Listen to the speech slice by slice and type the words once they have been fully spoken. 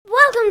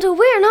to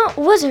We're Not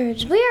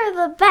Wizards. We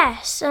are the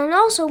best. And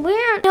also,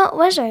 we're not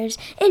wizards.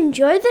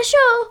 Enjoy the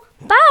show.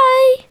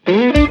 Bye.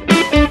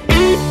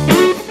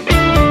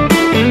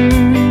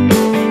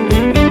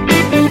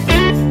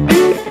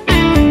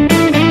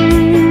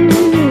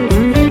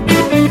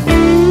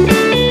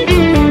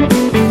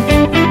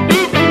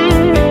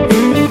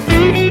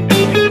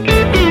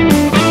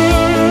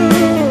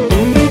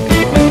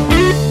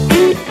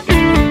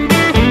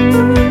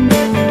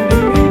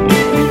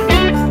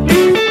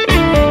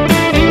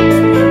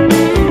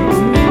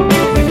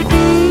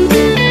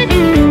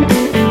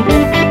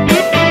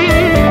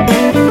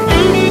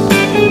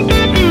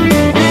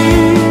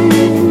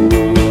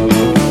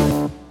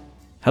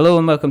 Hello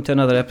and welcome to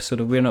another episode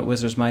of We're Not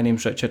Wizards. My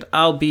name's Richard.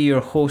 I'll be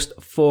your host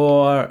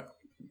for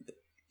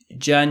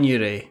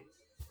January.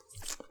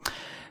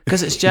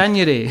 Because it's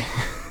January.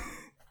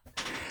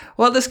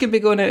 Well, this could be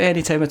going out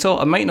any time at all.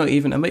 I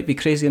might be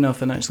crazy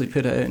enough and actually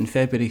put it out in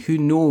February. Who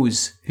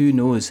knows?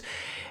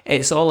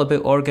 It's all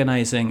about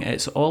organising.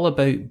 It's all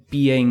about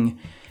being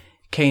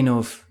kind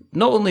of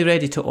not only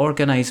ready to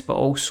organise, but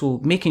also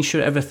making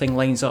sure everything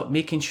lines up,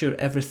 making sure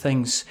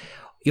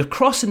you're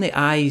crossing the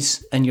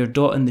I's and you're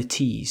dotting the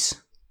T's.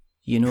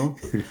 You know,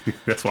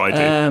 that's what I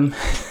do.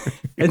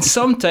 And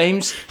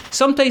sometimes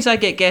I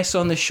get guests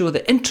on the show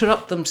that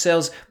interrupt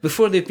themselves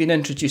before they've been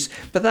introduced,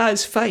 but that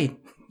is fine.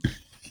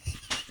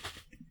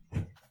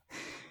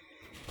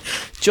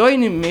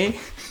 Joining me,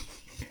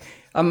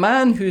 a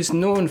man who's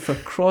known for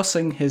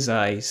crossing his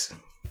I's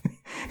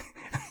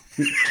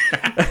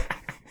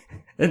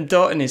and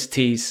dotting his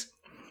T's.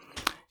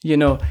 You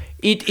know,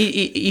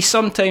 he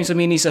sometimes,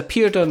 he's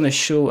appeared on this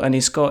show and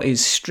he's got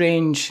his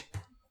strange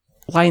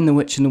Lion the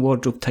Witch in the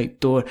Wardrobe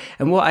type door,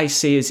 and what I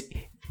say is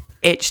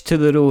etched to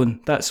their own.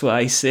 That's what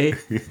I say.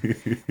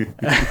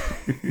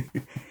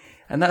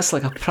 And that's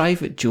like a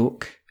private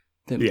joke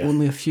that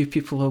only a few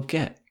people will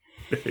get.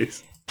 It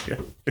is. Yeah.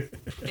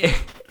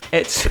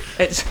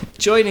 It's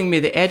joining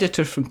me, the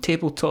editor from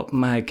Tabletop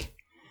Mag.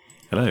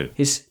 Hello.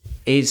 It's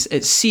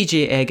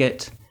CJ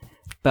Eggett,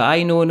 but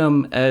I know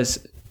him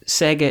as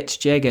Segget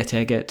Jeget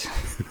Eggett.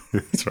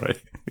 That's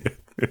right.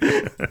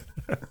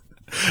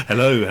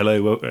 Hello.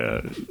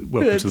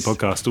 Welcome to the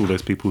podcast. All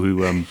those people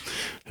who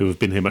have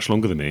been here much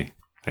longer than me.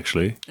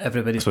 Actually,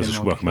 everybody's. I suppose I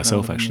should welcome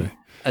myself. Actually,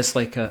 it's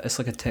like a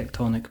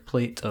tectonic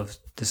plate of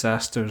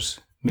disasters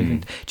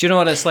moving. Do you know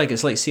what it's like?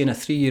 It's like seeing a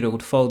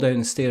 3-year-old fall down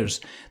the stairs.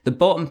 The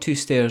bottom 2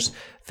 stairs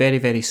very,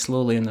 very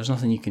slowly, and there's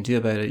nothing you can do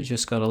about it. You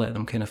just got to let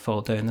them kind of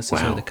fall down. This is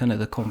how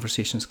the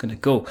conversation's going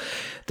to go.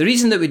 The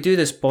reason that we do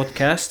this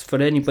podcast,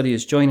 for anybody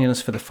who's joining us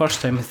for the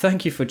first time, and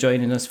thank you for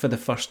joining us for the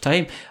first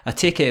time. I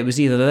take it was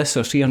either this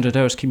or 300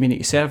 hours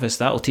community service.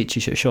 That'll teach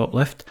you to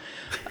shoplift.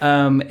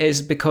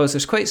 Is because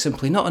there's quite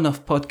simply not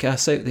enough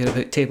podcasts out there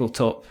about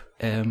tabletop.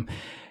 You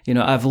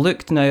know, I've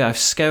looked now, I've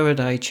scoured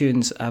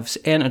iTunes, I've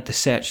entered the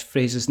search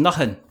phrases,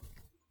 nothing.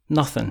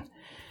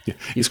 Yeah.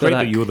 It's great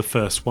that you're the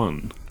first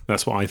one.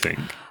 That's what I think.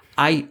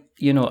 Only.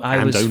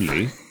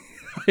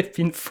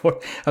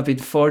 I've been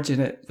forging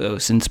it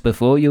since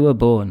before you were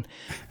born.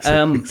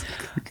 And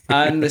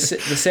the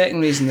second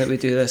reason that we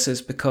do this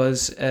is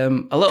because a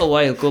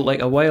while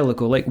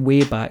ago, like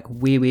way back,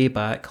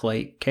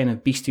 like kind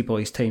of Beastie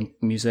Boys time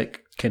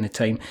music kind of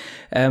time,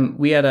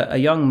 we had a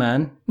young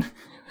man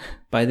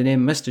by the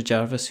name of Mr.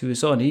 Jarvis who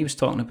was on. He was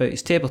talking about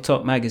his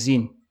Tabletop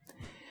magazine.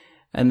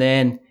 And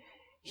then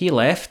he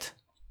left,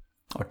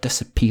 or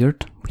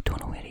disappeared. We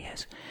don't know where he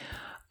is.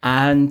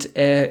 And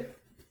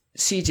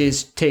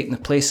CJ's taken the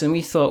place, and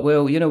we thought,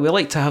 well, you know, we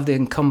like to have the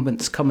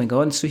incumbents coming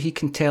on so he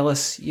can tell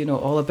us, you know,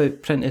 all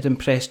about printed and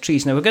pressed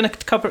trees. Now, we're going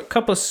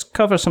to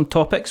cover some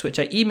topics, which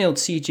I emailed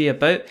CJ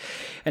about,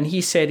 and he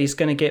said he's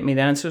going to get me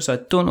the answers. I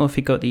don't know if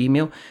he got the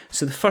email.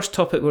 So the first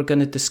topic we're going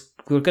to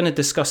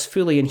discuss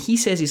fully, and he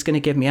says he's going to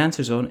give me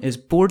answers on, is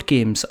board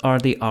games, are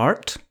they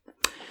art?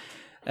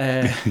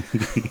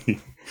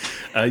 Yes.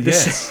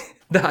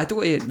 I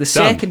don't. Here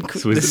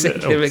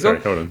we go.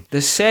 Hold on.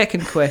 The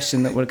second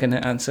question that we're going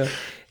to answer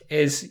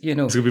is, you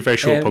know, it's going to be a very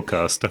short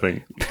podcast, I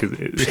think. Because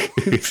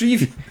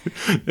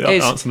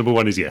answer number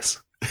 1 is yes.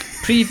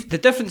 The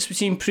difference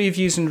between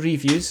previews and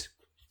reviews,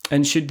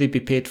 and should they be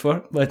paid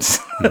for? Let's.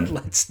 And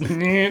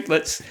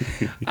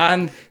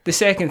the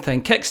second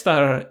thing,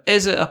 Kickstarter,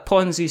 is it a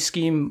Ponzi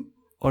scheme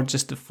or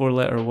just a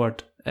 4-letter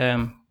word?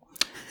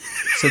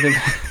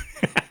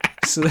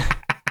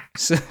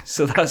 So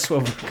that's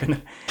what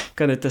we're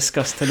gonna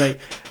discuss tonight.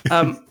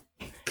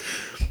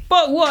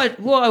 But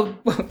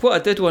what I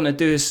did want to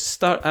do is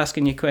start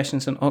asking you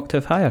questions an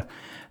octave higher.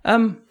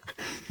 You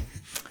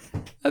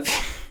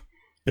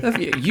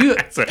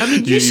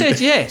said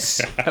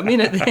yes. I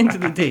mean, at the end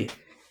of the day,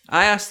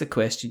 I asked the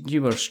question.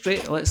 You were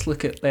straight. Let's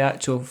look at the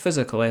actual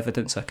physical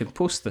evidence. I can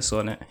post this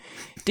on it.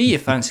 Do you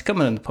fancy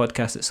coming on the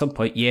podcast at some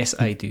point? Yes,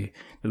 I do.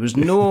 There was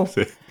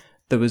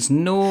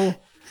no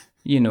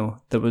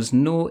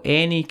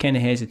any kind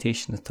of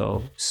hesitation at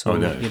all. So,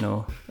 you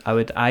know,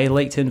 I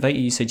like to invite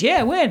you. You said,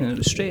 yeah, when? And it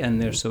was straight in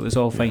there, so it was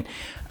all fine.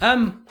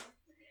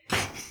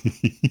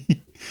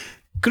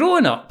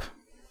 Growing up,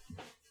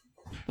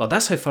 well,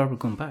 that's how far we're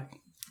going back.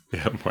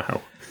 Yeah,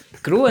 wow.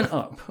 Growing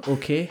up,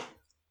 okay,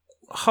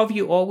 have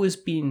you always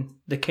been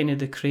the kind of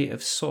the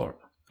creative sort?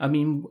 I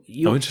mean,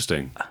 Oh,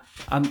 interesting.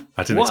 I didn't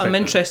what expect I'm that.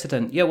 interested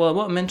in, yeah, well,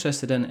 what I'm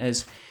interested in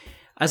is,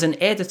 as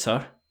an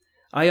editor,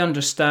 I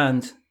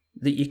understand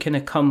that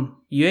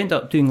you end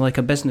up doing like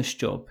a business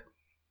job.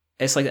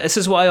 It's like, this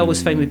is what I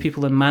always find with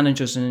people in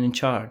managers and in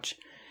charge.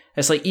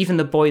 It's like even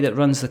the boy that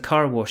runs the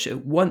car wash,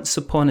 once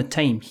upon a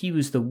time, he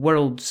was the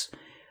world's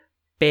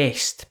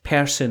best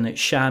person at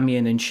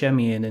shammying and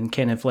shimmying and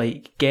kind of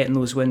like getting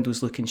those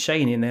windows looking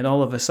shiny, and then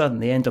all of a sudden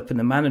they end up in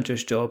the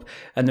manager's job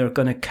and they're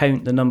going to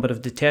count the number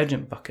of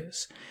detergent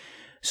buckets.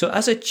 So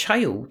as a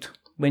child,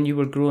 when you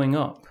were growing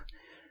up,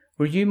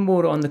 were you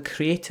more on the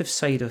creative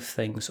side of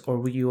things, or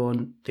were you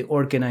on the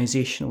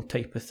organisational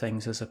type of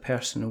things as a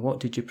person, and what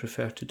did you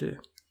prefer to do?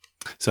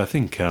 So I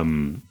think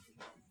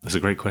that's a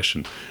great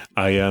question.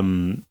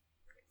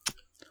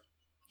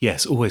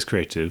 Yes, always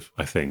creative,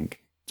 I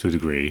think, to a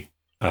degree.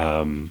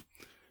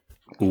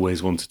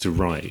 Always wanted to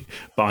write,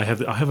 but I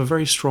have a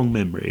very strong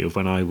memory of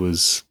when I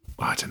was,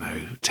 I don't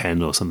know,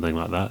 10 or something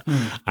like that,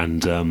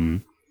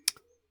 and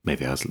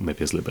maybe I was a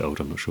little bit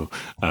older, I'm not sure.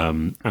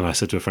 And I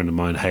said to a friend of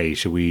mine, "Hey,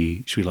 should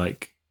we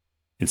like,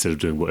 instead of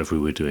doing whatever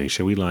we were doing,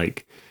 shall we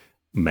like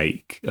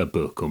make a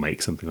book or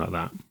make something like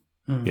that?"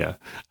 Yeah,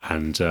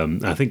 and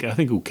I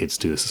think all kids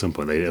do this at some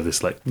point. They have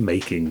this like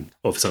making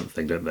of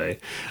something, don't they?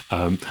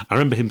 I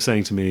remember him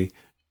saying to me,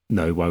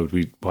 "No, why would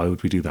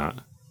we do that?"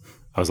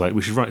 I was like,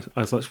 we should write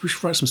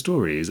some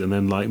stories and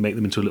then like make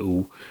them into a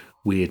little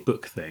weird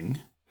book thing,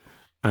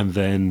 and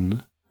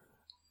then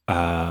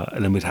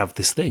we'd have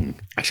this thing.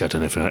 Actually, I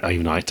don't know if I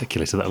even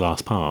articulated that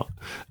last part,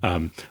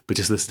 but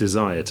just this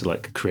desire to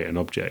like create an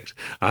object.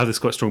 I have this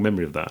quite strong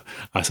memory of that.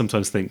 I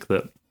sometimes think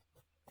that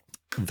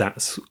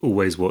that's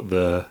always what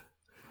the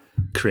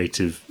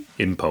creative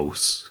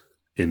impulse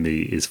in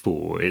me is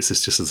for. It's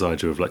just this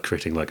idea of like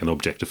creating like an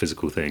object, a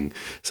physical thing,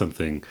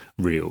 something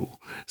real.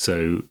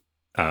 So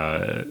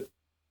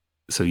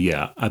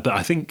yeah, but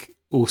I think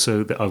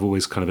also that I've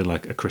always kind of been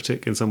like a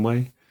critic in some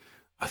way.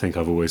 I think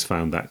I've always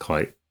found that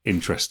quite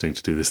interesting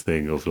to do this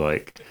thing of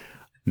like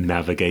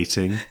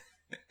navigating.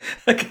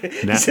 Okay,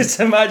 just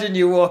imagine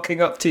you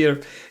walking up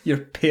to your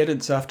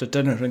parents after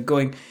dinner and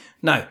going,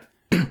 "Now,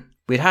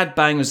 we'd had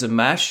bangers and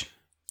mash."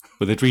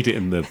 Well, they'd read it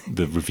in the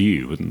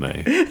review, wouldn't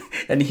they?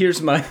 And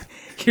here's my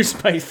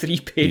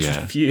 3-page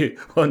review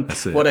on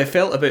what I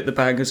felt about the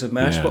bangers and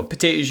mash, what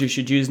potatoes you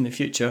should use in the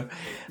future,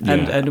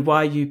 and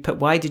why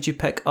did you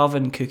pick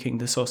oven cooking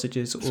the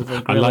sausages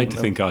over grilling I like to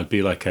them? think I'd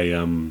be like a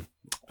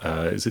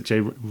is it Jay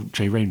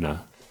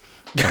Rayner?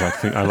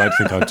 I like to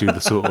think I'd do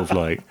the sort of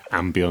like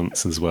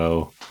ambience as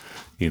well,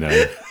 you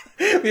know.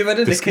 We've been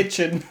in the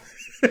kitchen.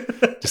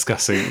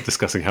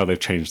 discussing how they've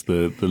changed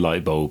the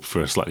light bulb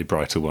for a slightly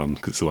brighter one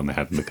because it's the one they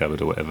had in the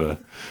cupboard or whatever.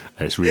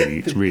 And it's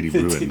really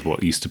ruined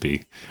what used to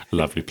be a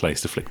lovely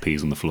place to flick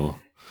peas on the floor.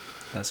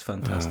 That's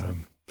fantastic,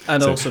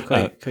 and also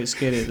quite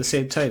scary at the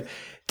same time.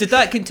 Did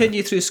that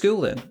continue through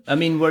school then? I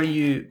mean, were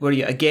you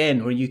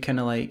kind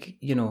of like,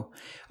 you know,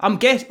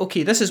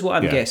 okay, this is what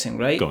I'm guessing,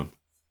 right? Go on.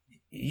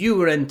 You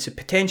were into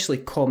potentially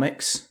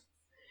comics.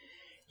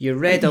 You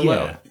read a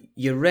little.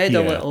 You read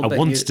a little bit. I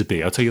wanted to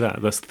be. I'll tell you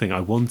that. That's the thing. I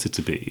wanted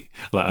to be.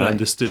 Like I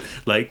understood.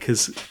 Like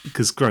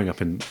because growing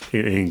up in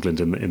England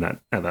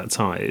at that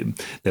time,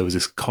 there was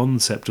this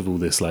concept of all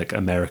this like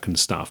American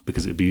stuff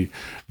because it'd be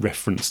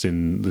referenced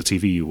in the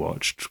TV you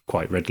watched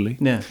quite readily.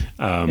 Yeah.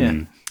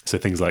 So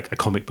things like a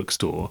comic book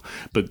store,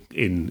 but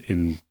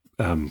in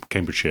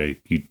Cambridgeshire,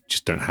 you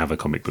just don't have a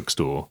comic book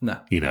store. No.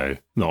 You know,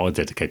 not a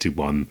dedicated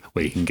one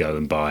where you can go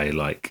and buy,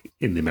 like,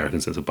 in the American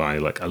sense, of buy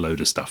like a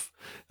load of stuff,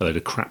 a load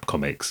of crap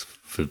comics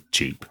for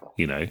cheap.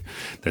 You know,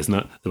 there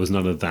was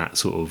none of that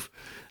sort of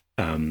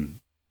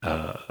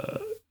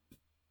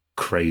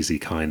crazy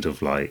kind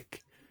of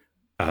like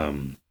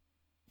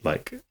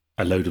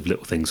a load of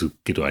little things with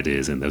good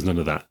ideas in. There was none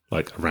of that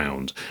like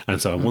around,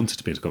 and so I wanted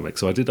to be into comics.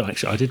 So I did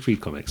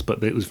read comics,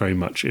 but it was very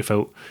much, it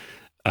felt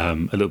a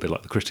little bit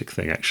like the critic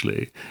thing,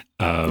 actually.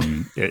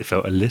 It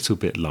felt a little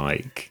bit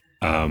like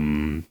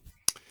I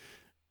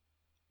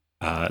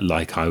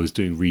was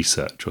doing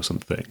research or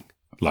something.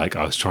 Like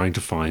I was trying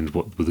to find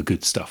what the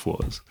good stuff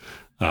was.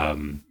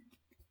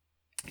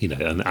 You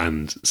know,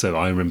 and so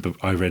I remember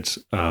I read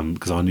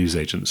because our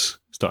newsagents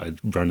started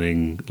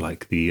running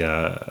like the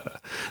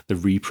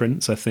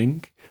reprints, I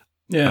think.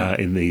 Yeah.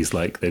 In these,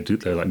 like they're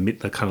kind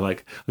of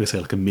like, I'm gonna say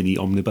like a mini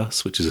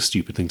omnibus, which is a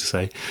stupid thing to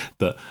say,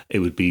 but it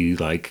would be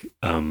like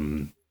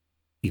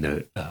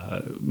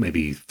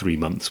maybe 3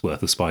 months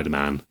worth of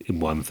Spider-Man in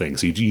one thing.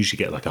 So you'd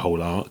usually get like a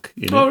whole arc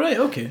in it. Oh right,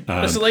 okay.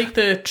 It's like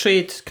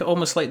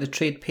almost like the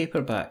trade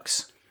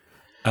paperbacks.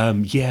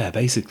 Yeah,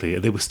 basically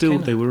they were still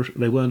they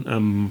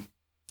weren't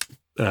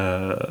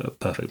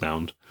perfect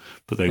bound,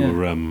 but they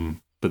were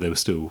but they were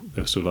still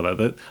like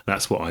that.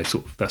 That's where I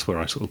sort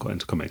of got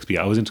into comics. But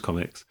yeah, I was into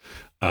comics.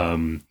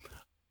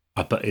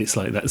 But it's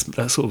like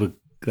that sort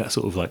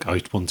of like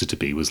I wanted to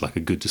be was like a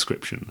good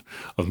description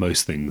of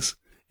most things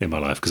in my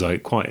life because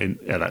at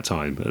that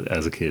time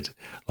as a kid,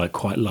 like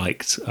quite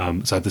liked. So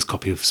I had this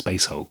copy of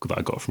Space Hulk that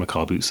I got from a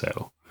car boot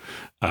sale,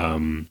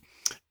 and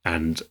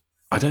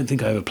I don't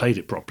think I ever played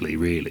it properly.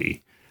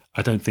 Really,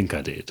 I don't think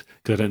I did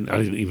because I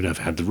didn't even know if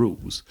it had the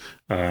rules.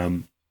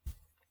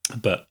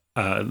 But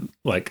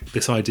like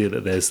this idea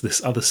that there's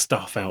this other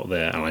stuff out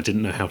there, and I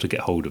didn't know how to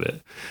get hold of it.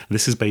 And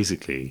this is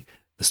basically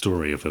the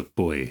story of a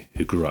boy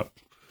who grew up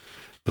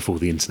before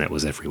the internet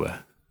was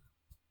everywhere.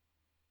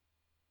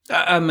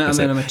 I'm a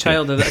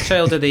child of the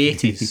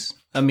 80s.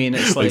 I mean,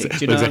 it's like, do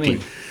you know what I mean?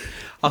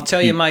 I'll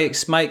tell you my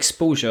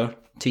exposure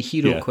to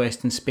Hero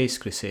Quest and Space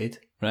Crusade,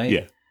 right?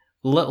 Yeah.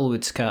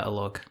 Littlewood's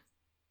catalogue.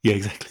 Yeah,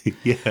 exactly.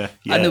 Yeah.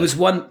 And there was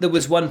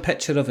one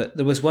picture of it.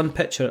 There was one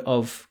picture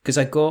of, because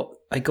I got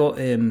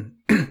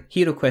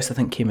Hero Quest, I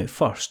think, came out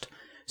first.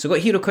 So I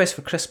got Hero Quest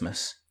for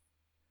Christmas,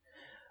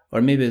 or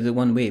maybe the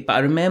one way. But I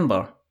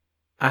remember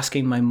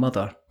asking my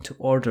mother to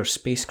order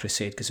Space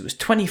Crusade because it was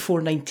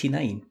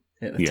 $24.99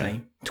 at the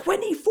time.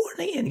 $24.99.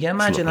 Can you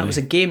imagine that was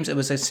a games? It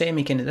was a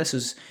semi kind of. This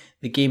was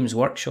the Games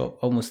Workshop,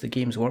 almost the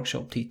Games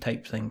Workshop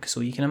type thing.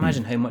 So you can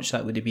imagine how much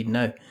that would have been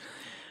now.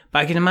 But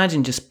I can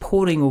imagine just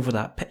poring over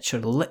that picture,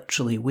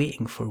 literally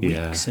waiting for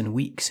weeks and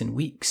weeks and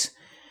weeks.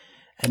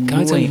 And can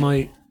I tell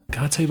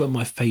you about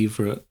my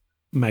favourite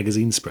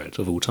magazine spread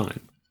of all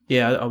time?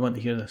 Yeah, I want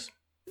to hear this.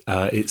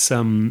 It's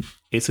a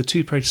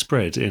 2-page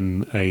spread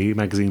in a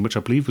magazine which I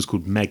believe was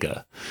called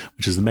Mega,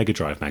 which is the Mega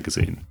Drive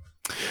magazine.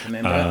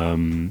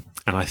 And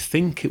I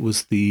think it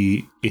was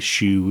the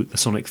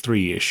Sonic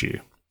 3 issue.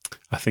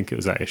 I think it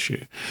was that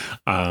issue.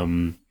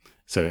 So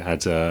it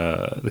had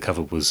the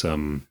cover was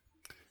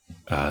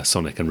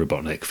Sonic and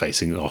Robotnik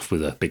facing off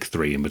with a big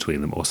 3 in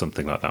between them, or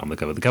something like that on the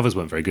cover. The covers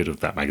weren't very good of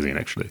that magazine,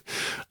 actually.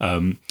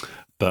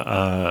 But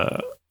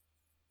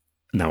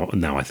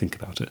now I think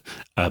about it.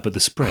 But the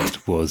spread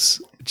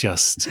was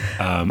just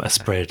a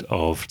spread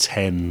of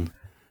 10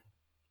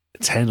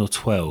 or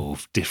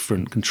 12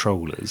 different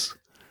controllers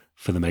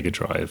for the Mega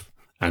Drive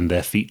and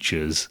their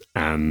features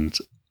and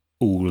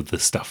all of the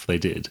stuff they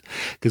did.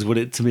 Because what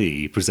it, to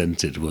me,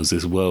 presented was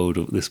this world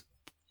of this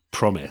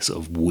promise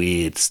of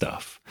weird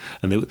stuff.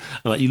 And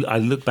I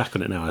look back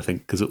on it now, I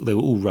think, because they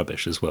were all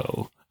rubbish as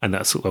well. And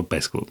that's sort of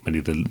basically what many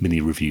of the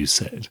mini reviews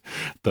said.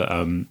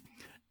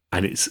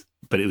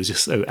 But it was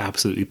just so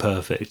absolutely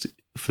perfect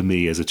for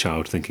me as a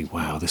child, thinking,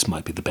 wow, this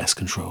might be the best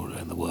controller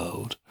in the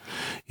world.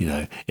 You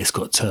know, it's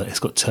got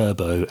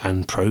turbo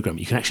and program.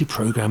 You can actually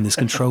program this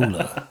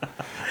controller,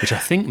 which I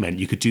think meant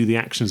you could do the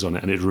actions on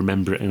it and it'd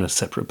remember it in a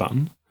separate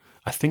button.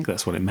 I think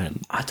that's what it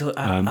meant.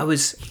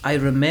 I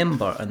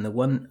remember, and the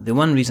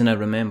one reason I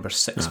remember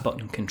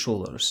 6-button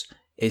controllers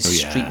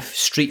is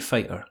Street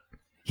Fighter.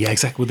 Yeah,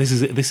 exactly. Well,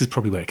 this is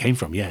probably where it came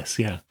from. Yes,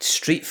 yeah.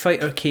 Street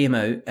Fighter came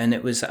out, and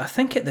it was, I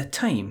think, at the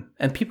time,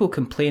 and people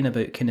complain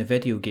about kind of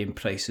video game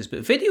prices,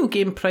 but video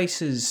game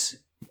prices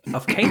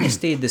have kind of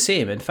stayed the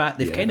same. In fact,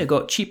 they've kind of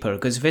got cheaper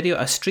because I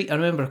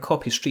remember a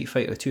copy of Street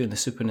Fighter 2 on the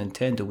Super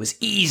Nintendo was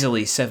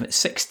easily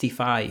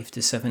 £65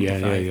 to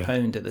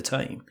 £75 at the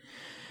time.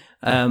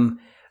 And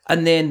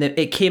then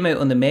it came out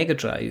on the Mega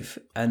Drive,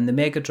 and the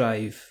Mega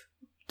Drive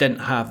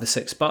didn't have the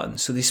 6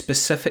 buttons, so they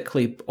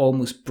specifically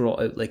almost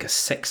brought out like a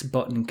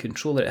 6-button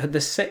controller. It had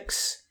the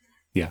 6.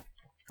 Yeah.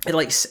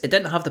 It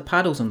didn't have the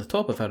paddles on the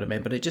top, if I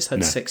remember. It just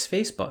had 6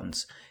 face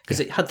buttons because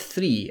it had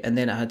 3, and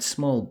then it had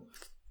slightly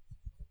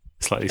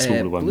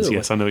smaller ones.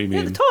 Yes, I know what you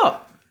mean. At the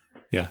top.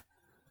 Yeah.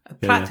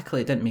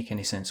 Practically, it didn't make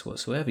any sense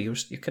whatsoever. You're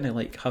kind of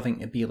like having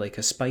to be like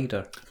a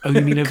spider. Oh,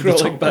 you mean over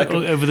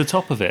the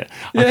top of it?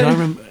 Yeah. I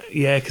remember.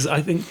 Yeah, because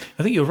I think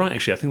you're right.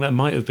 Actually, I think that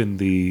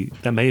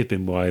may have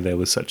been why there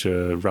was such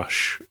a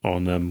rush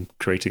on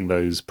creating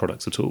those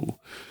products at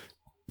all,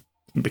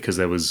 because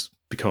there was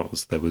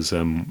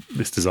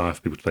this desire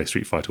for people to play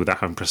Street Fighter without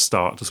having to press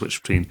start to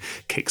switch between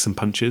kicks and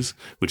punches,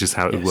 which is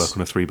how it would work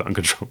on a 3-button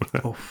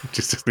controller, which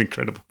is just an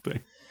incredible thing.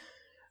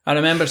 I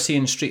remember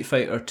seeing Street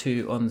Fighter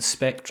 2 on the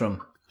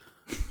Spectrum.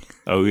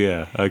 Oh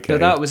yeah, okay. So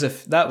that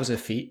was a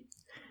feat.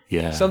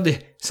 Yeah.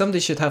 Somebody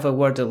should have a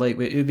word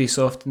with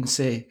Ubisoft and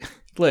say,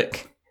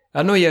 look,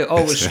 I know you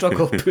always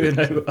struggle putting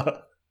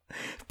out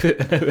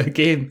a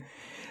game,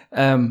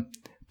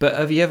 but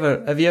have you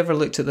ever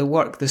looked at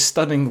the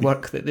stunning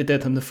work that they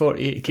did on the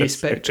 48K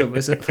Spectrum?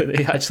 Is it that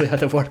they actually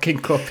had a working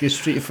copy of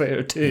Street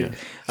Fighter 2? Yeah.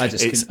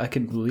 I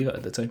couldn't believe it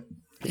at the time.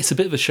 It's a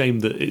bit of a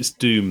shame that it's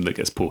Doom that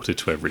gets ported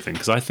to everything,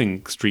 because I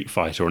think Street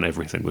Fighter on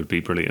everything would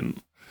be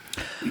brilliant.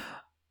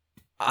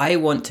 I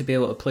want to be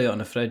able to play it on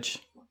a fridge.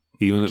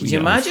 Can you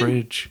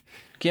imagine? Can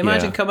you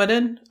imagine coming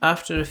in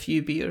after a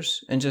few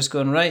beers and just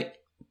going, right,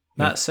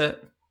 that's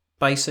it,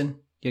 Bison,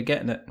 you're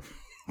getting it.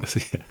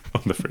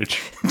 On the fridge.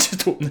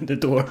 Just opening the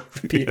door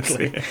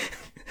repeatedly.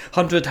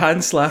 100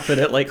 hand slapping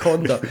it like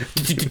Honda. Like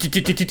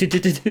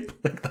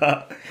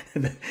that.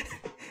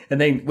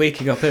 And then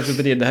waking up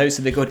everybody in the house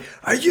and they going,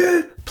 are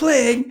you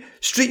playing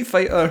Street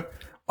Fighter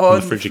on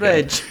the fridge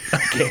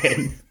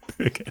again?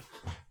 Okay.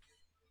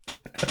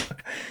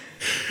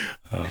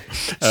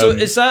 So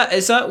is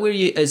that where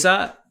you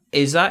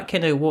is that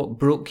kind of what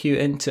broke you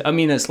into? I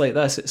mean, it's like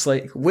this. It's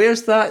like,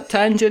 where's that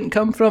tangent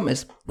come from?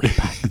 It's way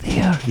back there.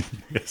 Yeah,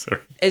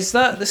 sorry. Is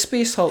that the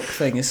Space Hulk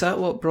thing? Is that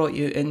what brought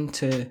you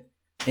into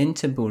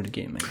board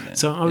gaming then?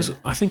 So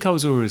I think I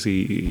was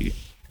already.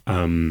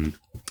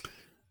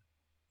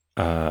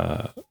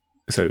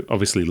 So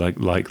obviously,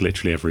 like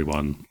literally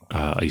everyone,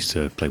 I used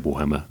to play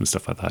Warhammer and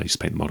stuff like that. I used to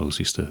paint the models,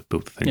 used to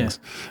build the things.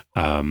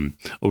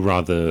 Or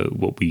rather,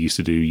 what we used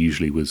to do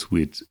usually was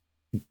we'd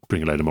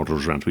bring a load of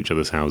models around to each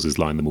other's houses,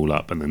 line them all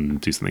up, and then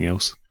do something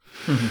else.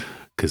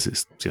 Because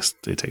it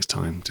takes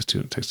time. It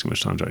takes too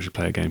much time to actually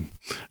play a game.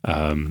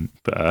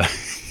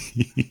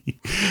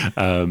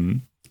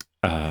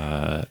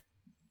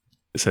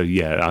 So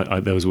yeah,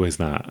 there was always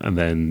that, and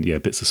then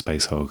bits of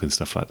Space Hulk and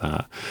stuff like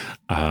that.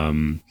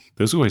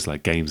 There was always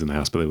like games in the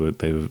house, but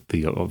they were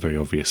the very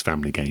obvious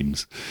family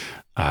games,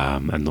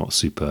 and not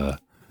super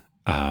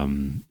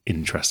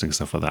interesting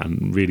stuff like that.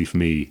 And really, for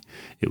me,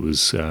 it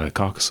was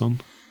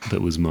Carcassonne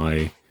that was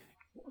my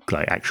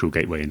actual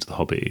gateway into the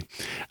hobby,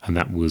 and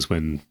that was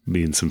when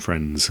me and some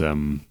friends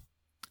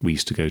we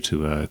used to go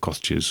to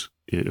cottages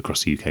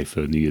across the UK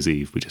for New Year's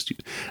Eve.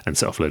 And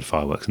set off a load of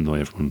fireworks and annoy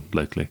everyone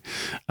locally.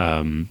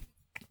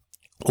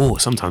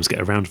 Or sometimes get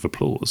a round of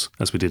applause,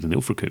 as we did in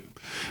Ilfracombe,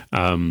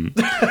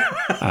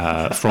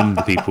 from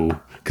the people,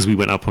 because we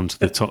went up onto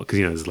the top, because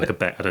there's like a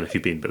bay. I don't know if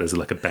you've been, but there's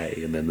like a bay,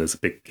 and then there's a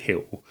big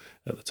hill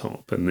at the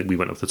top, and then we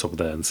went up the top of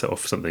there and set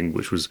off something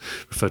which was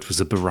referred to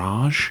as a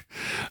barrage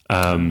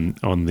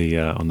on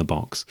the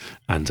box,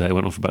 and it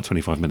went on for about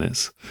 25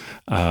 minutes.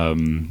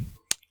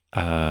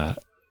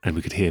 And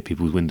we could hear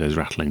people's windows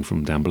rattling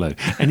from down below.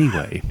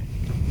 Anyway.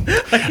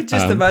 I could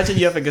just imagine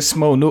you having a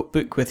small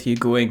notebook with you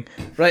going,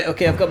 right,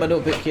 okay, I've got my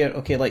notebook here.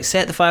 Okay, like,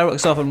 set the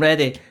fireworks off, I'm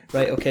ready.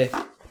 Right, okay.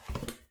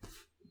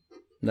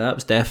 No, that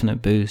was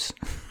definite booze.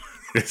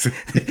 Didn't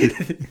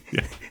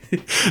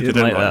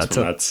like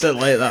that. Didn't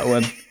like that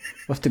one.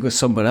 We'll have to go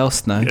somewhere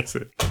else now. Yes,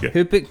 yeah.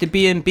 Who booked the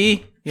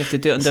B&B? You have to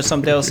do it under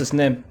somebody else's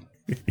name.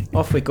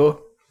 Off we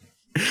go.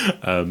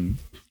 So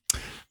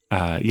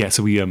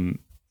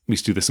we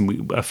used to do this,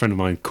 and a friend of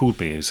mine called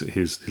me.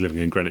 He's living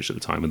in Greenwich at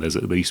the time, and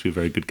there used to be a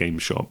very good game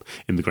shop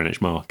in the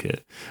Greenwich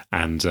market.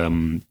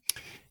 And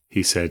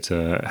he said,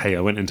 "Hey,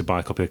 I went in to buy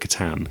a copy of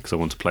Catan because I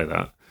want to play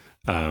that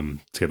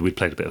together." We'd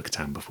played a bit of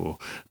Catan before,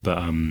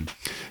 but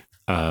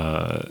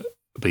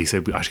he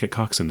said I should get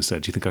Carcassonne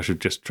instead. Do you think I should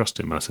just trust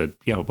him? And I said,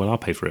 "Yeah, well, I'll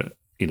pay for it.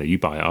 You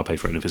buy it, I'll pay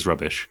for it. And if it's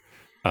rubbish,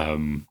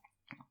 we'll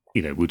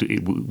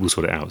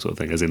sort it out," sort of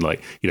thing. As in,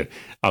 like,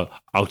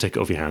 I'll take it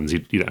off your hands. You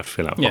don't have to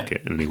fill out a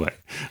pocket in any way.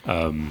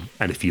 And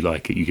if you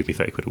like it, you give me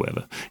 30 quid or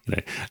whatever.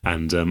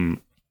 And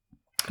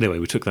anyway,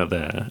 we took that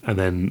there, and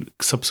then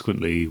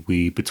subsequently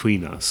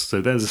between us. So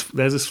there's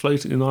this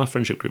floating in our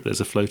friendship group. There's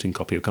a floating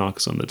copy of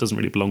Carcassonne that doesn't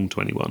really belong to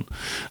anyone.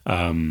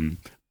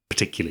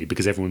 Particularly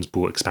because everyone's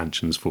bought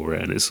expansions for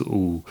it, and it's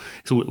all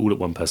at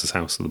one person's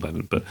house at the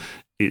moment. But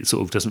it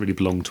sort of doesn't really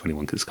belong to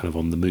anyone because it's kind of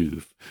on the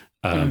move.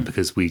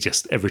 Because we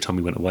just, every time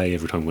we went away,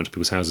 every time we went to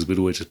people's houses, we'd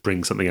always just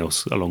bring something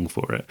else along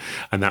for it,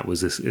 and that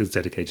was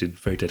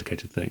very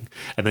dedicated thing.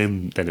 And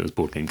then it was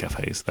board game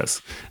cafes.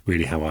 That's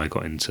really how I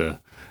got into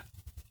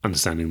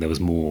understanding there was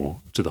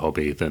more to the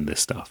hobby than this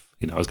stuff.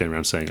 I was going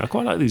around saying I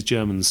quite like these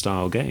German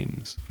style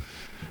games.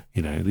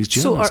 These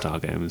German style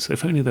games.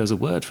 If only there was a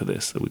word for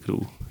this that we could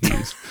all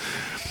use.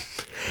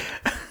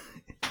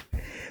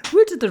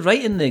 Where did the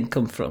writing then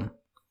come from?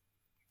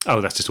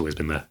 Oh, that's just always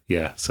been there.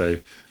 Yeah.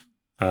 So,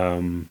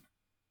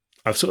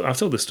 I've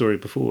told this story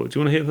before. Do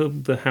you want to hear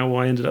the how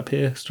I ended up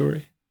here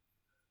story?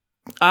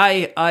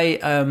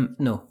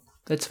 No,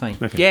 that's fine.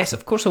 Okay. Yes,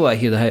 of course I want to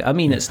hear the how. I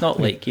mean, it's not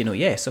like,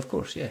 yes, of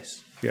course,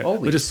 yes. Yeah.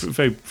 Always. But just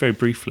very, very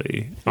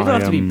briefly. You don't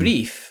have to be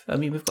brief. I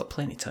mean, we've got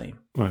plenty of time.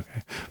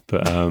 Okay.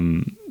 But I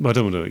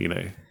don't want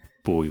to,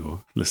 bore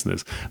your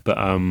listeners. But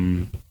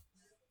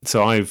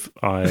so I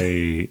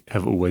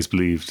have always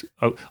believed.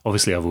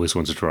 Obviously, I've always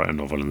wanted to write a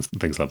novel and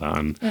things like that,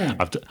 and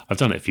I've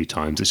done it a few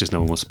times. It's just no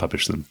one wants to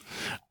publish them.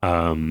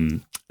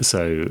 I've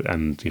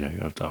done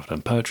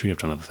poetry. I've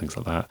done other things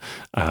like that,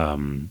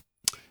 and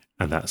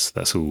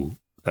that's all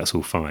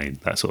fine.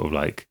 That's sort of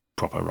like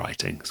proper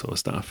writing sort of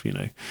stuff,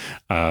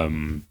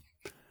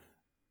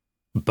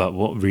 But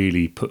what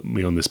really put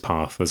me on this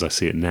path, as I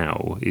see it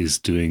now, is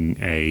doing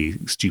a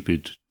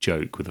stupid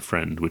joke with a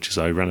friend, which is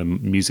I ran a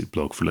music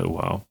blog for a little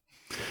while,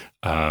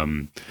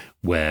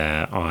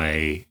 where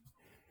me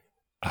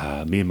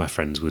and my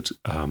friends would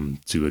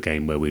do a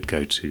game where we'd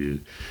go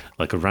to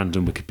like a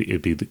random Wikipedia.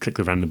 It'd be click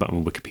the random button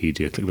on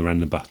Wikipedia, click the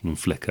random button on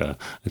Flickr,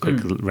 and click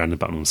the random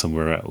button on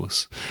somewhere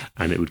else,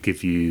 and it would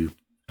give you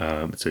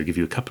a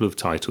couple of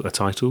a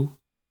title,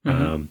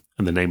 and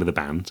the name of the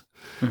band.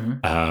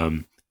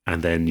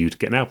 And then you'd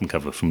get an album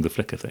cover from the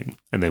Flickr thing.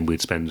 And then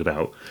we'd spend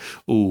about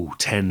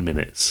 10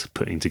 minutes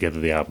putting together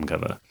the album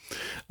cover.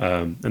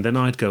 And then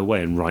I'd go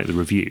away and write the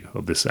review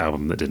of this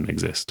album that didn't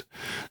exist.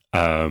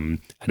 And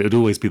it would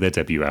always be their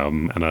debut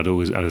album, and I'd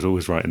always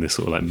write in this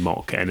sort of like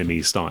mock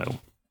Enemy style.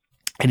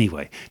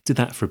 Anyway, did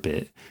that for a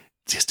bit,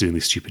 just doing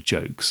these stupid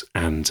jokes.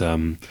 And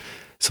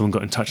someone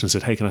got in touch and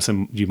said, "Hey, can I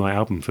send you my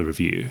album for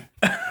review?"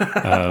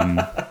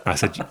 I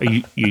said,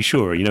 "Are you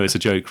sure? You know it's a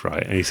joke,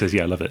 right?" And he says,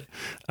 "Yeah, I love it.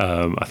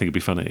 I think it'd be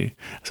funny."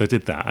 So I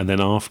did that, and then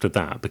after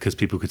that, because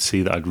people could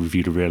see that I'd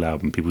reviewed a real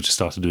album, people just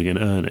started doing it in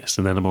earnest,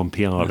 and then I'm on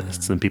PR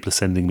lists, and people are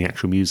sending me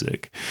actual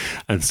music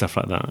and stuff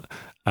like that.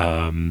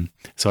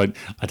 So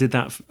I did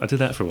that. I did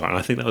that for a while, and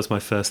I think that was my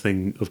first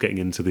thing of getting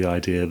into the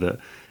idea that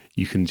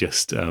you can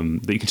just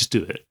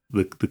do it.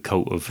 The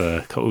cult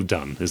of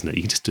done, isn't it?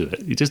 You can just do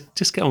it. You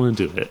just get on and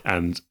do it,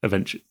 and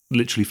eventually,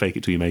 literally fake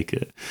it till you make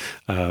it.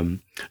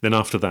 Then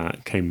after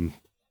that came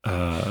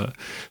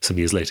some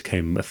years later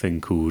came a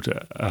thing called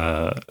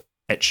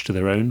Etched to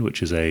Their Own,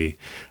 which is a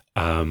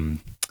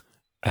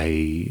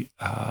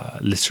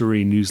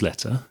literary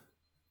newsletter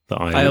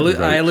that I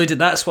alluded.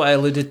 That's what I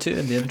alluded to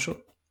in the intro.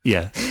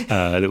 Yeah,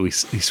 that we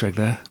Easter egg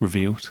there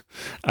revealed.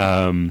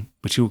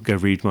 But you'll go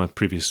read my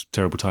previous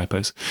terrible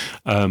typos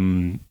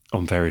on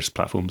various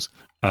platforms.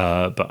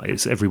 But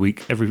it's every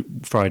week, every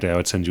Friday, I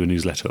would send you a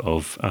newsletter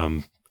of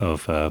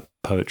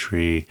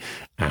poetry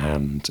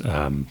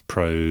and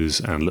prose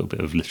and a little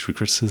bit of literary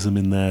criticism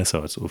in there.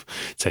 So I'd sort of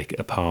take it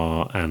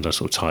apart and I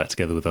sort of tie it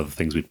together with other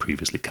things we'd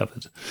previously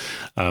covered.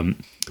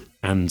 And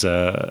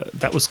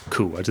that was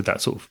cool. I did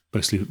that sort of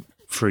mostly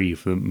free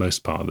for the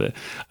most part of it.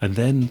 And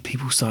then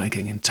people started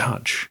getting in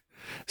touch.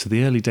 So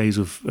the early days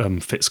of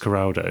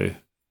Fitzcarraldo,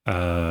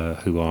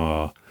 who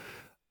are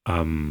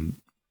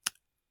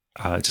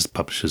just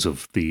publishers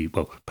of the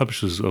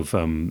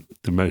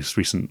most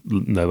recent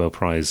Nobel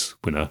Prize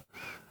winner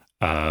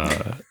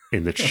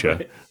in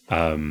literature.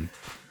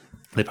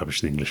 They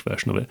published the English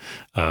version of it.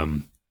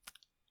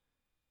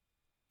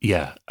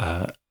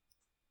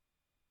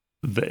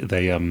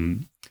 They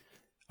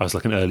I was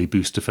like an early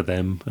booster for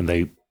them, and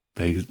they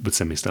would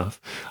send me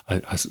stuff.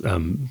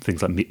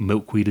 Things like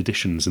Milkweed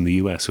Editions in the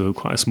US, who are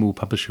quite a small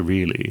publisher,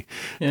 really,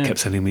 kept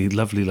sending me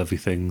lovely, lovely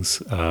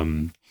things.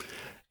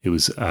 It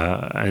was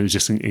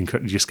just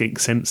just getting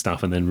sent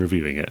stuff and then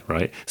reviewing it,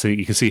 right? So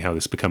you can see how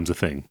this becomes a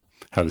thing,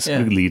 how this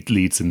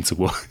leads into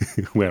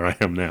where I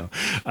am now.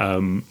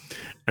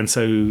 And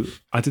so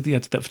I did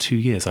that for 2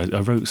 years. I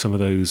wrote some of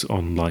those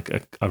on I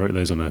wrote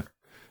those on a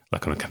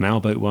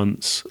canal boat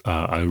once.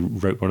 I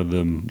wrote one of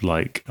them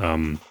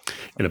in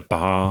a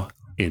bar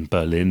in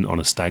Berlin on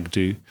a stag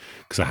do,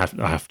 because I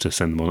have to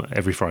send them on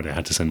every Friday. I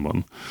had to send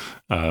one,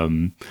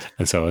 and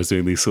so I was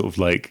doing these sort of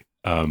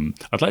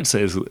I'd like to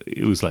say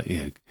it was like,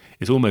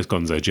 it's almost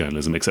gonzo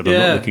journalism, except I'm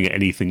not looking at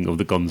anything of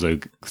the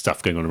gonzo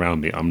stuff going on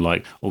around me. I'm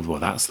like, oh well,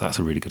 that's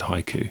a really good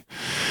haiku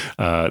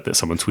that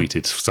someone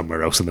tweeted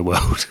somewhere else in the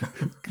world.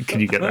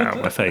 Can you get that out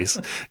of my face?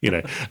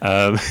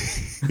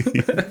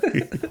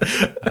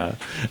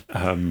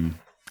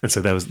 And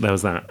so there was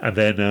that,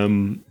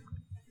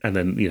 and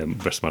then the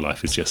rest of my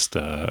life is just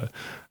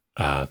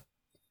PR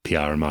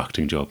and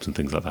marketing jobs and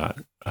things like that.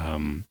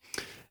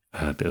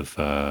 A bit of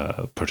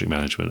project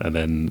management, and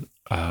then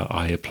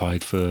I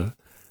applied for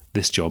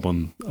this job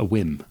on a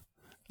whim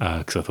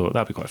because I thought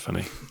that'd be quite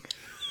funny.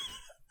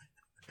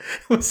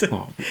 It's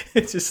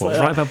just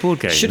write about board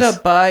games. Should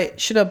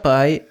I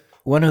buy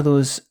one of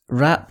those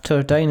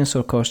raptor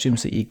dinosaur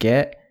costumes that you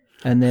get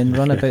and then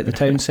run about the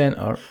town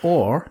centre,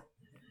 or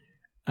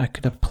I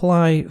could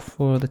apply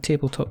for the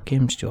tabletop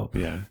games job?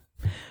 Yeah.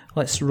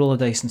 Let's roll a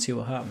dice and see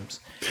what happens.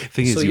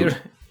 Thing is,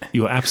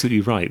 you're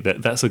absolutely right.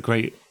 That's a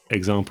great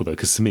example, though,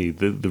 because to me,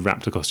 the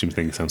raptor costume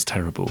thing sounds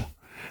terrible.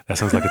 That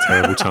sounds like a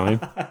terrible time.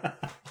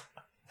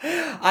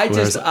 I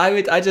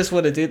just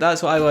want to do.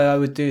 That's what I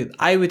would do.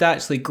 I would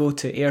actually go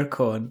to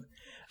Aircon,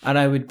 and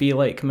I would be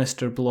like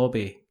Mr.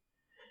 Blobby.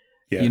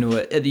 Yeah.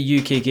 At the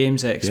UK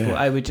Games Expo,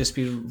 I would just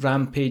be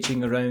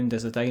rampaging around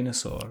as a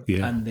dinosaur,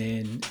 and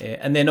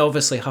then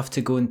obviously have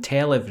to go and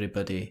tell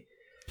everybody.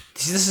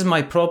 See, this is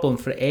my problem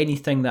for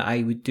anything that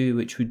I would do,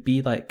 which would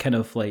be kind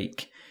of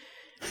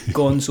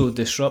gonzo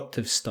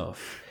disruptive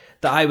stuff,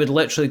 that I would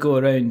literally go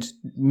around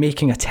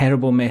making a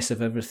terrible mess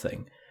of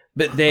everything,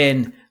 but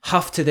then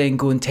have to then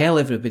go and tell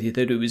everybody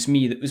that it was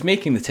me that was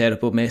making the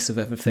terrible mess of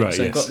everything. Right,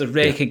 so I got the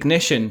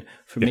recognition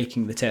for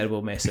making the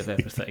terrible mess of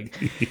everything,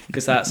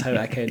 because that's how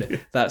I kind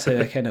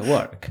of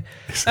work.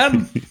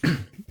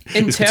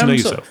 In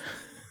terms of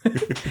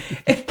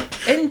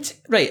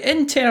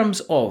in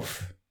terms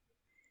of,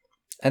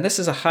 and this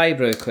is a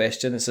highbrow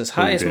question. It's as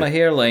high as my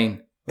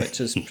hairline, which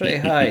is pretty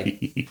high.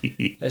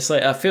 It's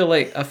like I feel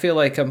like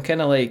I'm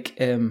kind of like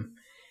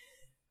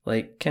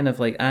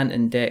Ant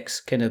and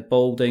Dec's kind of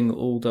balding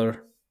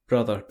older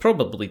brother,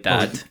 probably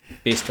dad,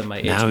 based on my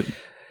age.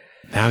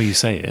 Now you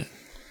say it.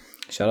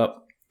 Shut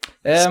up.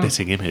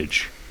 Spitting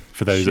image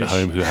for those at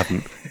home who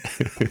haven't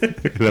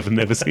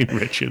never seen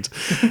Richard.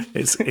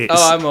 It's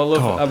I'm all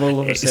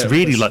over. It's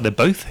really like they're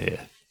both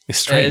here. It's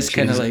strange. It's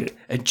kind of like,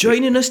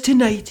 joining us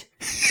tonight.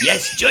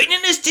 Yes, joining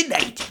us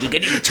tonight. We're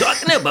going to be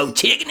talking about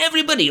taking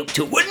everybody up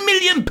to £1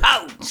 million.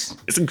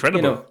 It's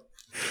incredible.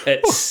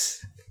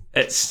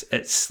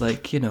 It's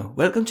like,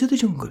 welcome to the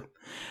jungle.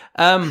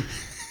 The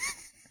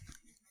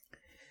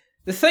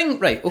thing,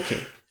 right?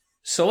 Okay.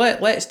 So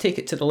let's take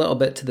it to the little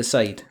bit to the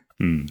side.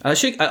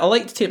 I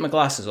like to take my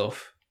glasses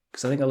off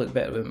because I think I look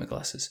better with my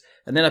glasses.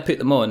 And then I put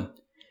them on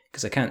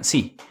because I can't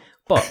see.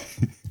 But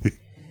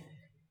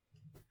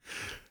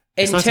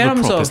in nice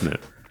terms prop, of, isn't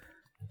it?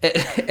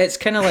 it's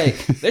kind of like,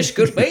 this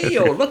could be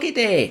your lucky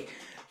day.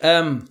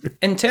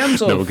 In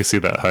terms of, No one can see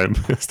that at home.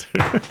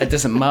 it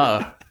doesn't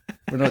matter.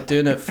 We're not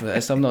doing it for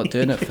this. I'm not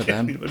doing it for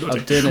them. We're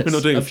not doing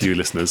it for you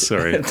listeners.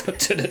 Sorry, I'm not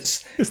doing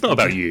it. it's not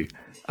about you.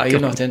 Are you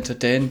not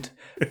entertained?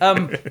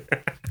 And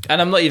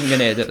I'm not even going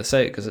to edit this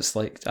out because it's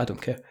like, I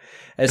don't care.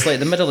 It's like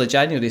the middle of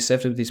January, so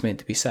everybody's meant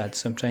to be sad.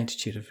 So I'm trying to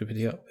cheer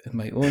everybody up in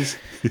my own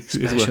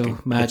special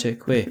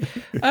magic way.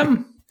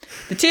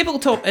 The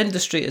tabletop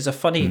industry is a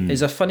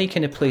funny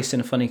kind of place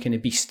and a funny kind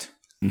of beast.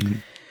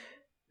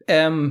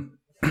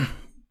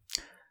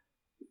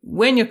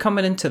 When you're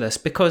coming into this,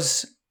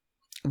 because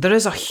there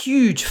is a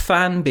huge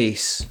fan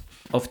base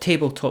of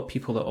tabletop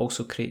people that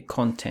also create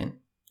content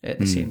at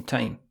the same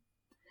time.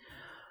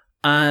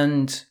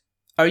 And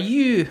are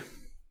you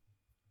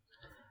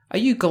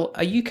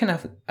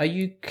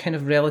kind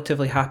of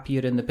relatively happy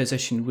you're in the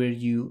position where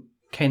you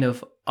kind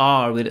of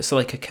are, where it's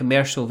like a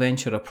commercial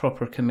venture, a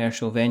proper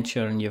commercial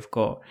venture, and you've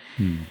got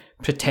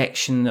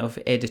protection of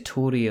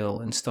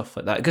editorial and stuff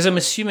like that? Because I'm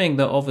assuming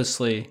that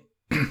obviously,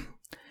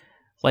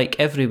 like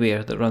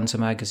everywhere that runs a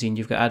magazine,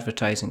 you've got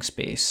advertising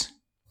space.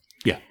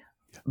 Yeah.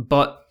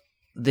 But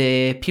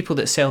the people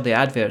that sell the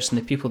adverts and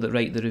the people that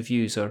write the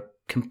reviews are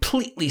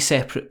completely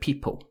separate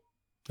people.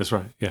 That's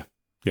right. Yeah.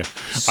 Yeah.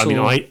 So, I mean,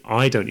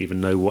 I don't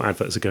even know what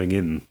adverts are going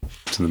in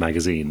to the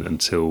magazine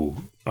until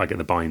I get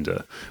the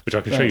binder, which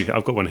I can show you.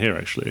 I've got one here,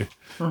 actually.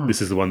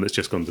 This is the one that's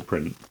just gone to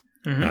print,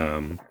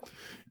 which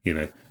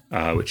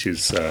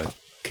is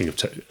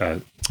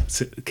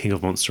King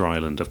of Monster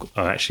Island.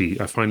 I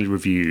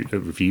finally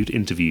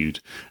interviewed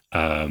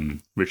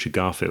Richard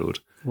Garfield.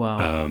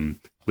 wow.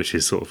 Which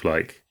is sort of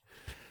like,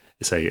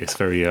 it's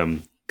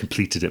very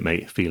completed it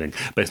mate feeling.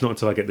 But it's not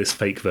until I get this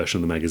fake version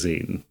of the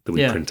magazine that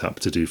we print up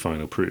to do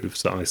final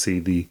proofs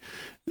that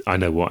I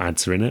know what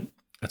ads are in it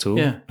at all.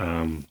 Yeah.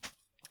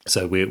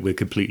 So we're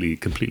completely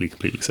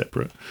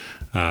separate.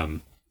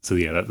 So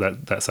yeah,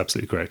 that's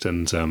absolutely correct.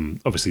 And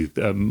obviously,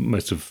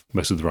 most of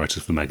the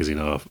writers for the magazine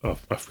are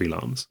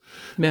freelance,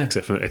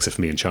 except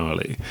for me and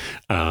Charlie,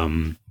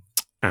 and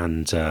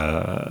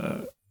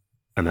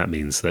that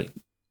means that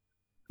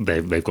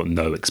they've got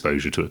no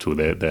exposure to it at all.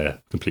 They're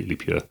completely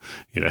pure,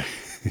 as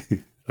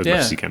much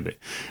as you can be.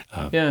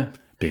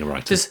 Being a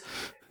writer.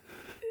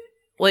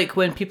 Like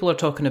when people are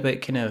talking about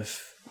kind of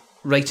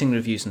writing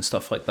reviews and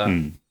stuff like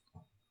that,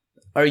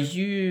 are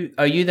you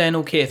then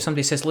okay if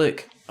somebody says,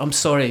 "Look, I'm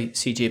sorry,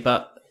 CJ,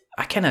 but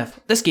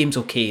this game's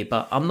okay,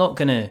 but I'm not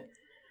gonna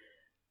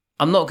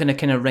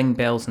kind of ring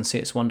bells and say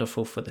it's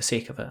wonderful for the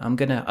sake of it.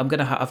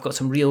 I've got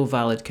some real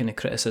valid kind of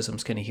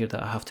criticisms kind of here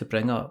that I have to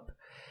bring up."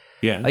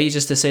 Yeah. Are you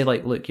just to say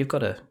like, look, you've got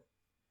to,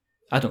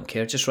 I don't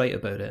care, just write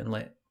about it and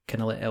let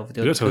everybody.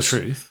 You don't tell the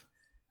truth.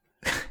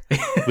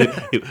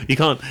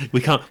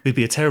 We'd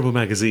be a terrible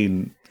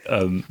magazine.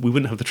 We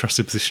wouldn't have the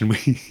trusted position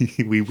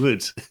we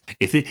would.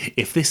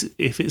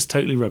 If it's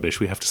totally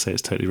rubbish, we have to say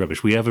it's totally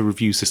rubbish. We have a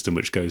review system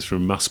which goes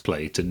from must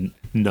play to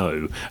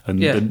no,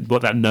 and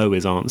what that no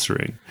is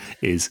answering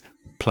is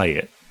play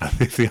it.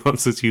 And if the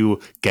answer to your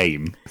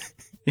game,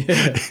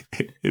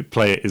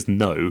 play it is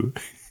no.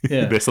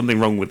 Yeah. There's something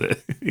wrong with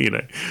it,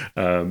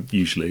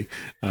 usually.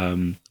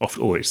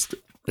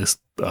 There's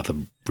other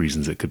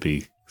reasons it could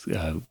be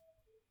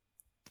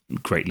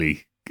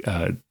greatly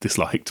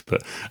disliked,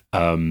 but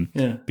sometimes a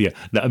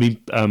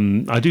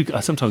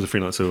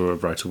freelancer or a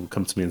writer will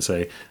come to me and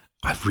say,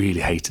 "I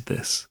really hated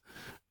this,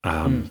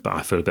 but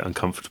I feel a bit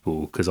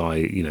uncomfortable because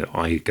I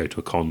go to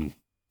a con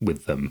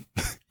with them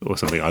or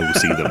something. I will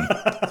see them."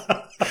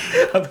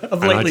 I'm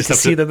likely to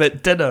see them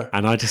at dinner.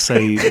 And I just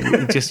say,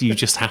 you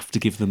just have to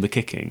give them the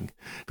kicking.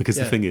 Because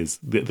the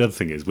other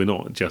thing is, we're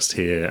not just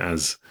here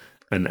as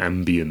an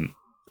ambient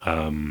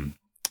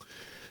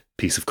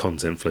piece of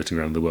content floating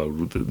around the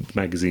world. The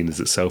magazine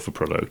is itself a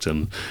product.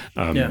 And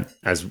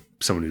as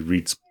someone who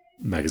reads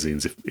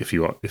magazines, if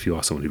you are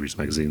someone who reads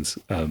magazines,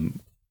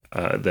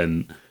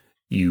 then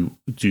you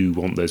do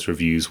want those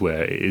reviews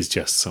where it is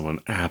just someone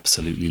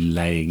absolutely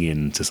laying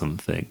into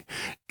something,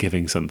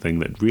 giving something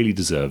that really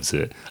deserves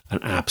it an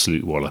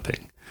absolute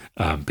walloping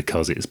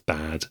because it's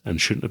bad and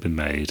shouldn't have been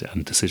made,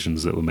 and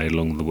decisions that were made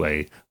along the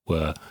way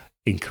were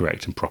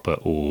incorrect, improper,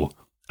 or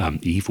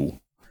evil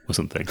or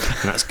something.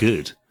 And that's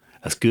good.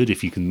 That's good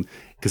if you can,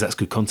 because that's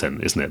good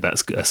content, isn't it?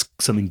 That's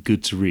something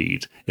good to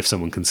read if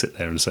someone can sit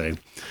there and say,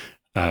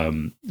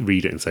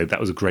 read it and say, that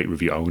was a great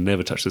review, I will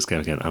never touch this game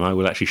again, and I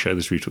will actually show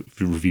this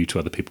review to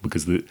other people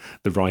because the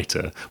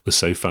writer was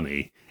so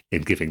funny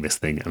in giving this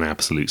thing an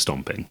absolute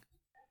stomping.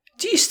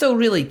 Do you still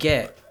really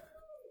get,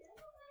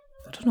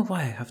 I don't know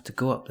why I have to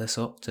go up this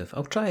octave,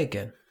 I'll try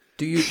again.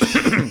 Do you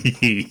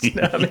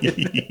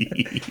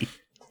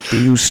do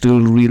you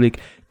still really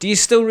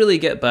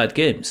get bad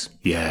games?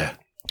 Yeah.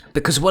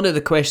 Because one of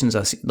the questions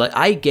I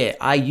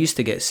used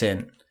to get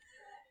sent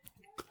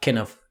kind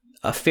of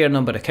a fair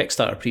number of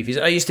Kickstarter previews.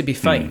 I used to be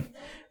fine.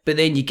 But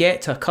then you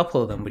get to a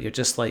couple of them where you're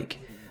just like,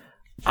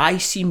 I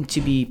seem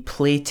to be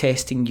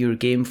playtesting your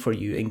game for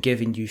you and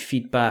giving you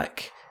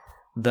feedback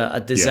that a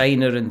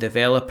designer and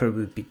developer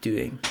would be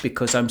doing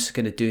because I'm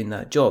kind of doing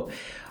that job.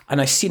 And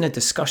I've seen a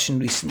discussion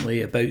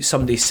recently about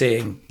somebody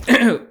saying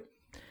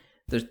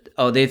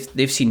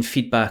they've seen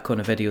feedback on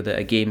a video that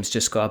a game's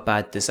just got a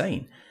bad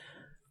design.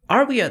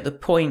 Are we at the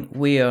point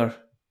where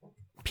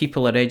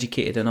people are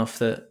educated enough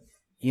that,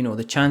 you know,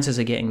 the chances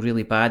of getting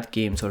really bad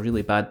games or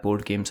really bad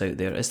board games out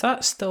there, is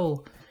that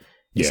still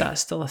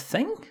a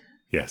thing?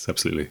 Yes,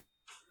 absolutely.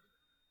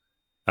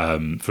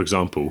 For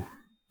example,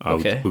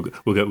 Okay.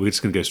 we're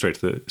just going to go straight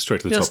to the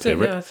top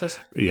here.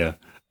 Yeah.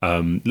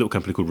 Little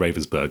company called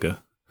Ravensburger.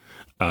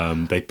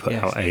 They put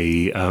out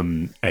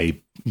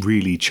a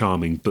really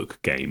charming book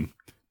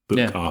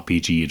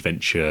RPG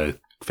adventure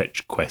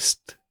fetch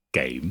quest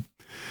game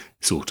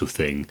sort of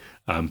thing,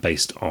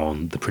 based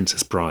on The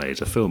Princess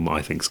Bride, a film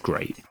I think's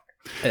great.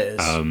 It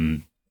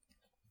is.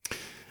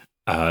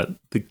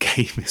 The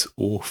game is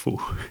awful.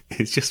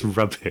 It's just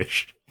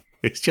rubbish.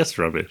 It's just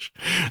rubbish.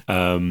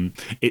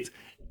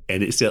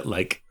 It's just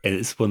like, and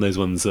it's one of those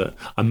ones that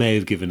I may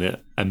have given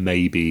it a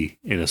maybe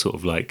in a sort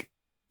of like,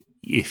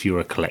 if you're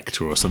a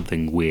collector or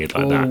something weird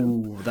like that.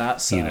 Oh,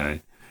 that's you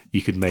know,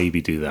 you could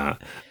maybe do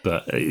that.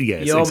 But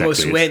you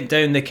almost went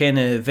down the kind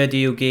of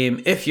video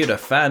game. If you're a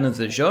fan of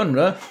the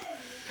genre.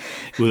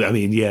 Well, I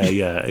mean,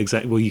 yeah,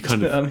 exactly. Well, you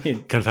kind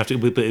of have to,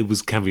 but it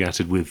was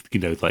caveated with, you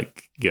know,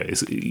 like,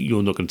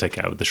 you're not going to take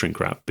it out of the shrink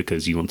wrap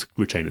because you want to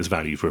retain its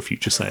value for a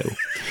future sale.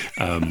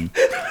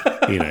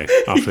 You know,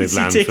 after they've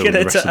landfilled taking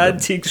the it rest to of them.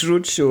 Antiques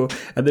Roadshow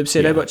and they've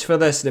said how much for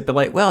this, and they'd be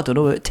like, well, I don't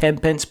know, about 10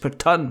 pence per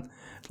tonne.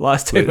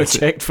 Last time I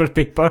checked for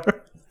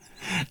paper.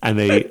 And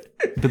here's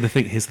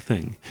the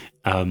thing.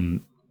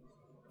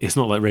 It's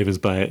not like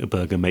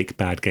Ravensburger make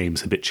bad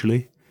games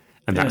habitually,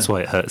 and that's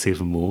why it hurts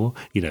even more.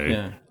 You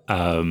know,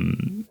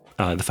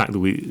 the fact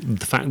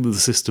that the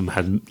system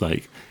had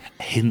like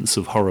hints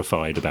of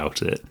horrified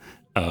about it,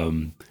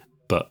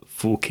 but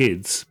for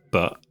kids,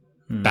 but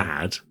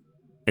bad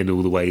in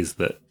all the ways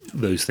that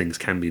those things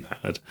can be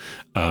bad.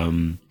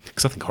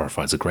 Because I think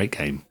Horrified's a great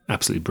game,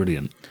 absolutely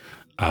brilliant.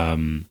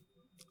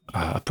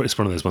 It's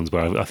one of those ones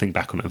where I think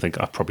back on it and think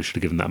I probably should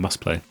have given that a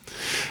must play.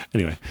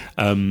 Anyway,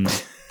 and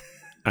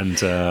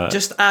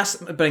just ask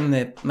them to bring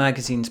the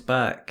magazines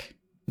back,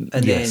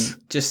 and then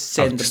just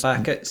send the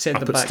back out. Send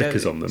the back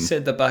stickers out. On them.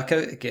 Send the back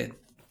out again.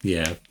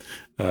 Yeah,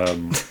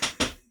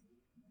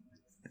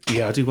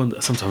 yeah. I do wonder.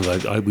 Sometimes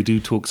we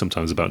do talk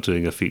sometimes about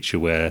doing a feature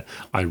where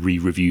I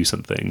re-review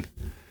something.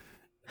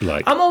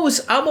 Like I'm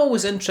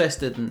always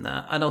interested in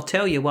that, and I'll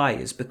tell you why.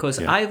 Is because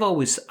I've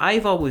always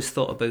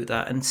thought about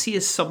that, and see,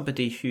 as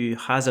somebody who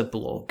has a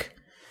blog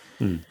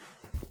and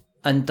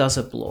does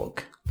a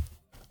blog,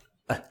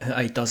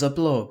 I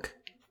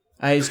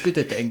is good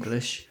at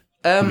English.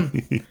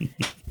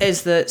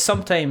 Is that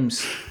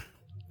sometimes,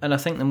 and I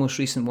think the most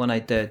recent one I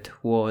did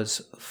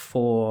was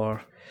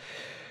for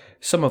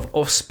some of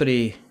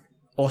Osprey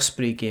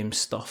game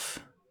stuff.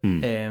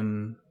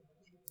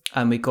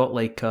 And we got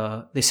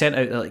they sent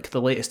out like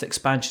the latest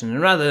expansion,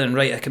 and rather than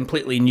write a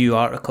completely new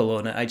article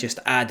on it, I just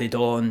added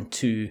on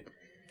to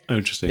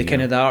the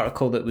kind of the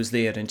article that was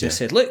there and just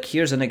said, look,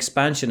 here's an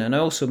expansion. And I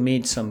also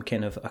made some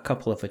kind of a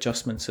couple of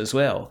adjustments as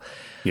well.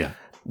 Yeah.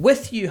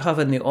 With you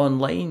having the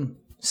online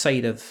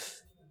side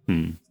of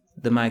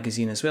the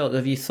magazine as well,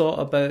 have you thought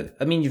about,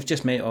 I mean, you've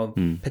just made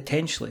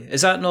potentially,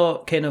 is that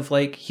not kind of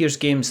like, here's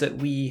games that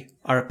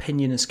our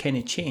opinion has kind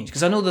of changed?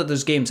 Because I know that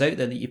there's games out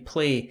there that you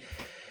play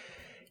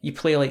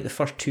like the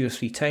first 2 or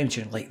 3 times,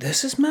 you're like,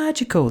 this is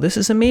magical, this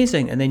is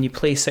amazing. And then you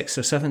play 6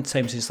 or 7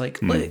 times, it's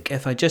like, look,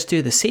 if I just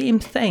do the same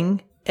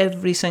thing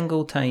every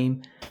single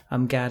time,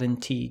 I'm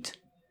guaranteed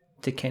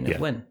to kind of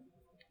win,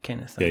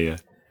 kind of thing.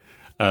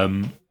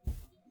 Yeah.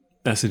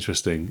 That's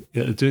interesting.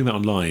 Doing that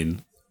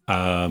online,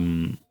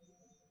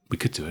 we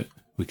could do it.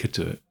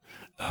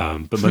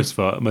 But most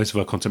of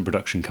our content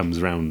production comes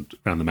around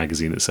the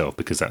magazine itself,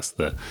 because that's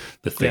the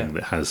thing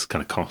that has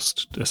kind of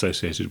cost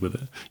associated with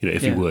it. You know,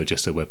 if you were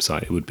just a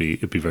website, it'd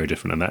be very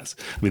different. And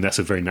that's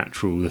a very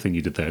natural. The thing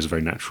you did there is a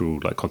very natural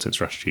like content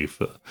strategy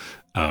for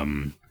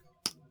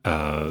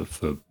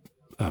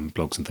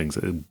blogs and things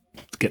that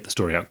get the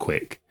story out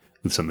quick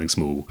with something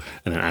small,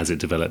 and then as it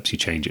develops, you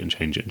change it and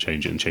change it and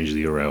change it and change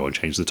the URL and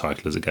change the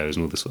title as it goes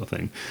and all this sort of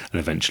thing, and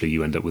eventually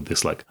you end up with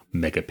this like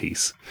mega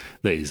piece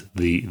that is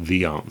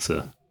the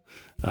answer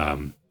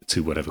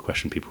to whatever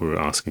question people were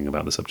asking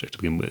about the subject to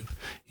begin with.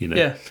 You know,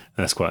 and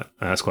that's quite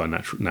a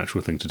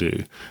natural thing to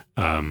do.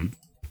 But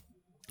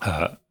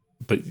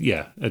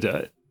yeah,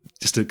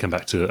 just to come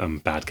back to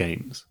bad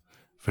games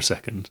for a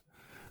second.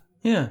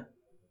 Yeah.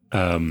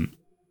 You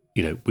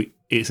know,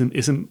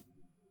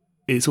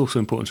 it's also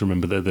important to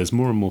remember that there's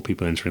more and more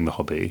people entering the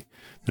hobby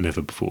than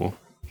ever before,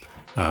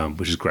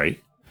 which is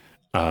great.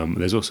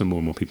 There's also more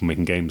and more people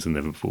making games than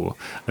ever before.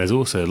 There's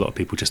also a lot of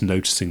people just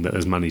noticing that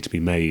there's money to be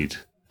made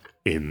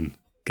in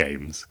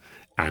games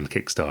and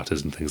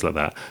Kickstarters and things like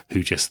that,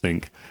 who just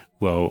think,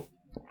 well,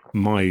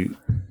 my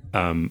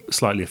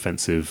slightly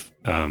offensive,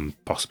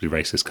 possibly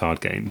racist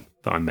card game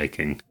that I'm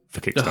making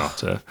for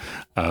Kickstarter.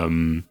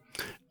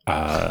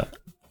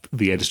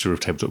 The editor of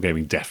Tabletop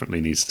Gaming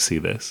definitely needs to see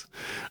this,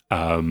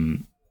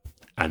 and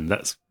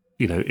that's,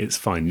 it's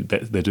fine.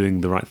 They're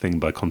doing the right thing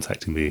by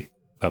contacting me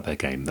about their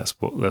game. That's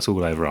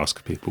all I ever ask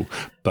of people.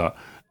 But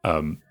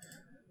we're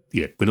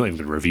not even going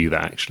to review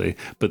that actually.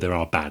 But there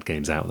are bad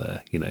games out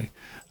there.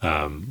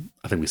 I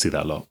think we see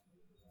that a lot.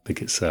 I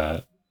think it's.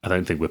 I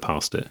don't think we're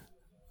past it.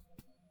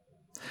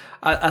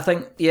 I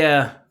think,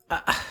 yeah.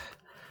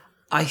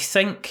 I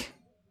think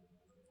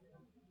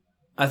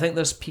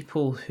there's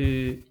people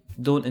who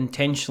don't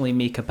intentionally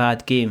make a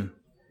bad game,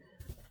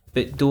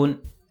 but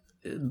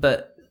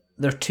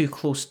they're too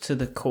close to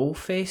the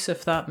coalface,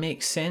 if that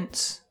makes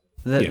sense.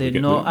 That they're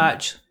not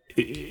actually.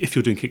 If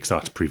you're doing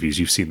Kickstarter previews,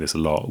 you've seen this a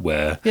lot,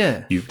 where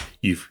you've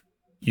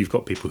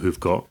got people who've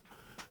got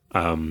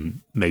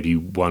maybe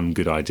one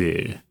good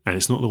idea, and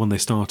it's not the one they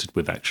started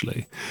with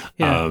actually,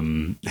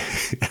 and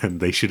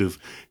they should have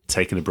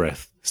taken a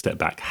breath, stepped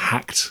back,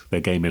 hacked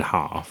their game in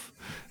half,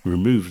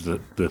 removed the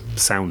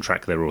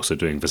soundtrack they're also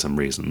doing for some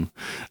reason,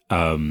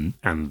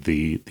 and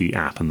the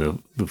app and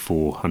the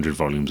 400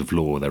 volumes of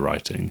lore they're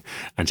writing,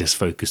 and just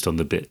focused on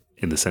the bit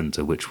in the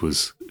center, which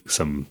was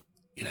some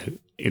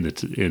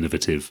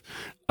innovative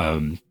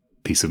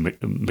piece of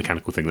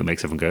mechanical thing that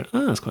makes everyone go,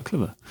 oh, that's quite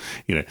clever.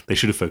 They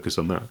should have focused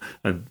on that.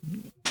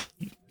 And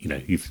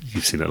you've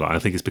seen it a lot. I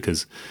think it's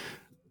because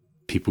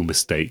people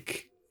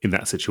mistake in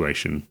that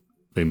situation.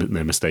 They're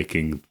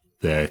mistaking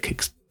the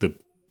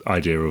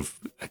idea of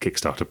a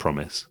Kickstarter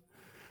promise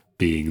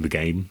being the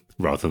game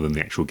rather than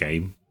the actual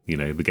game.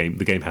 The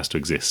game has to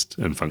exist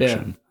and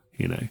function.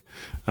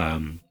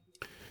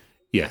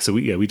 So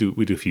we do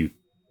a few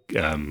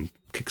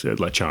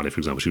like Charlie, for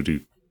example, she'll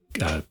do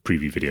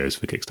preview videos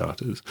for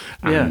Kickstarters,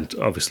 and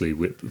obviously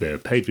they're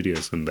paid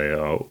videos, and they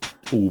are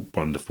all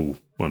wonderful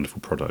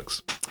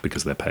products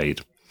because they're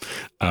paid.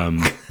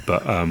 But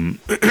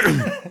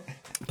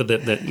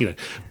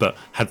but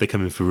had they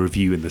come in for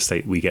review in the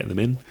state we get them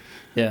in,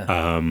 at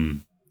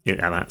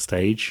that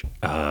stage,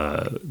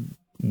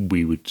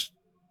 we would.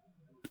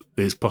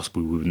 It's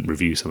possible we wouldn't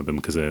review some of them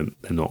because they're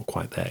not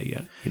quite there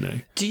yet.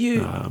 Do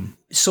you?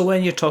 So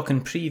when you're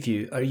talking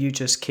preview, are you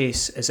just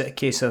is it a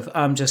case of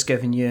I'm just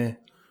giving you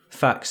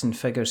facts and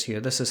figures here?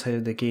 This is how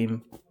the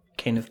game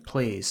kind of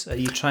plays. Are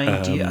you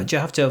trying? Do you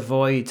have to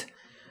avoid?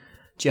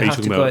 Do you have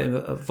to go out and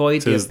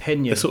avoid the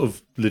opinion? There's sort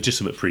of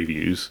legitimate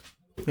previews,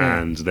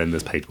 and then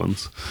there's paid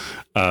ones.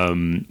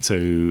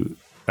 The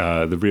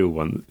real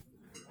one,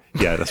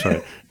 that's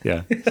right.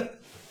 Yeah.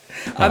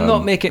 I'm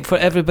not making, for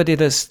everybody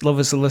that's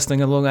obviously listening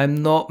along,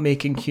 I'm not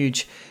making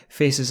huge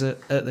faces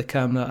at the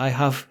camera. I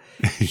have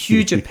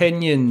huge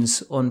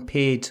opinions on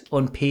paid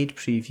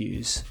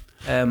previews.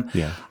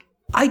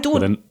 I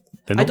don't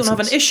have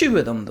an issue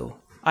with them though.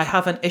 I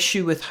have an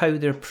issue with how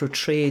they're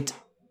portrayed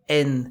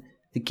in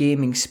the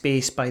gaming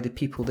space by the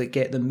people that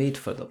get them made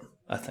for them,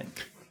 I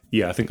think.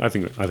 Yeah, I think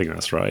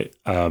that's right.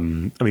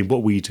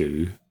 What we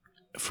do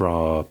for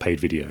our paid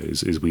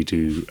videos is we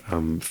do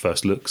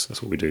first looks.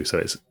 That's what we do. So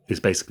it's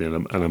basically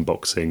an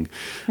unboxing,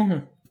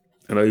 an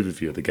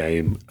overview of the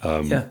game,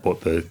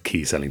 what the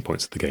key selling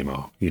points of the game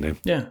are.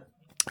 Yeah,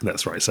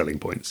 that's right, selling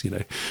points.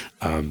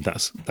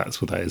 That's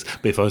what that is.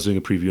 But if I was doing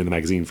a preview in the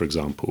magazine, for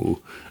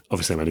example,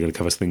 obviously I'm only going to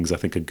cover things I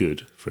think are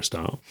good for a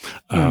start,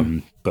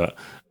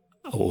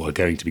 or are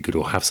going to be good,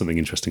 or have something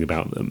interesting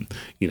about them.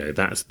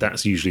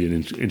 That's usually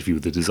an interview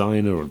with the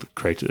designer or a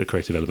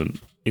creative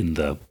element in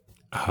the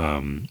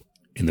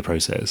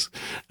process,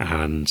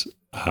 and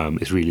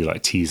it's really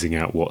like teasing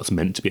out what's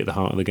meant to be at the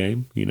heart of the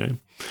game,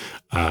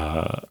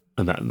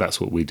 and that's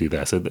what we do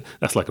there. So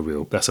that's a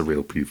real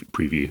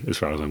preview as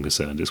far as I'm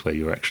concerned. It's where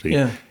you're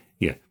actually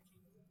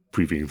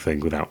previewing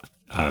thing without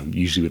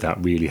usually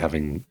without really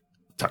having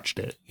touched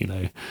it,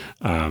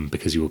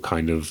 because you're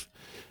kind of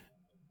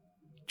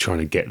trying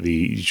to get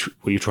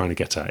what you're trying to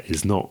get at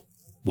is not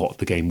what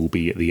the game will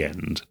be at the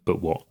end,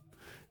 but what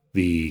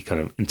the kind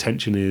of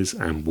intention is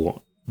and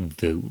what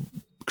the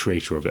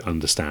creator of it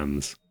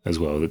understands as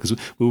well. Because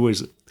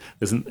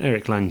there's an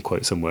Eric Lang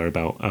quote somewhere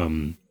about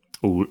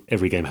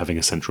every game having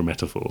a central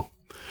metaphor,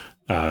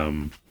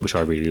 which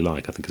I really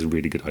like. I think is a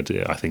really good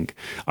idea. I think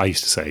I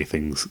used to say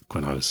things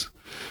when I was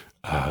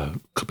a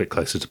bit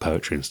closer to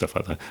poetry and stuff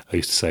like that. I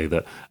used to say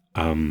that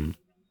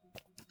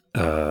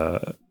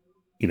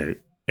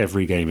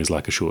every game is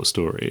like a short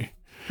story,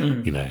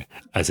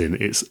 as in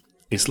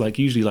it's like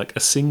usually like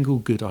a single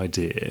good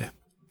idea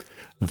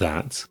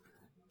that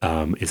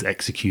is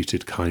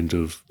executed kind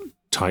of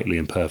tightly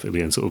and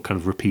perfectly and sort of kind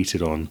of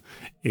repeated on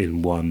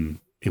in one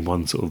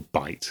sort of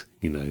bite.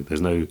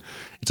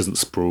 It doesn't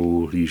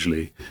sprawl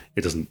usually.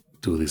 It doesn't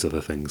do all these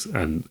other things,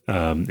 and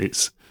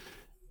it's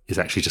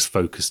actually just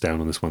focused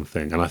down on this one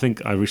thing. And I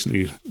think I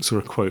recently saw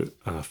a quote,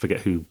 I forget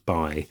who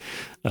by,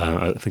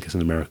 I think it's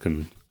an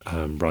American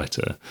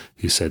writer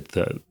who said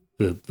that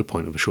the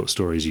point of a short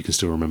story is you can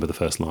still remember the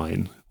first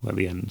line at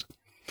the end,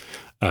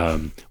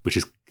 which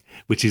is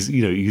which is,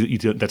 you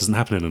don't, that doesn't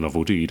happen in a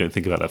novel, do you? You don't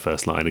think about that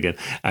first line again.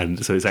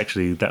 And so it's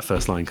actually, that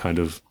first line kind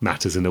of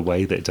matters in a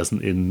way that it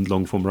doesn't in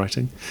long form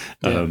writing.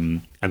 Yeah.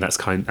 And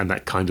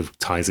that kind of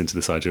ties into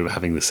this idea of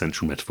having this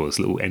central metaphor, this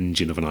little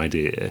engine of an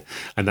idea.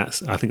 And I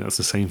think that's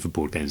the same for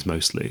board games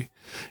mostly,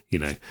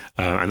 and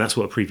that's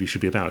what a preview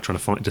should be about, trying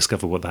to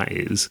discover what that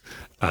is,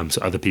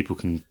 so other people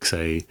can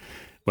say,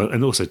 well,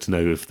 and also to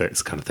know if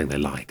that's the kind of thing they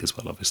like as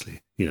well,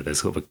 obviously.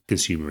 There's sort of a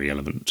consumery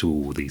element to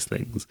all these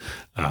things,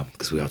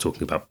 because we are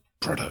talking about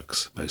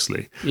products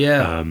mostly.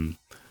 Yeah.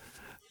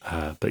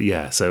 But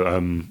yeah,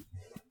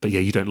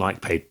 you don't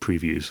like paid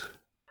previews.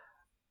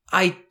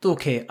 I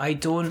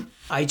don't.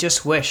 I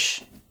just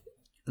wish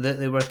that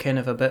they were kind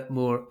of a bit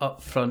more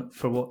upfront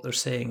for what they're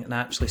saying and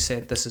actually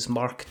said this is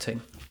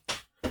marketing.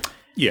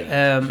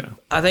 Yeah.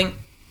 I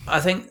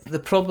think the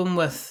problem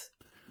with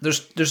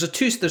there's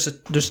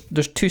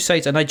two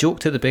sides, and I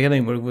joked at the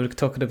beginning where we were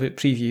talking about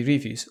preview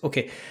reviews.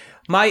 Okay,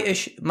 my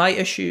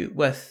issue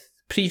with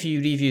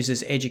preview reviews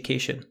is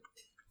education,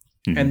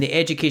 and the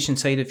education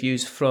side of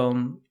views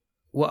from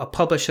what a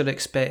publisher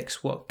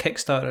expects, what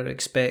Kickstarter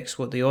expects,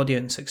 what the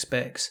audience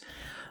expects,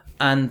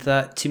 and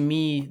that to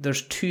me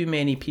there's too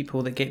many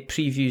people that get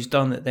previews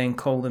done that then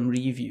call them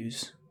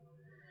reviews.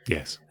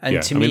 Yes,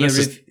 and to me, this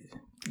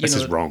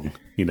is wrong.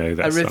 That's a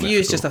review unethical.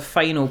 is just a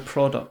final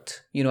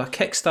product. A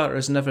Kickstarter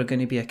is never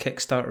going to be a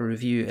Kickstarter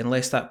review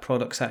unless that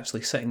product's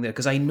actually sitting there.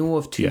 Because I know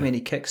of too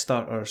many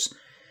Kickstarters.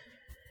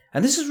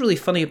 And this is really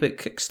funny about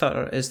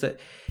Kickstarter, is that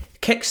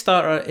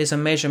Kickstarter is a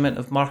measurement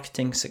of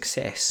marketing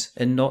success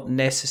and not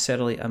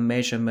necessarily a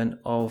measurement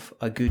of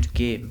a good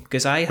game.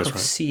 Because I have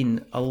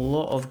seen a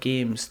lot of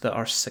games that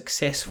are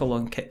successful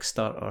on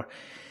Kickstarter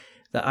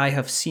that I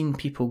have seen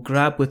people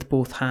grab with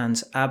both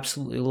hands,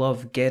 absolutely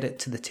love, get it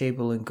to the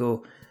table and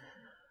go,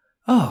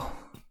 oh,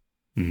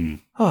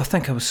 I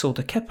think I was sold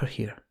a kipper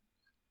here.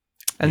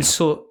 And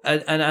so,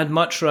 and I'd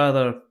much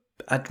rather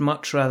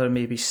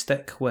maybe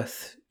stick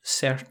with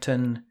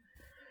certain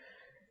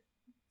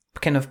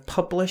kind of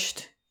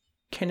published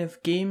kind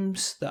of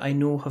games that I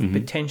know have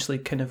potentially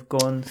kind of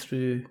gone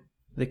through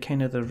the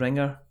kind of the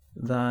ringer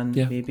than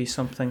maybe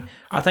something.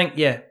 I think,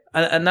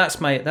 and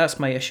that's my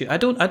issue. I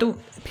don't.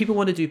 People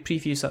want to do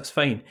previews. That's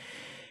fine.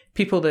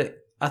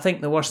 I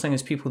think the worst thing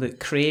is people that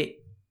create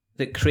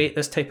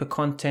this type of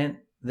content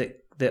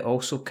that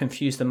also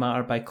confuse the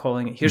matter by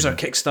calling it, here's our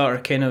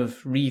Kickstarter kind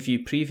of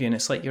review preview, and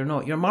it's like, you're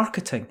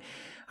marketing.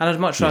 And I'd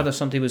much rather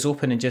somebody was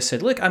open and just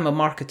said, look, I'm a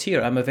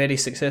marketeer. I'm a very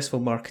successful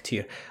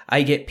marketeer.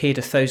 I get paid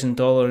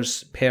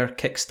 $1,000 per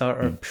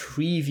Kickstarter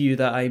preview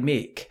that I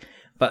make.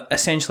 But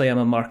essentially, I'm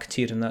a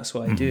marketeer, and that's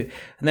what I do.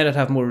 And then I'd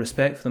have more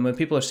respect for them. When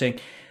people are saying,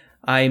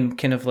 I'm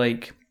kind of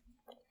like,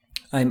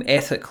 I'm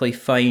ethically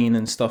fine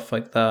and stuff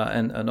like that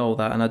and all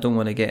that, and I don't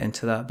want to get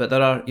into that. But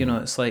there are,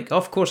 it's like,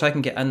 of course I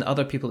can get, and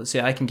other people that say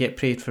I can get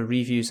paid for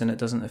reviews and it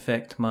doesn't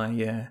affect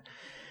my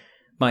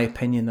my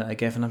opinion that I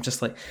give. And I'm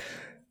just like,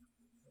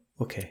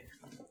 okay.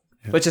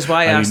 Yeah. Which is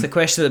why I asked the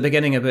question at the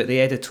beginning about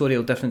the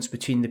editorial difference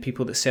between the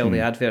people that sell the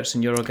adverts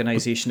in your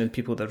organisation and the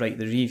people that write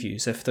the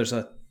reviews, if there's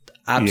a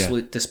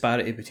absolute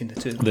disparity between the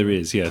two. There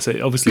is, yeah. So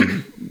obviously,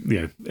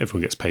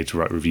 everyone gets paid to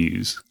write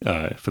reviews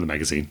for the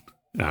magazine.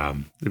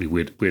 It'd be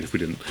weird if we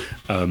didn't.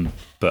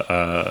 But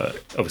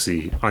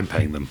obviously, I'm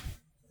paying them.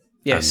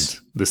 Yes.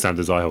 And the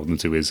standards I hold them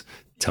to is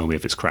tell me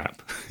if it's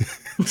crap.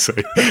 So,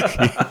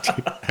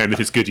 and if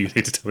it's good, you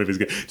need to tell me if it's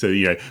good. So,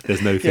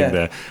 there's no thing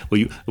there.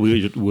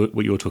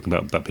 What you're talking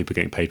about people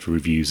getting paid for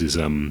reviews is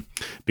being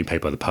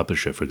paid by the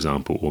publisher, for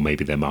example, or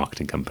maybe their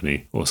marketing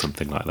company or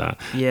something like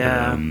that.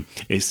 Yeah.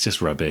 It's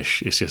just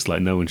rubbish. It's just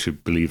like no one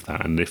should believe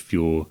that. And if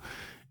you're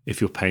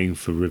paying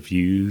for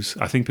reviews,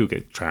 I think people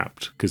get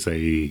trapped because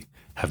they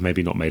have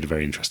maybe not made a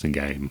very interesting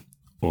game,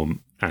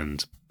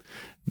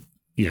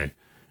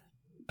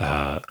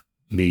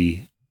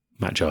 me,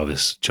 Matt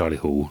Jarvis, Charlie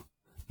Hall,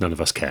 none of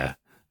us care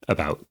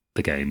about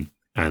the game,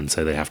 and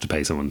so they have to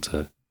pay someone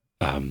to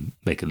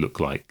make it look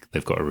like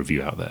they've got a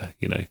review out there.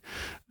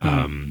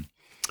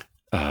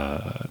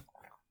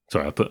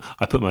 Sorry, I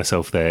put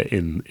myself there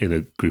in a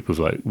group of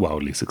like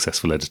wildly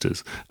successful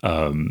editors,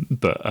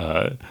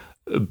 but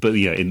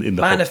yeah, in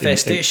the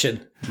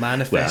manifestation,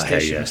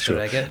 Mr. Sure.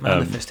 Reggett,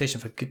 manifestation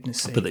for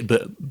goodness' sake. But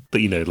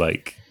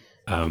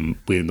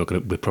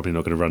we're probably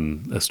not going to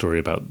run a story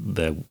about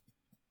their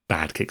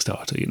bad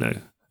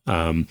Kickstarter,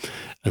 and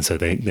so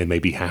they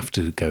maybe have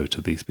to go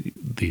to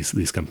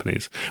these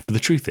companies. But the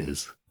truth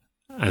is,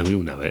 and we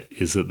all know it,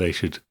 is that they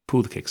should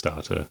pull the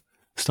Kickstarter,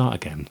 start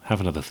again,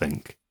 have another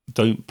think.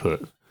 Don't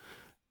put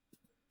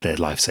their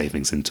life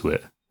savings into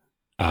it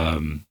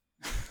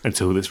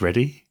until it's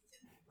ready.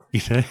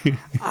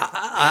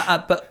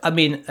 But I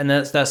mean, and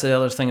that's the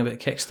other thing about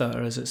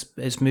Kickstarter is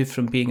it's moved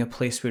from being a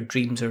place where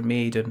dreams are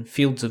made and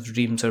fields of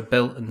dreams are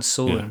built and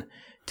sown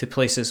to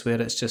places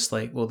where it's just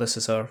like, well, this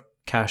is our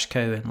cash cow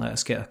and let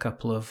us get a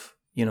couple of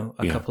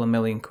couple of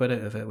million quid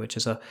out of it, which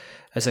is a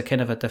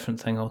kind of a different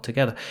thing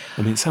altogether.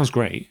 I mean, it sounds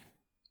great.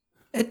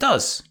 It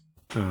does.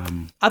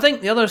 I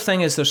think the other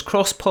thing is there's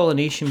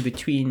cross-pollination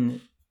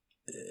between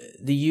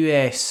the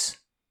US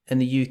in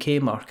the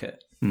UK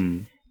market.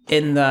 In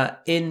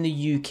that, in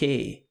the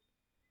UK,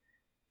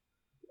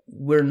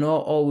 we're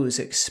not always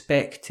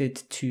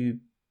expected to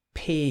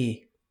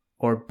pay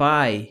or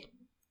buy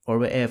or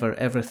whatever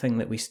everything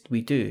that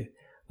we do.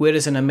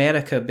 Whereas in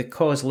America,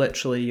 because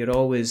literally you're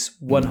always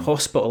one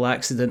hospital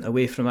accident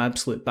away from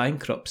absolute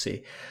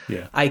bankruptcy,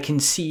 I can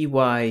see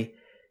why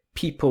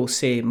people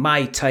say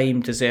my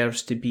time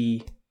deserves to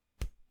be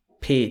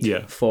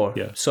paid for.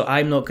 So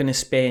I'm not going to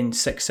spend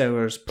 6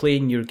 hours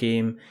playing your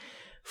game,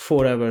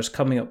 4 hours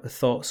coming up with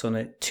thoughts on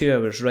it, 2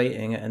 hours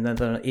writing it, and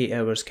another 8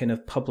 hours kind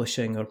of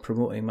publishing or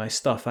promoting my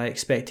stuff. I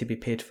expect to be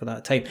paid for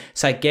that time.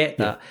 So I get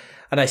that.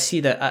 And I see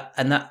that,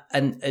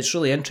 and it's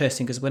really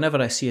interesting because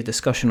whenever I see a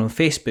discussion on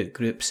Facebook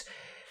groups,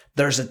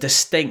 there's a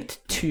distinct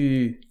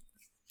two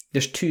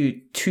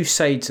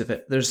sides of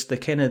it. There's the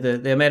kind of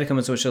the American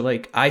ones which are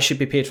like, I should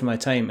be paid for my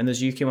time, and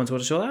there's UK ones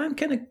which are like, I'm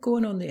kind of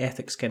going on the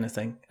ethics kind of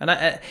thing. And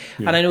I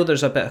know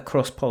there's a bit of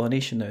cross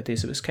pollination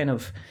nowadays. It was kind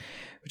of,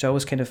 which I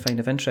always kind of find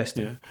of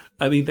interesting. Yeah,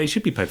 I mean, they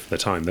should be paid for their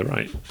time. They're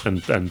right,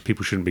 and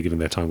people shouldn't be giving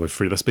their time away for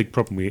free. That's a big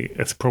problem.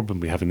 It's a problem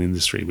we have in the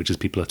industry, which is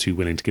people are too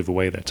willing to give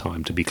away their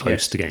time to be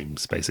close to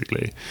games,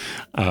 basically,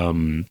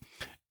 and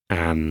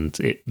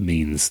it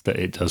means that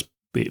it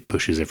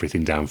pushes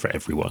everything down for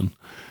everyone,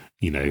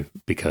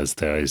 because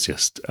there is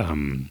just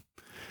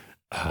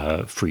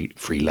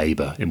free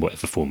labor in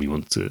whatever form you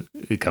want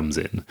it comes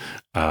in,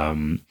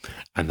 and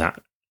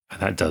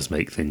that does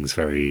make things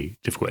very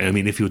difficult. I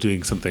mean, if you're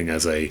doing something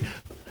as a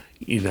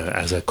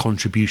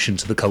contribution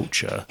to the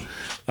culture,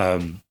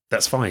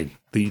 that's fine.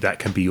 That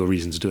can be your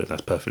reason to do it.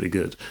 That's perfectly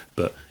good.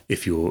 But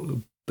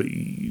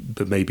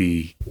but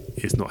maybe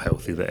it's not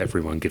healthy that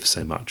everyone gives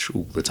so much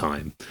all the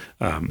time,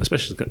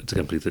 especially to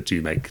companies that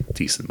do make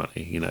decent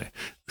money.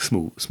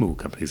 Small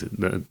companies,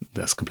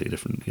 that's completely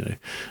different.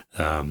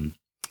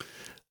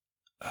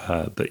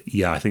 But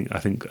yeah, I think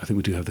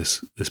we do have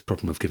this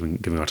problem of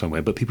giving our time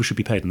away. But people should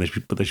be paid, and they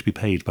should be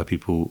paid by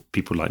people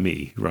like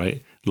me,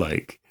 right?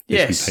 Like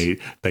they should be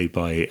paid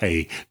by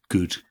a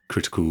good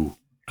critical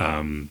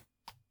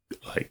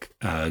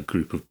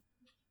group of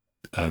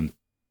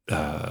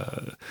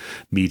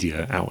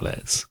media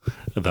outlets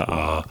that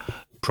are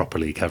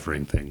properly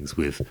covering things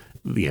with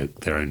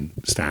their own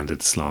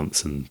standard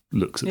slants and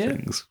looks at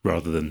things,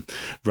 rather than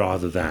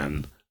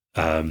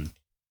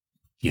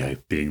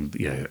being,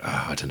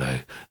 I don't know,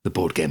 the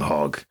board game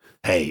hog.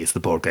 Hey, it's the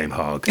board game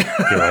hog. Here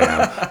I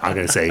am. I'm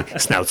going to say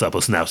snouts up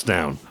or snouts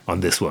down on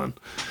this one.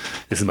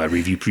 This is my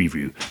review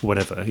preview.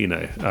 Whatever,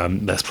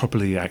 that's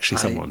probably actually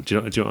someone. Do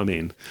you know what I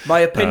mean? My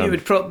opinion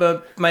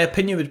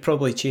would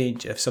probably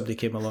change if somebody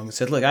came along and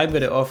said, look, I'm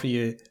going to offer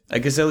you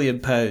 £1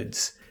 gazillion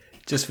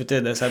just for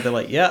doing this. I'd be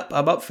like, yep,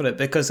 I'm up for it.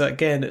 Because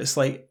again, it's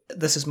like,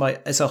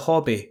 it's a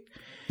hobby.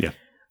 Yeah.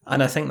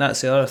 And I think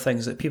that's the other thing,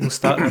 is that people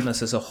start on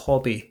this as a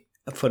hobby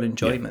for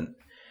enjoyment,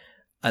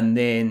 and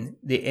then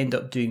they end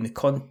up doing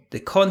the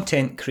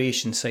content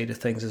creation side of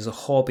things as a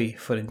hobby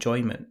for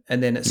enjoyment,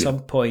 and then at some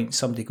point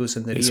somebody goes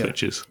in their ear,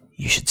 switches.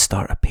 You should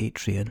start a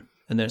Patreon,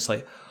 and then it's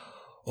like,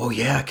 oh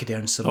yeah, I could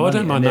earn some money. I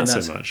don't mind that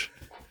so much.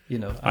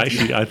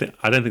 Actually, I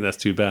don't think that's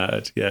too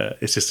bad. Yeah,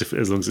 it's just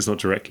as long as it's not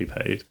directly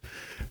paid,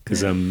 because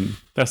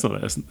that's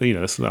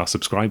our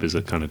subscribers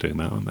are kind of doing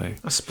that, aren't they?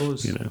 I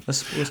suppose.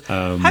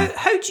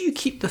 How do you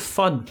keep the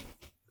fun?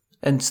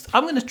 And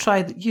I'm going to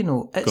try,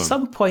 at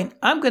some point,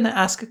 I'm going to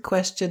ask a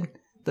question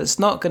that's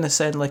not going to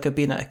sound like I've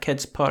been at a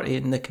kid's party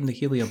and nicking the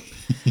helium.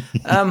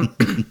 How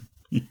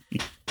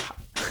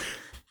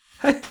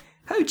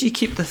do you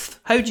keep the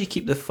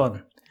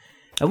fun?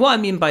 And what I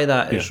mean by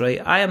that is,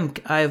 right, I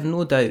have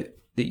no doubt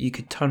that you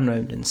could turn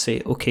around and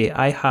say, okay,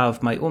 I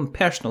have my own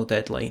personal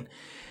deadline,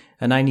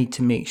 and I need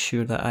to make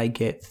sure that I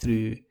get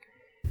through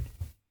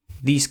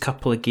these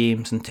couple of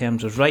games in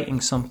terms of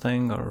writing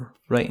something or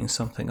writing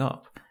something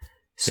up.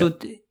 So,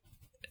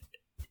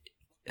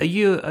 are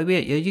you?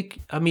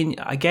 I mean,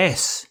 I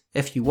guess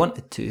if you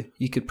wanted to,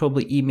 you could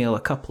probably email a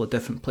couple of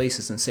different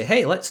places and say,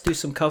 "Hey, let's do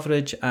some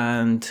coverage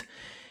and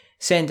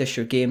send us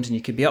your games," and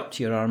you could be up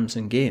to your arms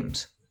in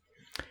games.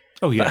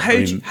 Oh yeah. But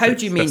how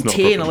do you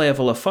maintain a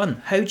level of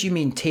fun? How do you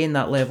maintain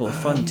that level of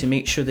fun to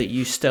make sure that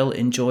you still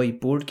enjoy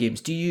board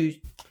games? Do you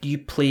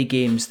play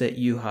games that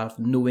you have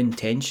no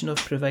intention of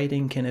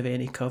providing kind of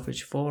any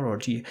coverage for, or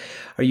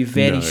are you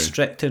very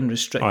strict and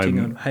restricting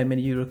on how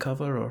many you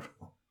recover? Or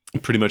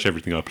pretty much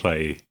everything I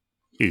play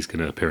is going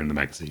to appear in the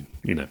magazine.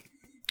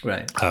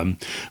 Right.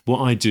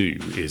 What I do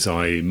is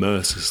I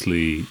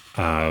mercilessly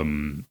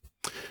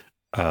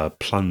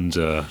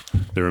plunder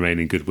the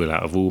remaining goodwill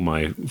out of all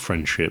my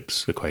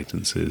friendships,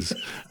 acquaintances,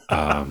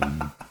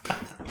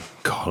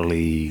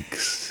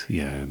 colleagues,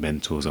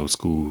 mentors, old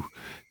school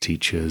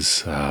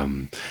teachers,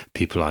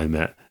 people I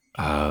met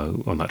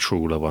on that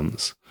trawler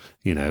once,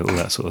 all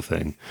that sort of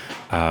thing.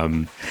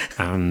 And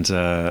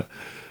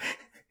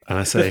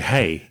I say,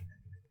 hey,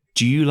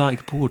 do you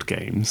like board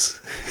games?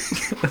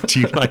 Do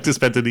you like to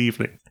spend an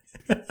evening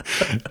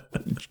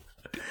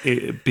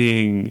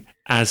being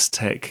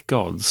Aztec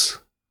gods,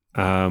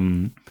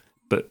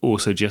 but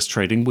also just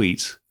trading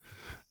wheat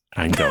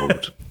and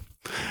gold?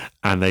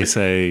 and they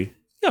say,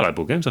 "Yeah, I like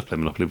board games. I've played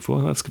Monopoly before.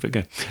 Let's give it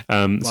a go."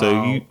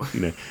 So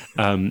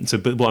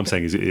but what I'm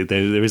saying is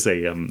there is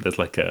there's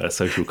like a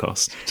social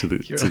cost to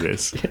this. You're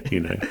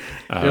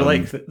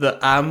like the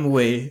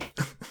Amway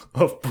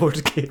of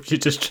board games. You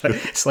just try.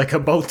 It's like a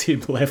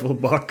multi-level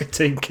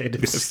marketing kind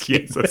of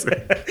scheme. Yes, that's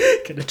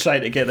it. Kind of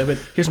trying to get them in.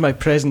 Here's my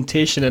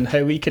presentation and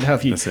how we can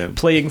have you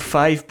playing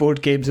 5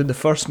 board games in the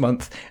first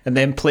month and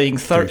then playing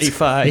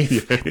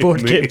 35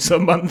 board games a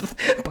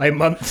month by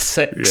month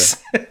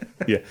 6.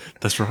 Yeah,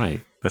 that's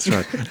right. That's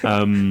right.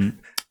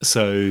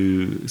 So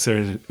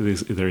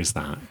there is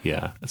that.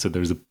 Yeah. So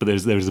there is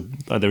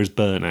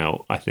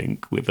burnout, I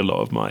think, with a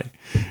lot of my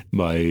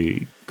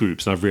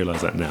groups, and I've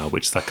realised that now.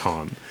 Which is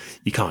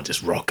you can't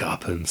just rock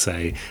up and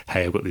say,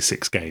 "Hey, I've got these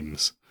 6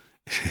 games.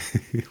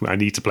 I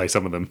need to play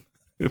some of them,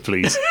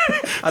 please."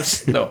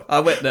 It's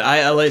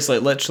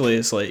like literally,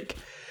 it's like,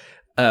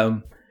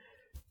 I've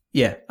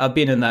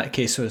been in that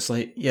case where it's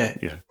like,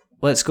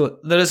 let's go.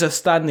 There is a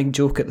standing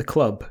joke at the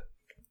club.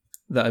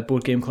 That a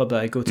board game club that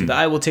I go to, that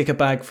I will take a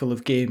bag full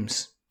of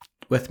games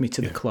with me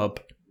to the club,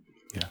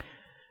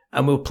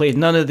 and we'll play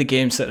none of the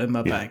games that are in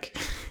my bag.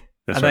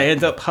 And right. I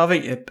end up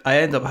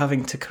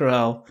having to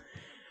corral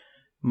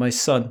my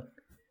son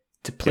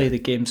to play the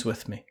games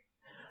with me.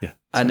 Yeah,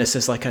 and this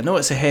is like, I know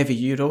it's a heavy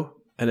Euro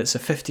and it's a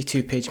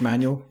 52-page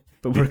manual,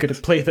 but we're going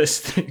to play this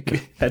through,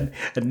 and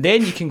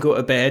then you can go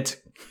to bed.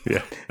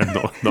 Yeah, and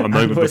not a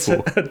moment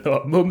before.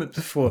 Not a moment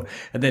before.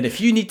 And then if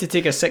you need to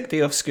take a sick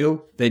day off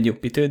school, then you'll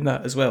be doing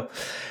that as well.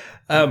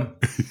 But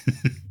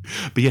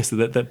yes,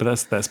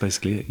 that's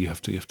basically it. You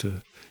have to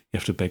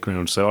beg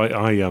ground. So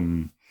I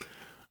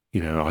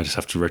just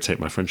have to rotate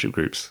my friendship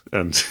groups,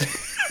 and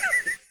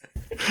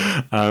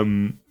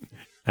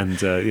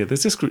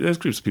there's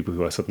groups of people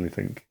who I suddenly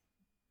think,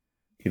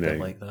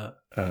 like that.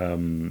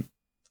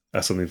 I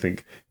suddenly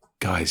think,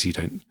 guys,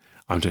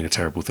 I'm doing a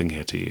terrible thing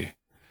here to you.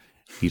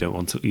 You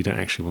don't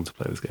actually want to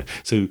play this game.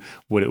 So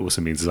what it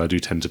also means is I do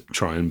tend to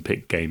try and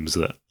pick games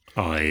that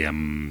I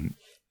am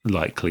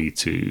likely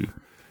to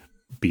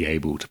be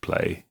able to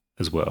play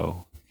as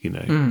well,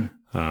 and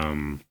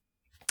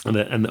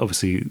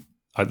obviously,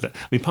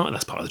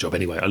 that's part of the job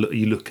anyway.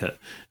 You look at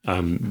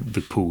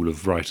the pool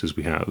of writers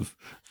we have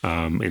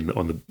on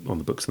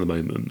the books at the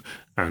moment,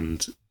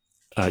 and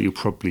you'll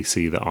probably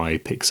see that I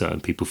pick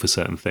certain people for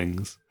certain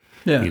things.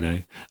 Yeah,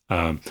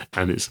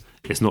 and it's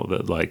not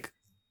that like.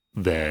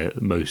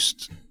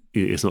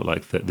 It's not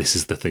like that this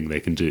is the thing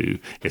they can do.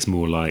 It's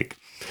more like,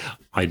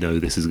 I know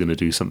this is going to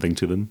do something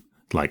to them.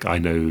 Like, I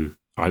know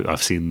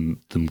I've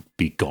seen them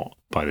be got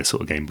by this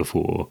sort of game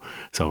before,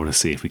 so I want to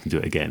see if we can do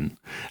it again.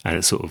 And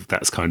it's sort of,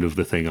 that's kind of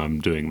the thing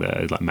I'm doing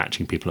there, like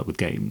matching people up with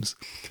games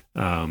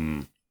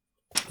that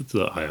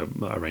I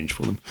arrange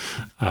for them.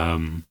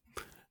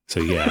 So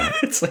yeah.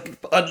 It's like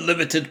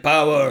unlimited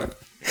power.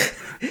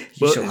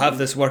 You shall have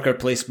this worker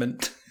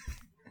placement.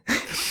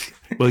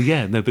 Well,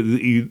 yeah, no, but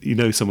you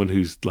know someone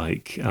who's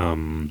like,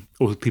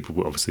 or people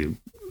will obviously,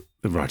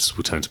 the writers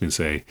will turn to me and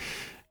say,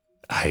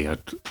 "Hey,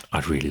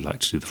 I'd really like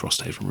to do the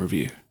Frosthaven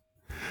review."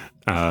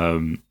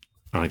 And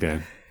I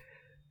go,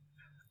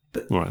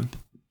 "All right."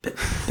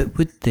 But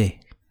would they?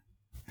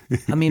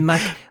 I mean,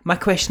 my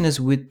question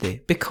is, would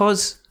they?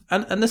 Because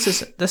and this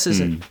is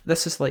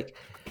like,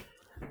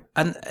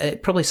 and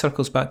it probably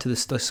circles back to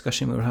this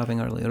discussion we were having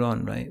earlier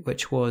on, right?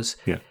 Which was,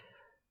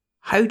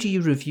 how do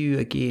you review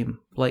a game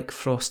like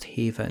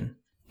Frosthaven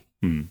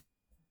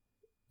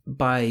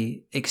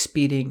by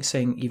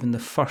experiencing even the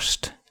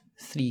first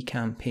 3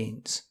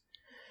 campaigns?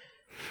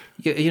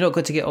 You're not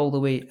going to get all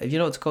the way.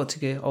 You're not got to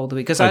get all the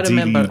way, because I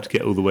remember you'd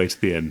get all the way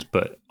to the end.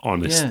 But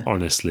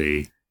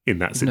honestly, in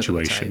that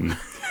situation,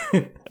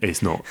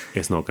 it's not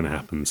going to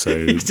happen.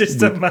 So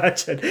just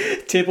imagine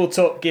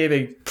tabletop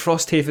gaming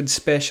Frosthaven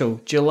special,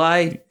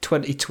 July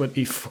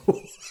 2024.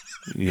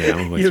 Yeah,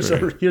 all the way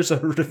through. Here's a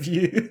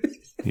review.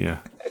 Yeah,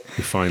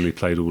 we finally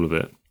played all of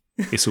it.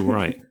 It's all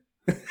right.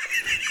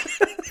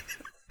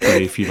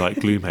 Play if you like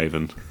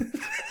Gloomhaven.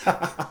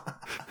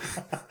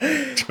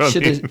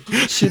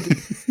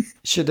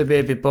 Should have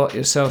maybe bought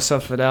yourself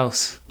something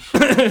else. Do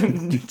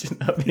you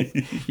know what I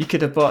mean? You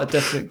could have bought a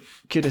different.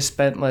 Could have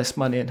spent less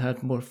money and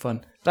had more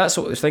fun. That's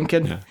what I was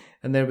thinking. Yeah.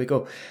 And there we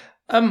go.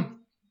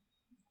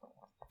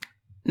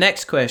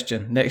 Next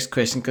question, because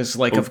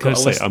I've got a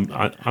list.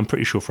 I'm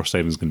pretty sure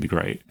Frosthaven's going to be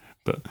great,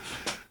 but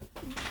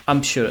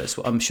I'm sure it's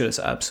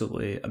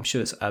absolutely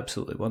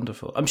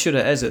wonderful. I'm sure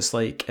it is. It's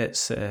like I'm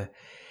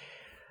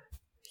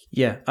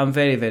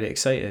very, very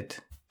excited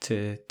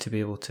to be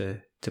able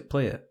to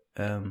play it.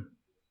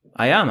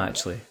 I am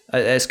actually.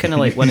 It's kind of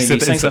like one of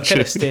these things. I've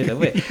kind of stayed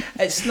away.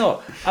 It's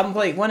not. I'm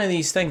like one of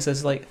these things.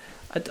 Is like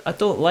I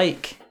don't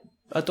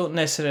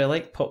necessarily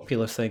like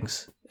popular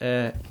things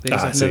because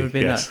I've never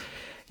been that.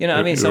 You know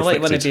what I mean? So I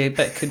like want to be a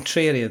bit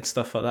contrarian and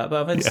stuff like that.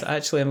 But I'm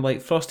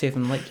like Frosthaven.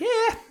 I'm like,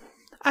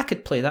 I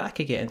could play that. I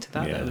could get into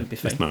that. That would be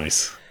fine. It's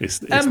nice. It's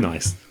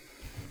nice.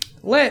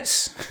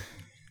 Let's,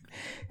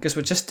 because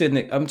we're just doing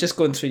it. I'm just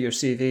going through your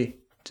CV.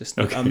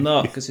 I'm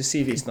not, because the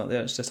CV's not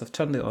there. It's just I've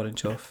turned the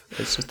orange off.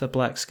 It's just a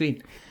black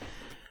screen.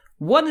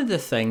 One of the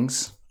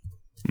things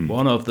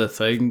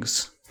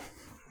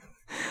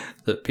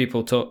that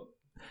people talk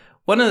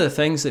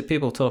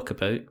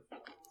about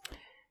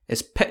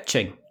is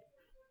pitching.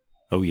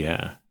 Oh,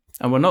 yeah.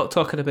 And we're not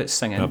talking about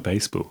singing. About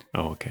baseball.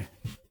 Oh, okay.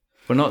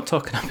 We're not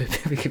talking about,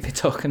 we could be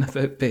talking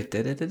about, no,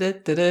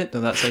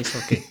 that's ice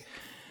hockey.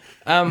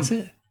 Is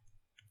it?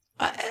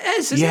 It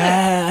is, isn't it?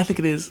 Yeah, I think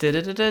it is.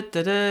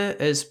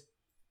 Is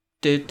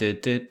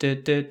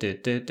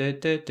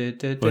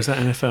Or is that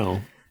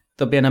NFL?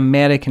 there'll be an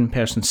American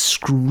person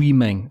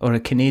screaming, or a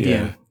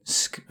Canadian.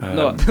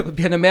 No, there'll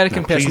be an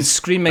American person please,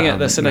 screaming at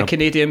this, and a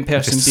Canadian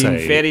person just being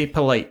say- very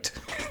polite.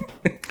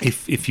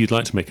 If you'd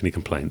like to make any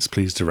complaints,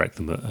 please direct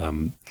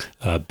them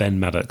at Ben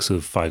Maddox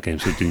of 5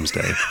 Games of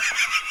Doomsday.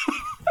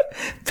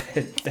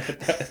 We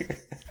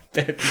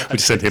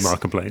just send him our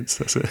complaints.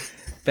 That's it.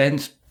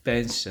 Ben's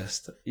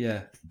just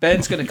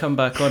Ben's going to come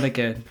back on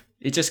again.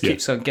 He just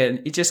keeps on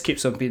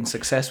being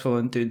successful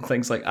and doing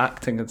things like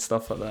acting and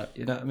stuff like that.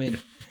 You know what I mean?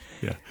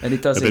 Yeah. And he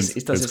does his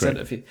great.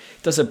 interview. He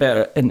does a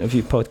better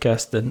interview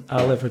podcast than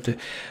I'll ever do.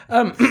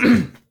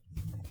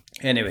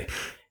 Anyway,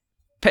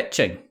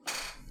 pitching.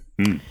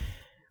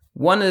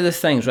 One of the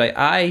things, right?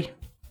 I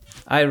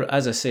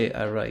as I say,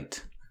 I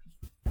write.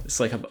 It's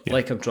like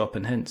I'm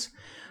dropping hints,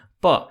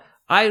 but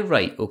I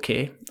write.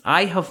 Okay,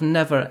 I have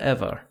never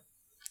ever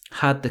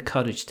had the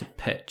courage to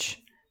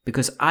pitch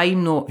because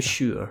I'm not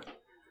sure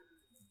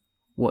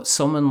what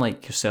someone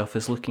like yourself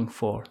is looking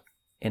for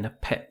in a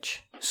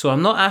pitch. So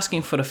I'm not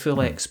asking for a full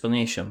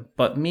explanation,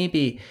 but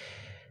maybe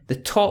the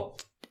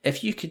top,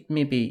 if you could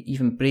maybe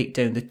even break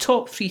down the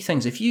top 3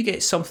 things, if you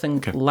get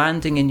something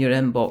landing in your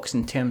inbox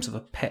in terms of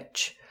a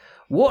pitch,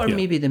 what are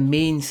maybe the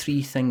main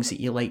 3 things that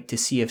you like to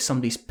see if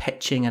somebody's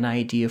pitching an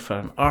idea for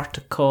an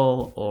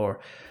article or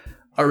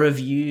a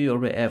review or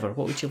whatever?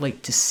 What would you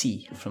like to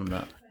see from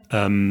that?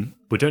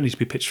 We don't need to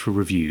be pitched for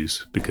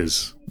reviews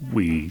because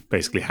we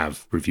basically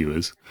have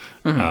reviewers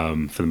for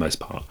the most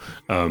part.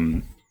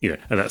 And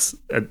that's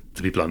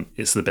to be blunt,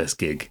 it's the best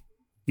gig.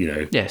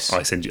 Yes.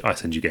 I send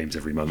you games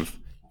every month.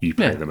 You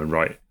play them and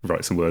write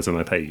some words, and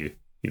I pay you.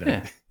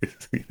 And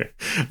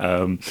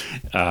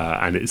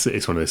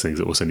it's one of those things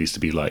that also needs to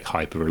be like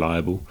hyper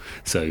reliable.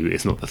 So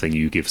it's not the thing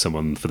you give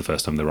someone for the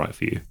first time they write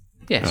for you.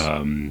 Yes.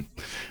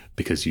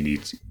 Because you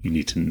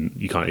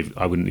can't.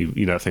 I wouldn't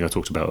even, that thing I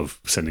talked about of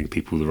sending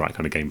people the right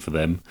kind of game for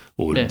them,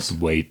 or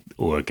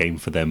or a game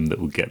for them that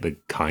will get the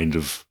kind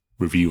of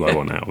review I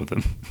want out of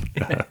them.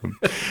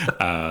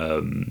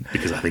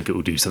 Because I think it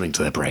will do something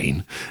to their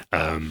brain.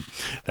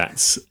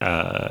 That's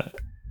part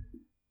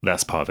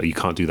of it. You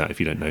can't do that if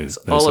you don't know. It's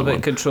all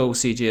about control,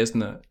 CG,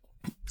 isn't it?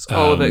 It's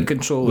all about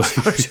control as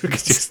far as you're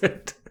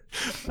concerned.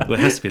 Well, it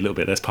has to be a little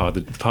bit. That's part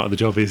of the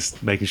job is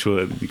making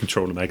sure that you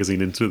control the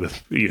magazine into the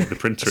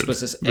printer at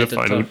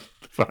the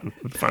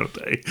final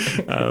day.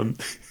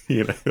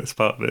 That's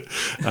part of it.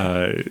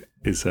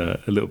 Is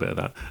a little bit of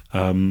that.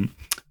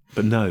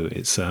 But no,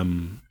 it's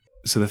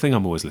so the thing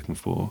I'm always looking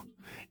for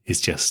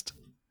is just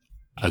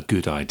a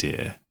good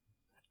idea,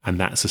 and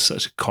that's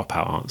such a cop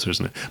out answer,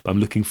 isn't it? But I'm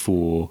looking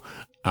for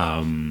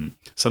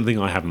something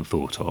I haven't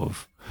thought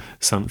of,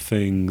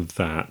 something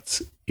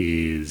that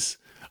is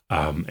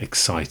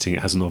exciting.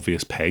 It has an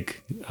obvious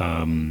peg,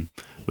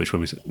 which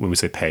when we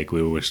say peg,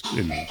 we're always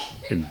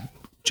in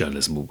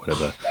journalism or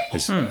whatever,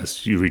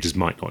 as you readers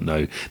might not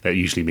know, that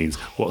usually means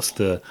what's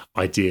the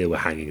idea we're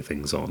hanging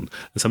things on,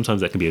 and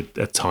sometimes that can be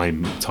a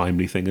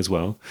timely thing as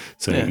well.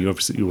 So you're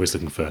always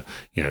looking for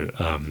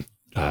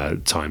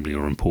timely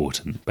or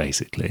important,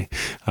 basically,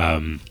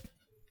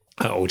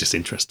 or just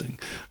interesting.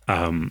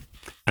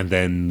 And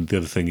then the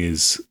other thing I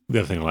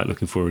like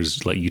looking for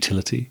is like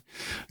utility.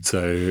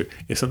 So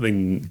if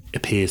something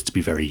appears to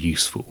be very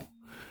useful,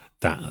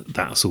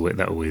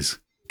 that always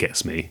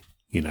gets me.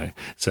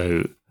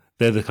 So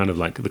they're the kind of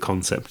like the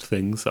concept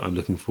things that I'm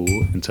looking for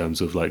in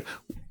terms of like,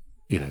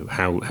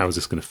 how is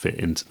this going to fit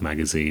into the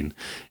magazine?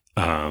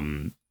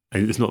 And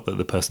it's not that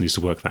the person needs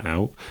to work that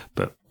out,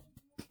 but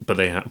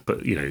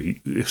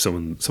if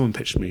someone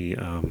pitched me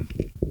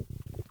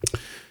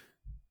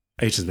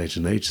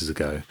ages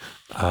ago,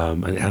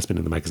 and it has been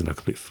in the magazine, I've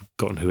completely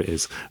forgotten who it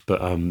is,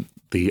 but it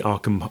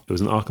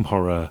was an Arkham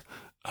Horror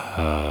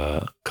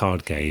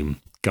card game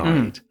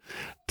guide.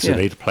 So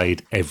they'd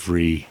played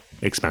every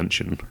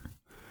expansion.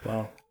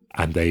 Wow.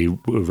 And they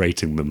were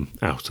rating them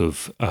out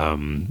of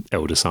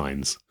Elder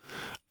Signs.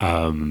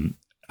 And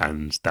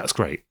that's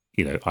great.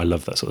 I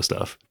love that sort of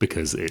stuff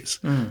because it's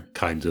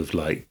kind of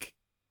like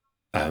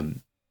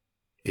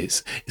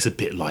it's a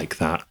bit like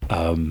that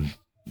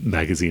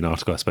magazine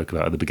article I spoke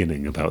about at the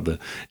beginning about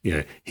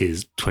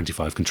here's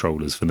 25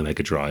 controllers for the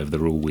Mega Drive.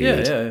 They're all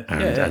weird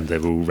and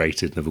they're all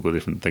rated and they've all got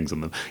different things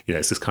on them.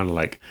 It's this kind of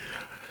like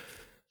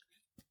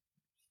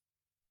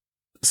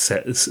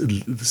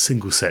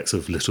single sets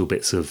of little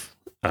bits of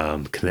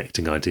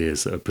connecting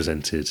ideas that are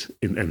presented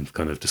in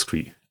kind of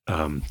discrete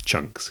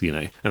chunks,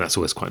 and that's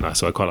always quite nice.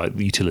 So I quite like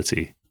the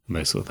utility and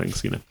those sort of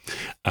things,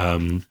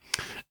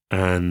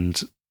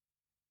 and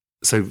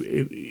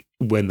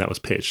when that was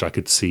pitched, I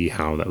could see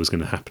how that was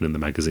going to happen in the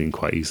magazine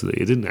quite easily.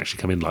 It didn't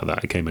actually come in like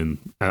that. It came in,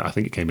 I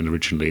think it came in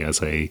originally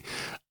as an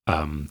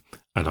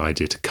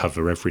idea to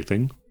cover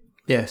everything.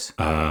 Yes.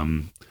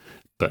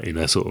 But in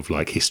a sort of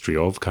like history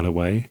of kind of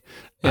way.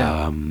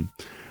 Yeah.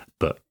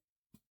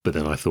 But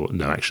then I thought,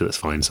 no, actually, let's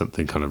find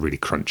something kind of really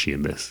crunchy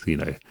in this.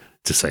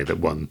 To say that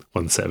one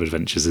set of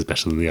adventures is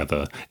better than the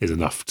other is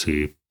enough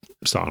to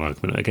start an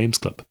argument at a games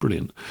club.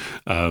 Brilliant.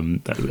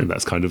 And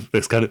that's kind of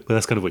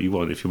what you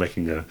want if you're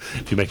making a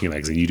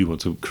magazine. You do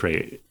want to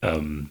create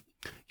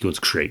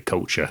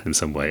culture in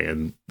some way,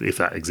 and if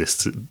that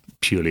exists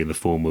purely in the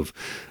form of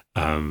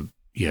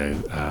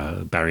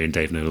Barry and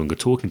Dave no longer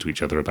talking to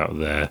each other about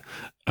their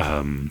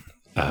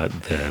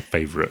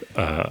favourite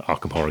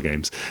Arkham Horror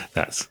games,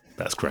 that's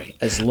great.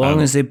 As long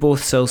as they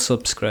both still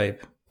subscribe.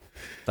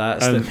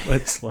 That's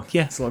as long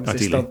as ideally. they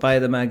still buy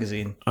the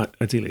magazine.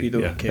 Ideally, you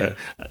don't care.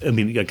 I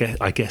mean,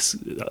 I guess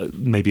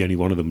maybe only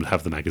one of them would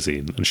have the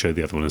magazine and show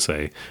the other one and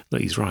say, "No,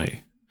 he's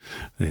right."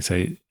 And they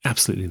say,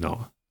 "Absolutely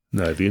not.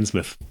 No, the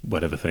Innsmouth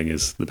whatever thing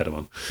is the better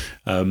one."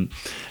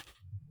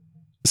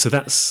 So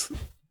that's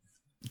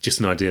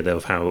just an idea there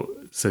of how.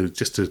 So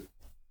just to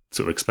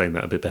sort of explain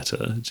that a bit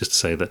better, just to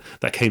say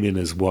that came in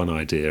as one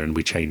idea and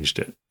we changed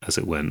it as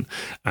it went.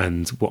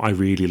 And what I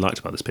really liked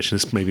about this pitch,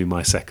 and this may be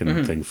my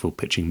second thing for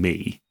pitching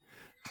me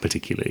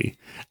particularly,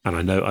 and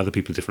I know other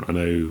people are different. I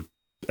know,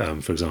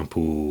 for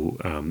example,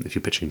 if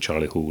you're pitching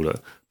Charlie Hall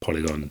at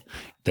Polygon,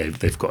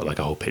 they've got like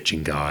a whole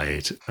pitching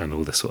guide and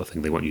all this sort of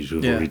thing. They want you to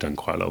have already done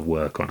quite a lot of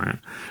work on it.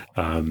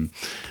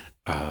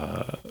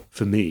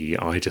 For me,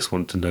 I just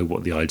want to know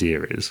what the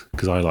idea is,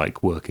 because I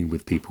like working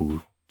with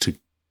people to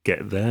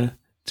get there,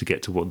 to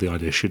get to what the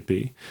idea should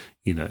be.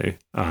 I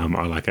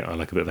like it. I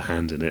like a bit of a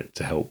hand in it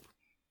to help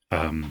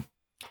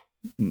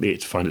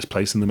it find its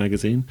place in the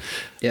magazine.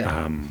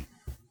 Yeah.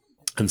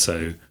 And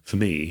so for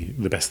me,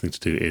 the best thing to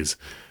do is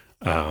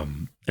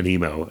an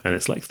email, and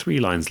it's like 3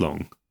 lines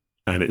long,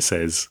 and it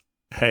says,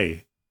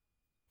 "Hey,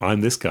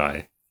 I'm this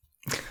guy.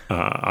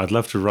 I'd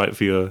love to write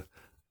for your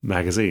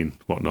magazine,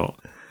 whatnot.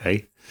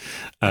 Hey,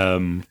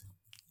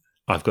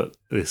 I've got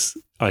this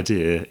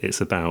idea. It's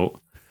about,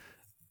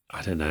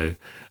 I don't know.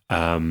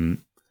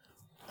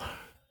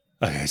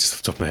 Okay, just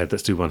off the top of my head,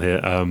 let's do one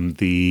here.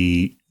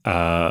 The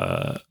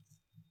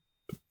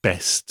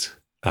best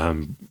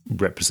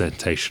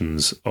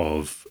representations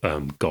of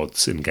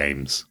gods in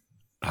games.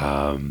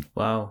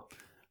 Wow.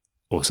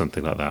 Or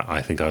something like that.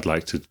 I think I'd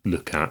like to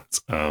look at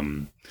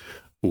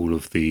all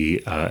of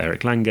the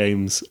Eric Lang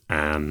games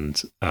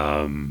and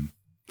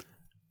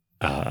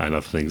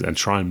other things, and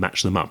try and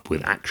match them up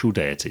with actual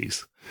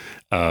deities,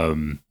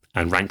 and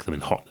rank them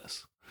in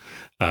hotness.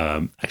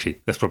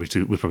 Actually, we've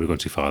probably gone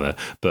too far there.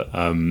 But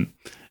and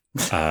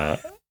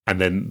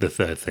then the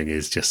third thing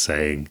is just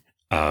saying,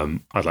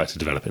 I'd like to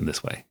develop it in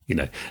this way,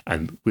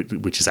 and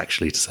which is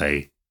actually to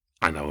say,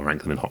 I know I'll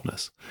rank them in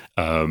hotness.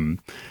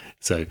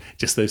 So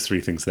just those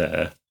 3 things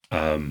there,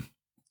 and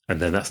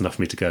then that's enough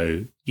for me to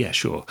go, yeah,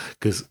 sure,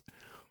 because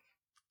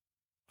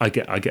I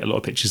get a lot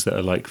of pitches that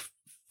are like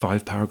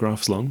 5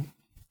 paragraphs long,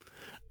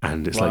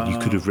 and it's like you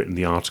could have written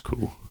the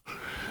article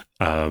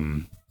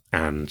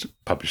and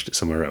published it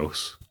somewhere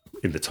else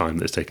in the time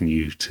that it's taken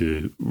you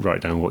to write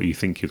down what you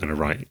think you're going to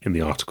write in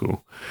the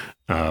article.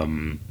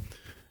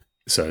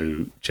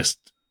 So just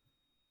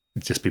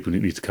people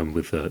need to come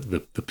with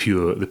the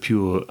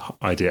pure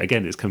idea.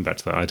 Again, it's coming back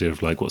to that idea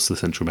of like, what's the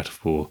central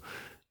metaphor?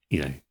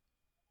 We're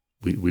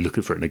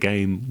looking for it in a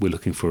game. We're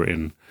looking for it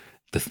in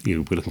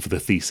we're looking for the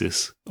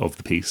thesis of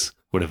the piece,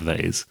 whatever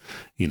that is.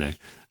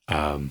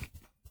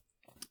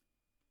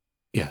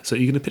 So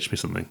you're going to pitch me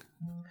something?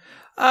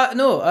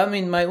 No, I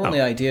mean my only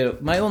idea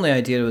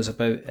was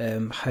about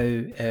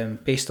how,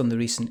 based on the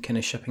recent kind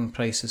of shipping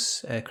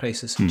crisis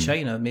in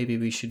China, maybe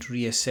we should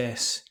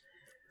reassess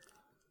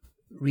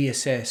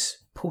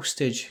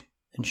postage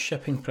and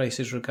shipping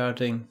prices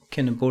regarding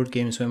kind of board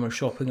games when we're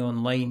shopping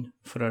online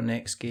for our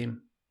next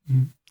game.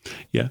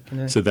 Yeah.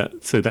 So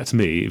that to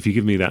me, if you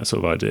give me that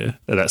sort of idea,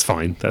 that's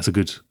fine. That's a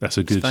good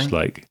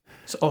like.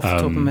 It's off the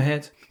top of my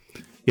head.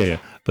 Yeah.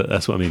 But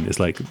that's what I mean. It's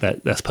like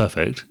that's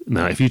perfect.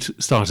 Now, if you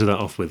started that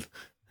off with,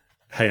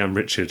 "Hey, I'm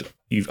Richard.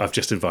 I've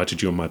just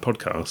invited you on my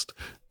podcast."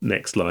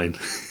 Next line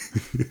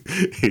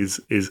is,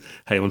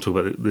 "Hey, I want to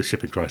talk about the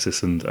shipping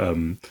crisis and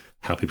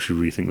how people should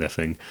rethink their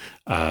thing,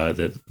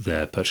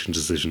 their purchasing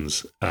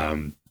decisions."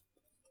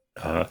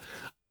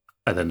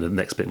 And then the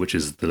next bit, which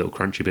is the little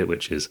crunchy bit,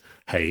 which is,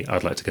 "Hey,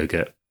 I'd like to go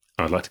get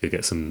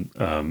some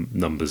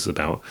numbers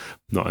about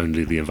not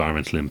only the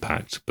environmental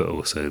impact but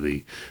also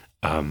the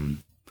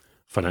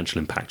financial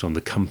impact on the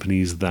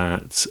companies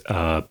that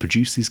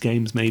produce these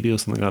games, maybe, or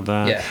something like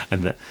that." Yeah.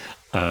 And that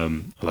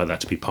I'd like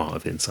that to be part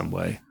of it in some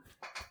way.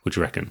 What do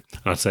you reckon?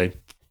 And I'd say,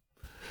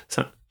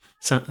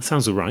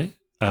 sounds all right.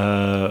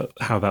 How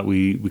about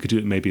we could do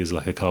it maybe as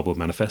like a cardboard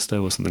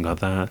manifesto or something like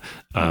that,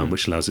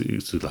 which allows it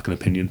to do like an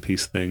opinion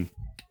piece thing.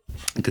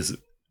 Because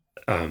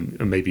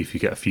and maybe if you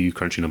get a few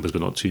crunchy numbers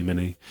but not too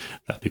many,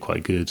 that'd be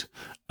quite good.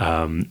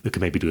 We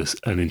could maybe do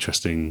an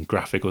interesting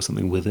graphic or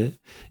something with it.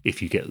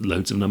 If you get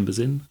loads of numbers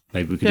in,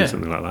 maybe we could do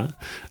something like that.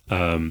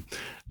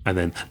 And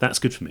then that's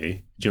good for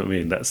me. Do you know what I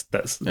mean? That's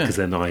because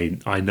then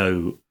I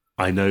know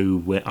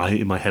where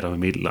in my head I'm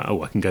immediately like,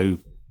 I can go.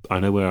 I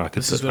know where I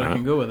could. This is where I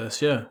can go with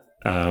this. Yeah.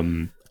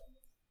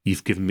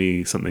 You've given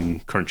me something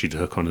crunchy to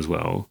hook on as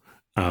well,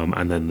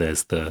 and then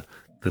there's the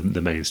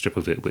main strip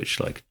of it, which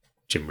like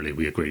generally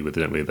we agree with,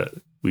 don't we? That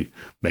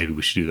maybe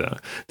we should do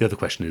that. The other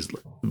question is,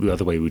 the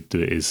other way we'd do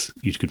it is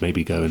you could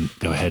maybe go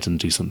ahead and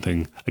do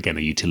something, again,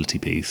 a utility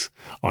piece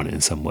on it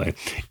in some way,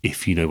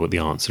 if you know what the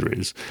answer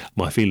is.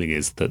 My feeling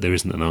is that there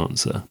isn't an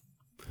answer.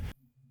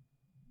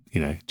 You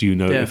know, do you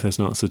know if there's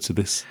an answer to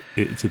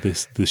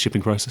the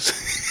shipping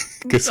crisis?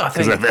 Because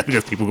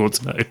people want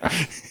to know.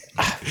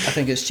 I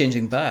think it's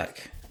changing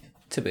back,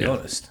 to be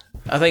honest.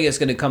 I think it's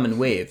going to come in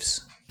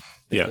waves.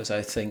 Because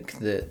I think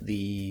that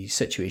the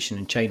situation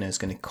in China is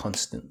going to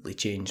constantly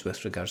change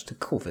with regards to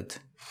COVID.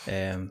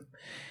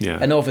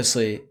 And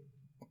obviously,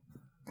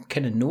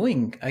 kind of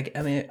knowing,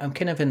 I mean, I'm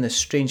kind of in this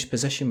strange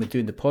position with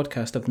doing the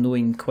podcast of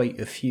knowing quite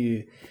a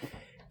few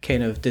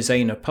kind of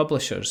designer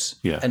publishers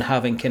and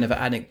having kind of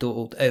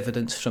anecdotal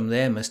evidence from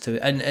them as to,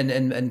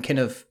 and kind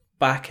of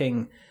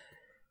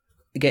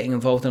getting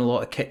involved in a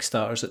lot of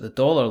Kickstarters at the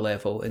dollar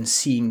level and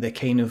seeing the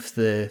kind of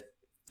the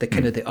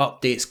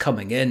updates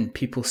coming in,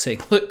 people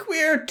saying, look,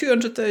 we're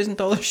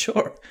 $200,000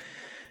 short.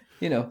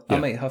 You know, I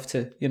might have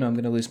to, I'm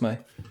going to lose my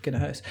kind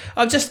of house.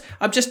 I'm just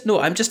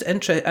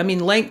interested. I mean,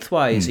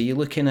 lengthwise, are you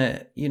looking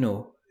at,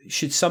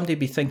 should somebody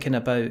be thinking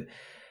about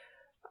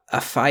a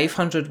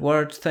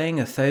 500-word thing,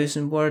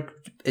 1,000-word?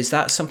 Is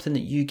that something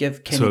that you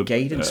give kind of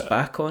guidance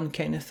back on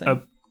kind of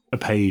thing? A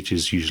page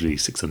is usually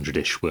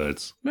 600-ish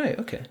words. Right,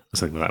 okay.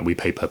 Something like that. We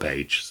pay per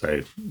page,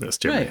 so that's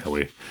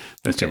generally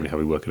generally how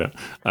we work it out.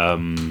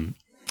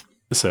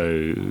 So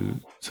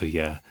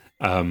yeah.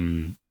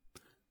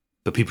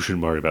 But people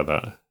shouldn't worry about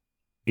that,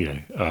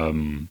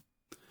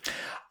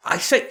 I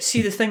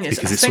see the thing is,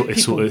 I think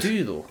people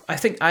do though. I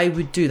think I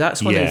would do.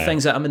 That's one of the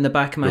things that I'm in the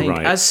back of my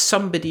mind as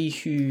somebody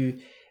who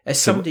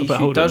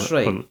does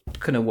write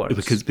kind of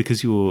words.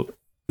 Because you're.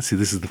 See,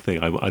 this is the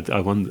thing.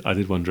 I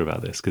did wonder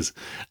about this because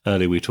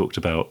earlier we talked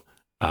about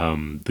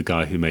the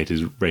guy who made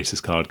his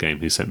racist card game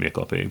who sent me a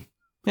copy.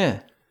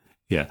 Yeah.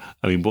 Yeah.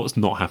 I mean, what's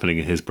not happening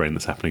in his brain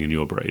that's happening in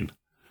your brain?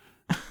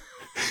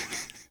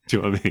 Do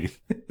you know what I mean?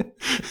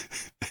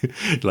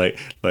 like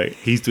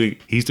he's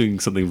doing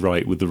something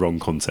right with the wrong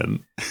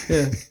content.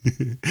 Yeah.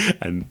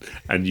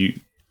 and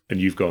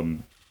you've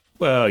gone,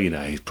 well,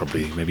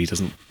 maybe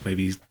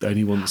he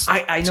only wants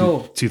I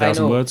know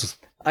 2,000 words.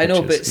 I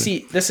know, but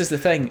see, this is the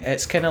thing.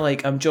 It's kind of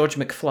like I'm George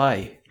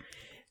McFly.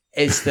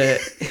 Is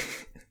that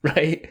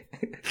right?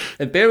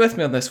 And bear with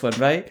me on this one,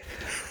 right?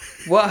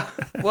 What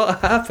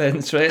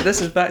happens, right?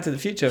 This is Back to the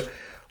Future.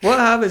 What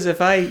happens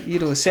if I,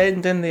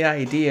 send in the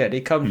idea and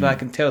he comes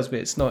back and tells me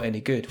it's not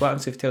any good? What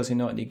happens if he tells me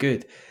not any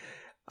good?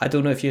 I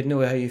don't know if you'd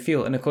know how you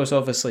feel. And of course,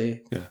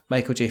 obviously,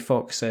 Michael J.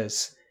 Fox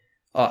says,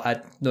 "Oh,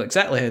 I know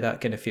exactly how that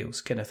kind of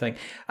feels," kind of thing.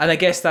 And I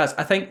guess I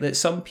think that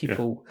some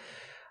people,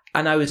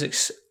 and I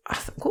was,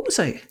 what was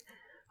I?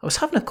 I was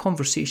having a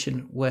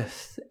conversation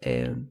with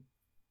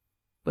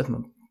my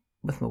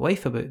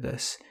wife about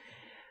this.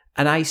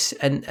 And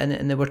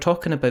they were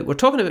talking about it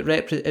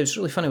was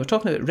really funny. We're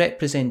talking about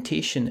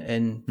representation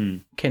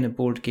in kind of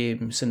board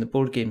games and the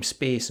board game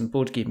space and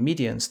board game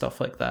media and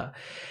stuff like that,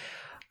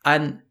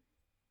 and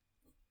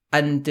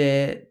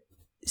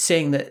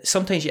saying that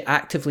sometimes you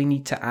actively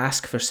need to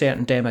ask for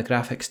certain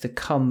demographics to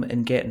come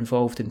and get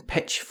involved and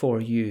pitch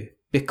for you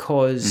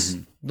because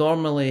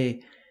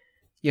normally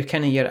you're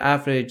kind of your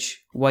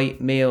average white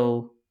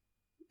male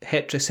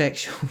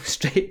heterosexual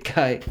straight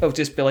guy will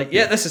just be like,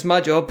 yeah, this is my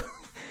job.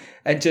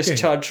 And just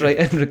charge right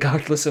in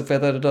regardless of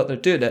whether or not they're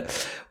doing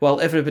it.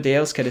 While everybody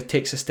else kind of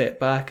takes a step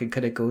back and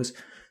kind of goes,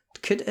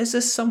 is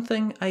this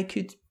something I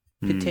could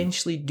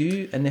potentially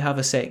do? And they have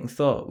a second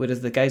thought.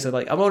 Whereas the guys are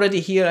like, I'm already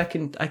here, I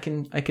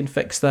can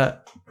fix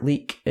that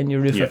leak in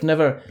your roof. Yeah. I've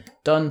never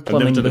done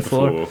plumbing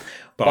before,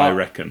 but I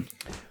reckon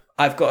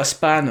I've got a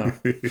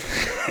spanner.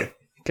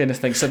 Kind of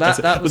thing. So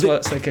that was what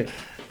it's thinking.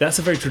 That's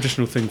a very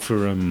traditional thing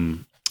for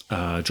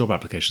job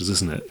applications,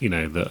 isn't it?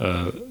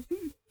 That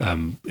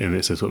and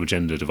it's a sort of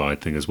gender divide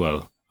thing as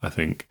well, I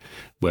think,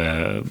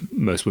 where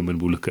most women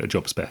will look at a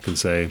job spec and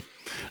say,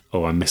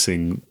 oh, I'm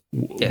missing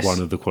one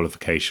of the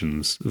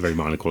qualifications, a very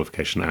minor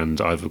qualification,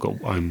 and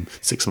I'm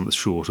 6 months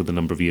short of the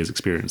number of years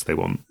experience they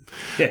want.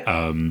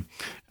 Yeah.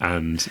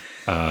 And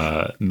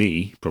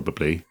me,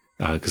 probably,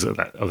 because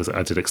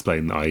I did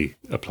explain that I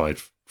applied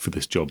for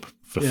this job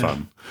for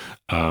fun,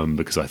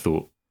 because I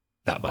thought,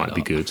 that might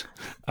be good.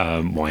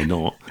 Why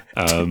not?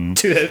 2 out of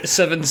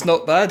 7's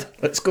not bad.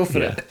 Let's go for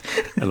it.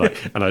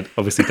 and I'd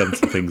obviously done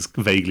some things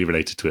vaguely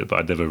related to it, but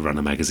I'd never run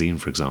a magazine,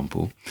 for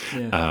example.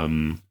 Yeah.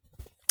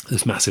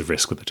 There's massive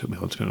risk when they took me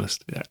on, to be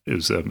honest. Yeah, it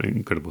was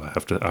incredible.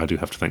 I do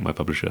have to thank my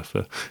publisher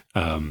for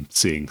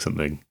seeing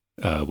something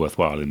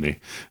worthwhile in me.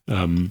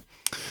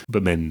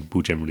 But men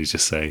will generally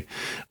just say,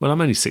 well,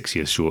 I'm only 6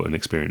 years short in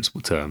experience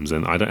terms,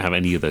 and I don't have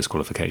any of those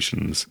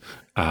qualifications.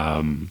 But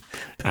I'm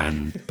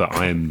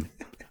going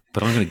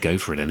to go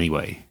for it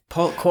anyway.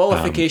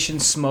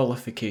 Qualifications,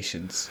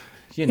 smallifications.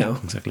 You know.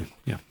 Exactly.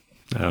 Yeah.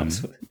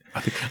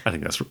 I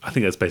think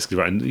that's basically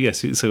right. And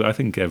yes, so I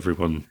think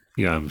everyone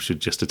should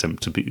just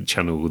attempt to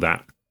channel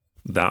that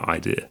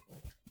idea.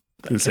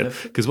 Because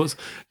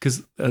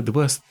the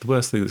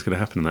worst thing that's going to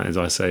happen in that is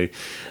I say,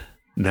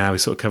 now we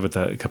sort of covered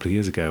that a couple of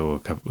years ago or a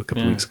couple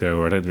of weeks ago,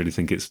 or I don't really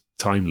think it's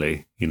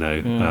timely. We'd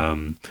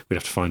have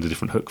to find a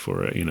different hook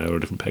for it, or a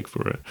different peg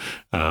for it.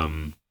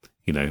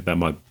 That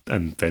might,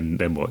 and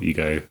then what? You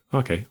go,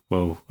 okay,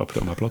 well, I'll put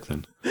it on my blog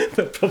then.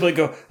 They'll probably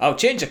go, I'll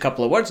change a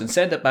couple of words and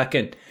send it back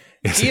in.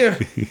 Dear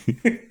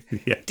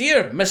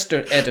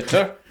Mr.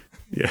 Editor.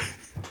 Yeah.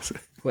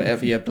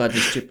 Whatever your bloody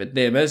stupid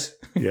name is.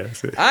 Yeah.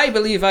 I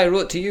believe I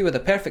wrote to you with a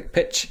perfect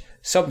pitch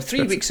some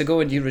 3 weeks ago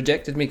and you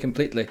rejected me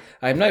completely.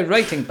 I am now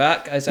writing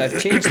back as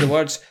I've changed the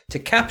words to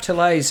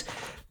capitalise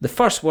the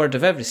first word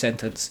of every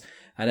sentence.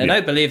 And I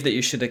now believe that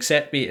you should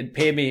accept me and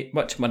pay me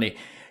much money.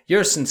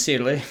 Yours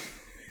sincerely.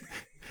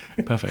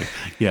 Perfect.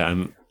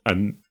 Yeah,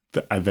 and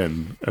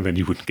then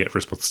you wouldn't get a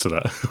response to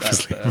that.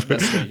 Obviously. That's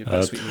what you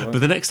want. But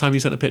the next time you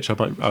sent a pitch, I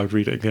would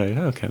read it and go,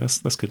 oh, okay,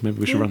 that's good. Maybe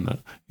we should run that.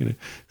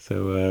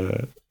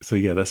 So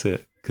yeah, that's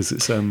it. Because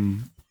it's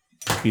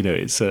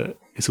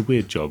it's a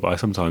weird job. I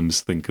sometimes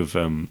think of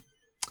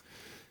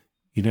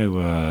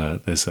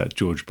there's that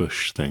George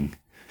Bush thing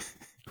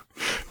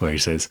where he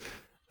says,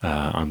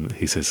 I'm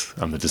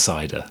the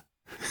decider.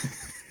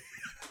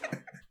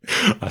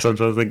 I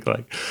sometimes think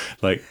like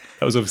that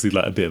was obviously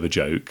like a bit of a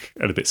joke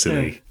and a bit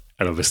silly,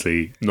 and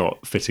obviously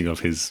not fitting of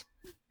his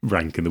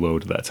rank in the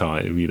world at that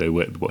time.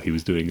 What he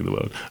was doing in the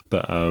world,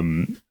 but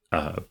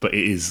it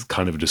is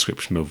kind of a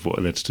description of what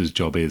an editor's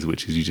job is,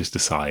 which is you just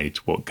decide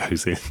what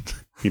goes in.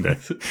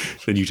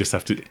 Then you just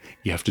have to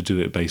do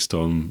it based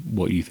on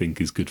what you think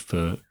is good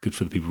for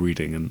the people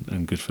reading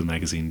and good for the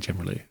magazine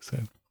generally. So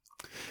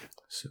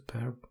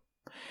superb.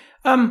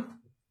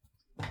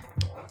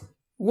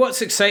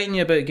 What's exciting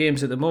you about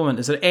games at the moment?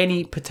 Is there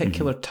any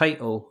particular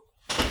title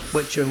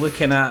which you're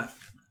looking at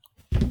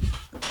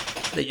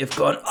that you've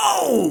gone,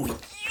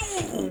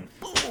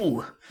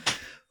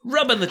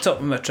 rubbing the top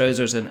of my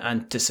trousers in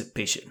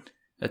anticipation?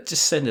 It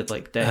just sounded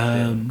like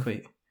death.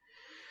 Quite.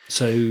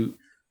 So,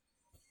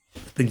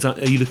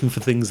 are you looking for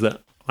things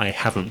that I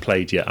haven't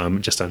played yet?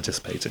 I'm just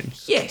anticipating.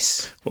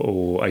 Yes.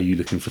 Or are you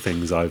looking for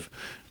things I've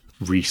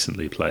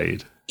recently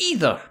played?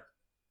 Either.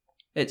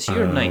 It's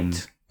your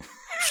night.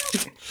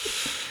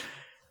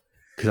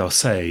 Because I'll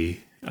say,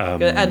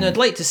 and I'd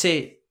like to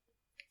say,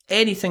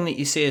 anything that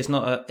you say is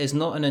not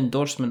an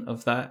endorsement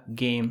of that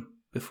game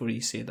before you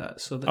say that.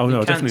 So that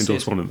I'll definitely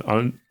endorse one.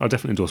 I'll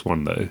definitely endorse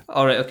one though.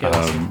 All right, okay.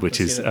 Which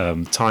is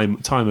Time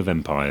of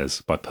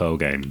Empires by Pearl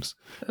Games.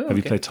 Have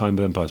you played Time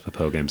of Empires by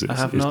Pearl Games?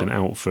 It's been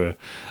out for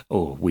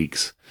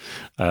weeks.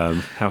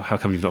 How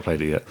come you've not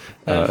played it yet?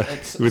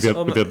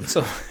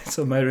 It's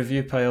on my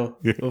review pile.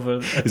 Over.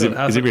 Is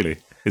it really?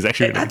 Is it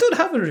actually? Really? I don't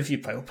have a review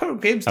pile. Pearl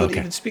Games don't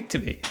even speak to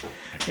me.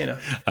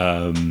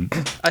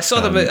 I saw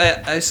them.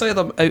 I saw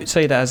them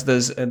outside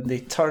Asda's, and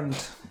they turned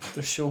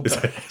their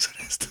shoulder.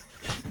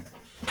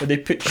 And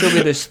they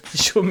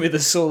showed me the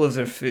sole of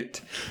their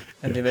foot,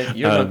 and they went,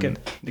 "You're not going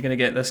to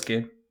get this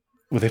game."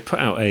 Well, they put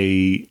out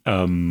a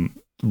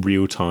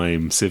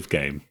real-time Civ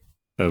game,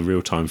 a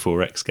real-time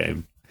 4X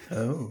game.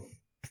 Oh,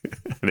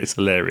 and it's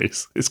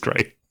hilarious. It's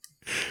great.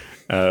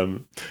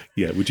 Would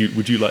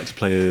you like to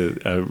play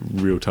a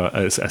real-time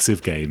a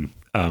Civ game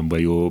where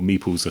your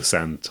meeples are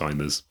sand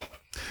timers,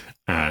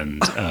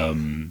 and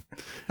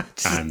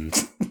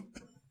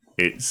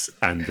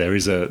there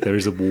is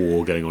a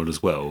war going on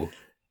as well.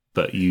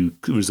 But you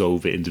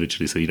resolve it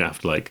individually, so you don't have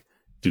to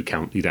do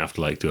count. You don't have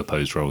to do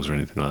opposed rolls or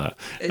anything like that.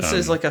 It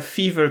says like a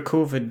fever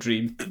COVID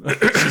dream.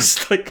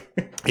 Just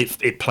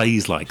it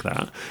plays like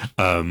that,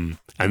 and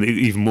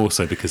even more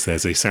so because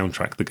there's a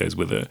soundtrack that goes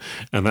with it,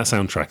 and that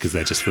soundtrack is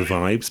there just for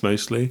vibes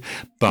mostly.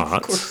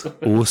 But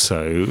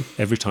also,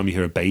 every time you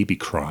hear a baby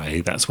cry,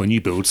 that's when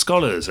you build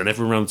scholars, and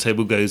everyone around the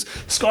table goes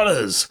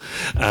scholars,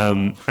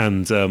 and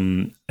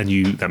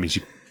that means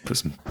you put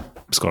some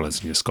scholars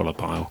in your scholar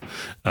pile,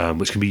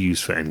 which can be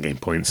used for endgame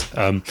points.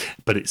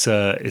 But it's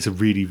a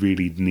really,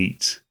 really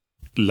neat,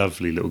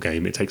 lovely little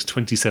game. It takes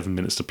 27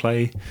 minutes to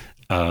play.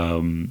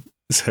 Because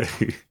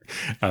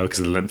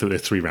of the length of the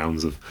 3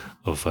 rounds of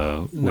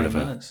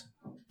whatever.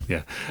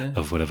 Yeah,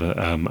 of whatever.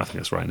 I think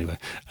that's right anyway.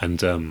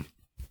 And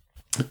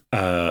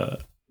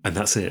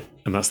that's it.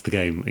 And that's the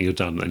game. And you're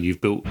done. And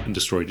you've built and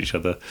destroyed each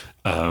other.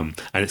 And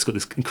it's got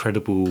this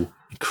incredible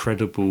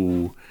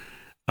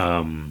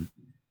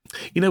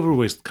we're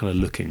always kind of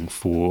looking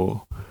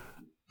for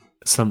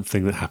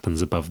something that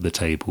happens above the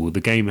table.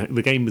 The game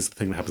is the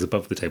thing that happens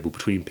above the table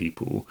between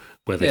people,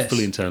 where they've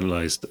fully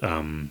internalized.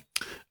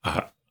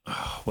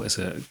 What is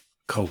it?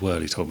 Cole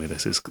Worley told me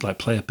this. It's like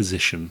player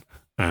position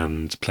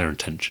and player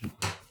intention.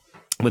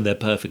 When they're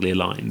perfectly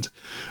aligned,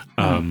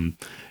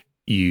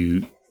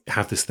 you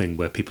have this thing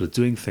where people are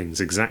doing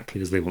things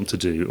exactly as they want to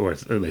do, or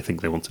as they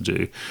think they want to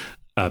do,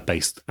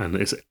 and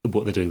it's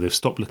what they're doing. They've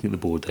stopped looking at the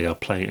board. They are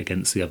playing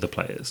against the other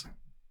players.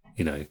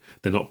 They're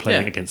not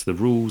playing against the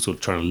rules or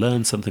trying to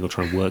learn something or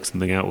trying to work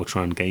something out or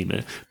try and game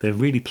it. They're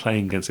really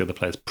playing against the other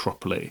players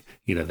properly.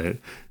 They're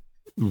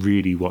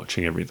really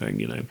watching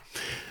everything.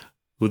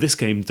 Well, this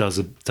game does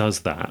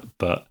that,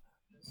 but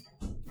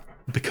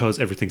because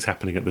everything's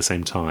happening at the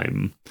same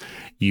time,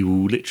 you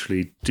will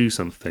literally do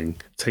something,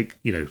 gain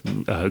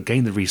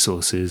the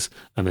resources,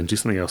 and then do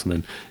something else, and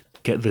then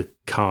get the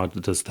card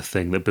that does the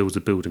thing that builds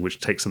a building, which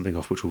takes something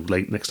off, which will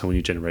next time when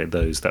you generate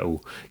those, that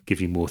will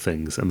give you more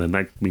things, and then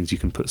that means you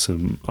can put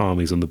some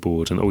armies on the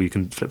board, or you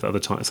can flip the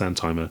other sand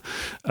timer.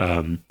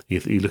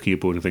 You look at your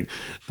board and think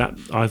that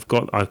I've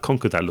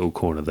conquered that little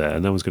corner there,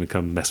 and no one's going to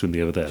come mess with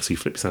me over there. So you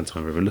flip your sand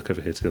timer over and look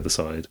over here to the other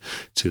side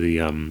to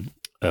the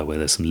where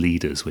there's some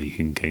leaders where you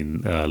can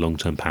gain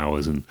long-term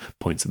powers and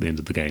points at the end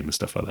of the game and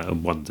stuff like that,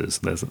 and wonders.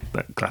 There's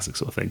that classic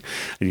sort of thing.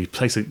 And you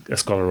place a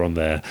scholar on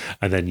there,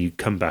 and then you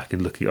come back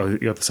and look at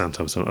you have the sand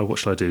timer. So, what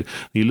shall I do?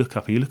 And you look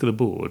up and you look at the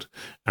board,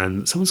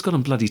 and someone's gone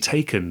and bloody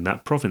taken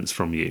that province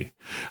from you.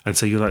 And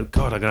so you're like,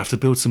 God, I'm going to have to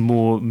build some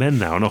more men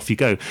now, and off you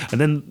go. And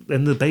then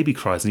the baby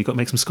cries, and you've got to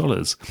make some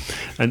scholars.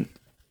 And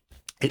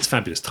it's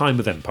fabulous.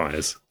 Time of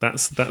Empires.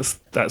 That's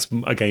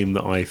a game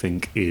that I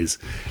think is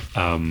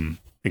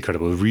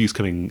incredible. The review's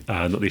coming,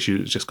 not the issue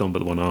that's just gone, but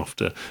the one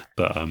after.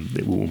 But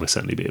it will almost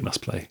certainly be a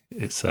must play.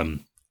 It's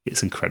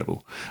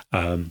incredible.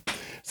 So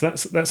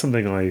that's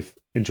something I've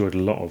enjoyed a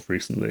lot of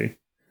recently.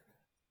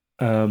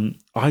 I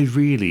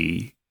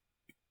really,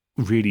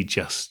 really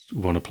just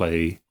want to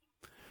play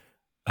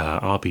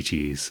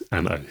RPGs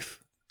and Oath.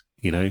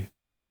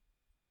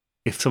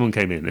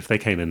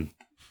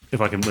 If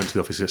I went to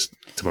the office just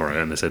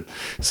tomorrow and they said,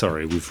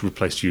 "Sorry, we've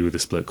replaced you with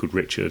this bloke called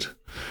Richard.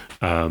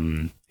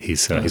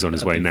 He's on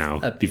his way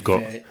now. I'd be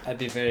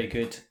very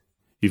good.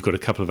 You've got a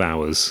couple of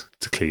hours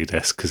to clear your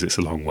desk because it's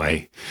a long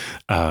way.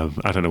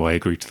 I don't know why I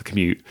agreed to the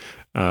commute,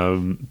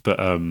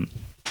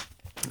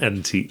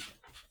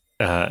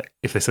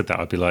 if they said that,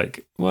 I'd be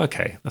like, well,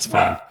 okay, that's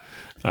fine,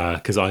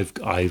 because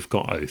I've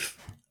got Oath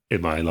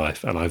in my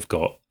life, and I've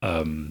got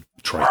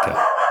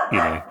Troika,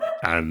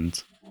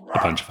 and a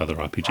bunch of other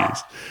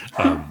RPGs,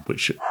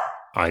 which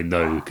I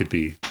know could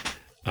be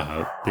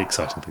the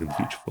exciting thing in the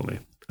future for me.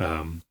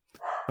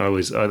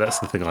 That's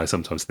the thing I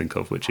sometimes think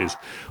of, which is,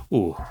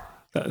 I'll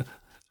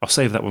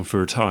save that one for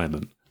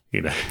retirement.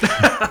 like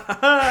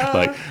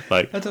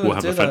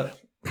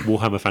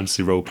Warhammer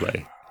Fantasy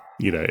Roleplay.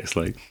 It's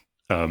like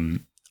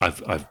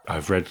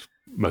I've read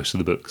most of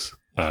the books.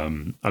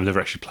 I've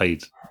never actually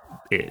played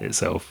it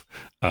itself.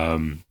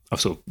 I've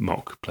sort of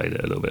mock played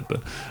it a little bit,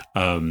 but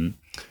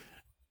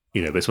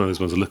but it's one of those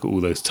ones I look at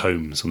all those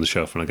tomes on the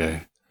shelf and I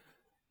go,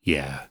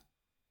 yeah,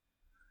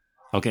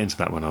 I'll get into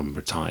that when I'm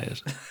retired.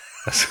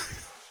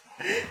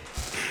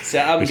 So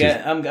I'm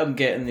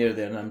getting near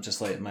there, and I'm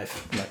just like, my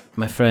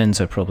friends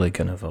are probably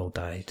going to have all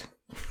died.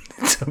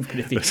 So I'm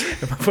going to be.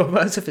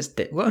 What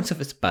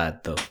if it's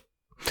bad though?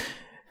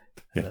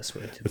 Yeah. That's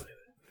what it is.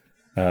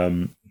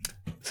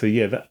 So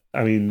yeah,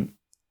 in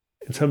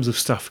terms of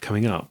stuff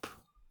coming up,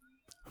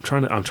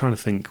 I'm trying to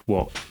think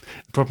what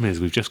the problem is.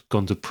 We've just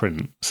gone to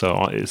print,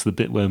 so it's the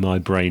bit where my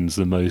brain's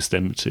the most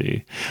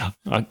empty.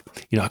 I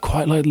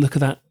quite like the look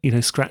of that,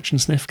 scratch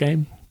and sniff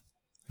game.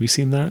 Have you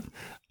seen that?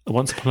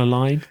 Once Upon a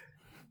Line.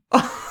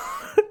 I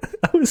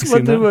was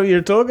wondering what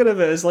you're talking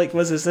about. It's like,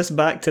 was this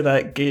back to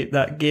that game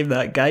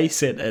that guy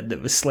sent in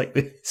that was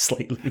slightly?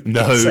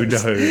 No.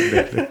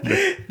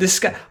 This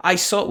guy I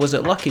saw, was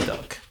it Lucky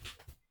Duck?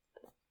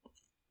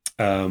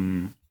 I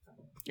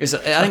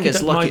think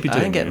it's Lucky. I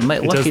think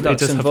Lucky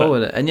Duck's involved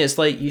with it, and it's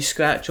like you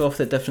scratch off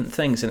the different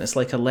things, and it's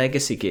like a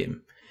legacy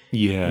game.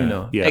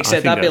 Yeah, yeah.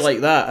 Except I'd be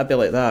like that.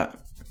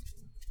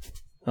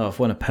 Oh, I've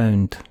won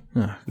 £1.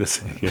 Oh.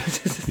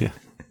 Yeah.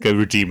 Go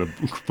redeem a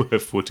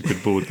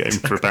 £40 board game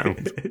for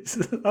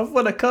 £1. I've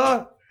won a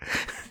car,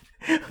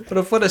 but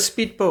I've won a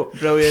speedboat.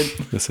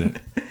 Brilliant. That's it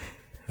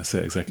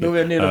exactly.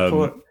 Nowhere near a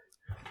port.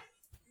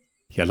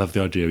 Yeah, I love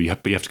the idea. You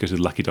have to go to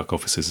the Lucky Duck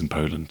offices in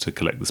Poland to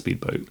collect the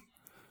speedboat.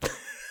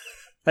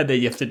 And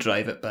then you have to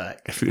drive it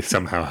back. If you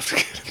somehow have to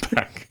get it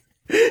back.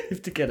 You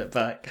have to get it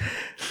back.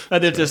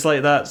 And they're just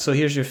like that. So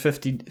here's your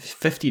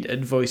 15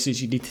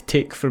 invoices you need to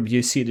take from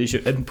you, seeing as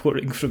you're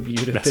importing from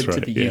Europe into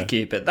the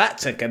UK. But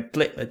that's a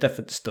completely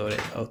different story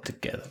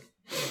altogether.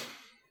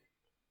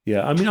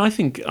 Yeah, I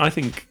think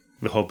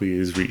the hobby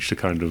has reached a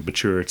kind of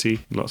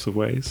maturity in lots of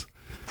ways.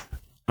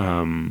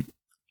 I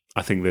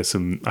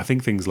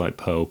think things like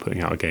Pearl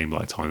putting out a game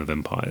like Time of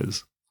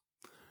Empires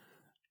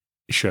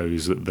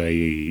shows that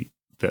a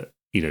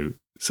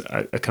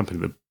company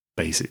that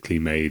basically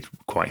made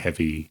quite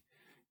heavy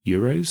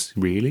euros,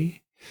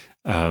 really.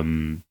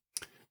 The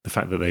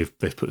fact that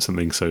they've put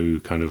something so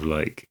kind of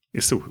like,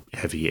 it's still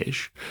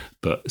heavy-ish,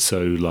 but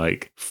so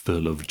like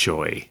full of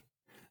joy.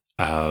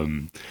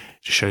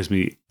 Just shows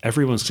me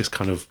everyone's just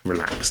kind of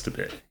relaxed a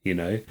bit,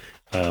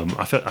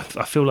 I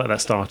feel like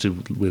that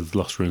started with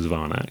Lost Ruins of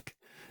Arnak.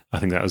 I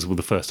think that was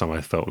the first time I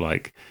felt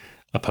like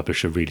a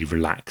publisher really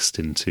relaxed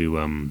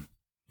into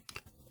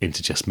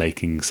just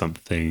making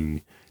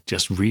something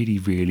just really,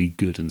 really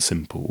good and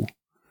simple.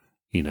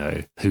 You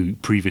know, who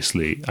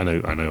previously, I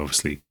know,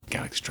 obviously,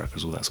 Galaxy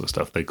Trackers, all that sort of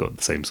stuff, they got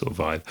the same sort of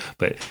vibe,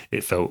 but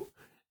it felt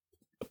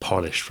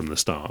polished from the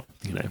start.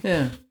 You know,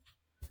 yeah.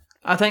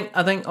 I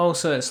think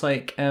also it's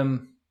like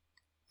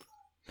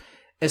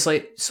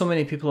so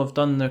many people have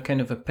done their kind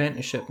of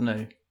apprenticeship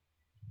now.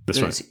 That's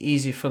right. It's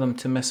easy for them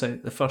to miss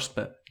out the first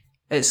bit.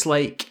 It's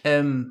like,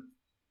 and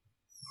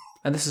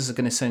this is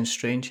going to sound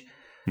strange,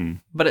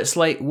 but it's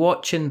like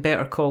watching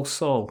Better Call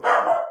Saul.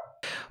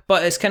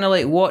 But it's kind of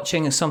like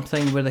watching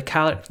something where the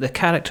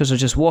characters are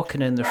just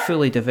walking in, they're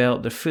fully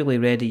developed, they're fully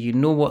ready, you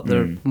know what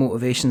their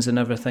motivations and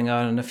everything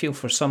are, and I feel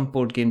for some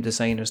board game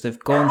designers, they've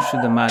gone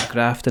through the mad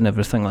graft and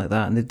everything like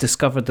that, and they've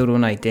discovered their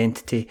own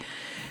identity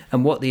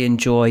and what they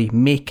enjoy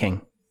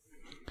making.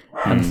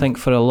 And I think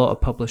for a lot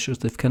of publishers,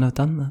 they've kind of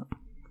done that.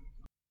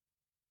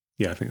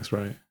 Yeah, I think that's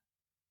right.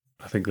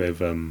 I think they've...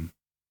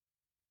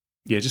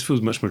 it just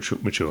feels much more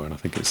mature, and I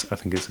think it's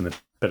in a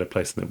better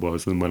place than it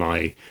was than when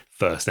I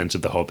first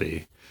entered the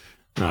hobby.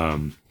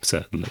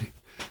 Certainly,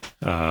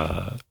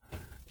 I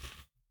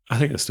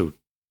think there's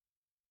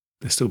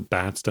still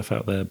bad stuff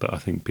out there, but I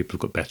think people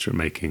have got better at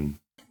making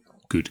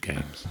good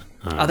games.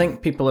 I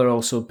think people are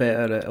also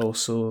better at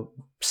also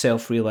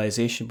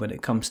self-realization when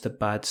it comes to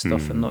bad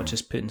stuff, and not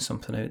just putting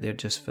something out there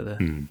just for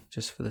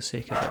the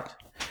sake of it.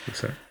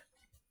 That's right.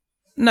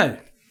 Now,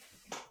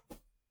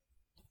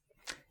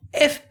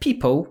 if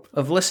people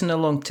have listened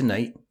along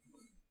tonight,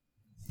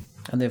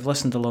 and they've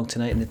listened along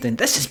tonight and they've been,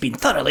 this has been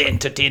thoroughly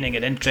entertaining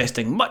and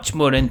interesting, much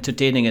more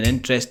entertaining and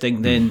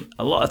interesting than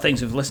a lot of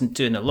things we've listened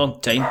to in a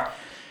long time,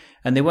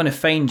 and they want to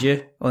find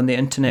you on the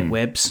internet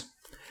webs,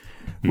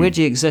 where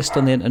do you exist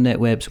on the internet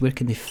webs? Where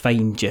can they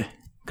find you,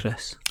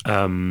 Chris?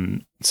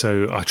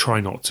 So I try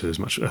not to as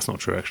much. That's not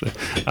true, actually.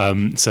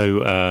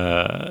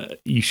 So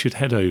you should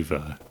head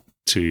over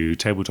to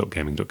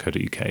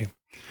tabletopgaming.co.uk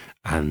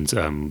and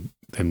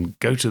then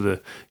go to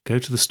the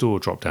store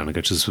drop down and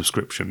go to the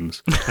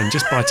subscriptions and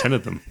just buy 10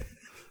 of them.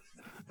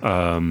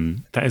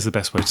 That is the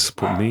best way to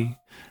support me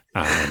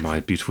and my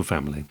beautiful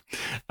family.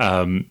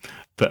 Also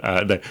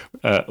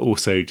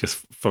just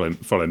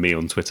follow me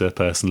on Twitter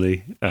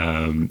personally.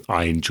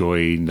 I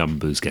enjoy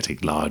numbers getting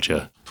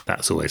larger.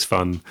 That's always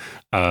fun.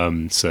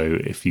 So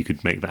if you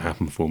could make that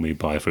happen for me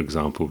by, for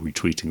example,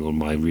 retweeting all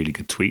my really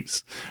good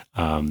tweets,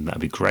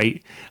 that'd be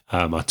great.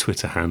 My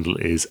Twitter handle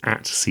is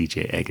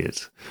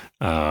 @CJEggert.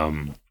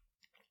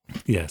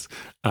 Yes.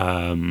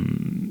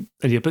 And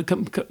yeah, but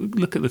come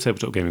look at the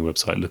Tabletop Gaming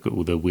website. Look at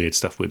all the weird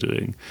stuff we're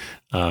doing.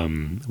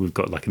 We've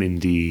got like an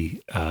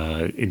indie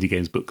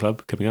games book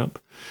club coming up,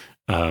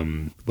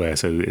 where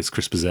it's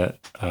Chris Bazette,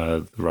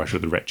 the writer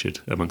of The Wretched,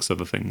 amongst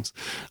other things.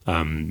 Me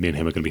and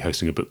him are going to be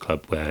hosting a book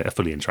club, a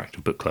fully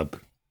interactive book club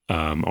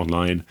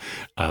online,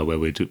 where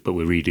we're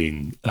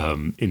reading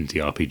indie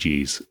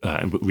RPGs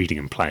and reading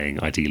and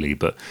playing ideally,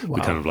 but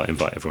we kind of like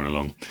invite everyone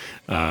along.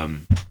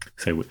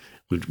 So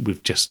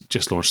we've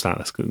just launched that.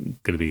 That's going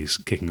to be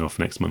kicking off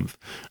next month.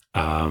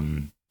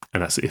 And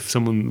that's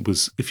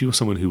if you're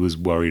someone who was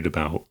worried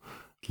about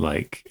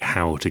like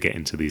how to get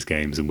into these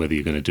games and whether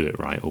you're going to do it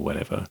right or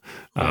whatever,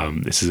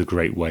 this is a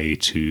great way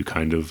to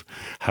kind of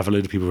have a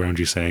load of people around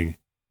you saying,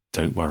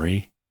 "Don't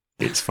worry,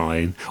 it's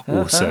fine."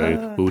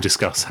 Also, we'll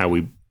discuss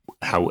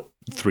how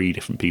three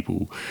different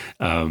people.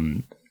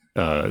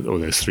 Or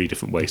there's 3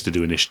 different ways to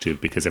do initiative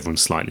because everyone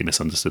slightly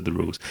misunderstood the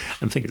rules.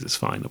 And the thing is, it's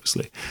fine,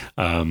 obviously.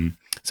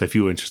 So if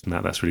you're interested in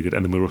that, that's really good.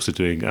 And then we're also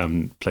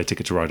doing play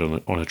Ticket to Ride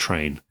on a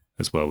train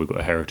as well. We've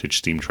got a heritage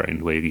steam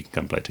train where you can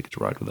come play Ticket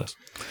to Ride with us.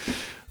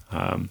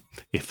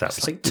 If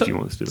you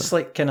want to do that. It's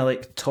like kind of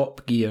like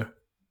Top Gear,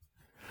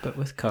 but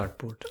with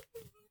cardboard.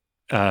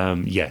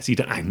 Yes, you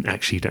don't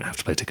have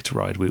to play Ticket to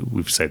Ride.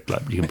 We've said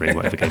like you can bring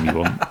whatever game you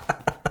want.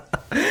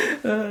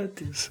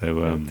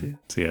 So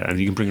yeah, and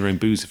you can bring your own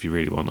booze if you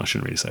really want. I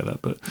shouldn't really say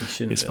that, but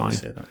it's fine.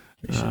 Say that.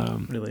 You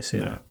shouldn't really say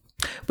that.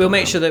 We'll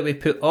make sure that we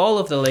put all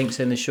of the links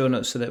in the show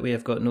notes so that we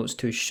have got notes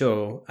to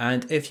show.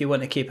 And if you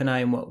want to keep an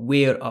eye on what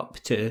we're up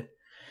to,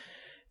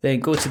 then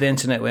go to the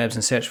internet webs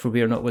and search for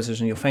We Are Not Wizards,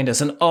 and you'll find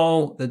us in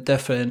all the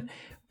different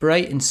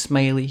bright and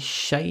smiley,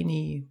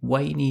 shiny,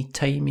 whiny,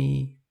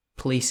 timey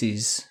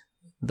places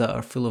that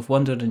are full of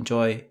wonder and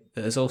joy.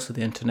 That is also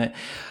the internet.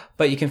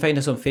 But you can find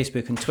us on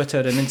Facebook and Twitter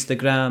and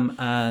Instagram,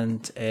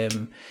 and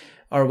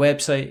our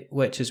website,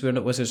 which is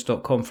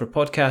we'renotwizards.com for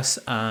podcasts,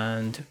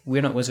 and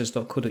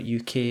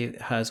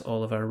we'renotwizards.co.uk has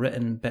all of our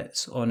written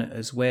bits on it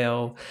as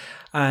well.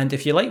 And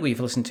if you like what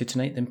you've listened to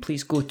tonight, then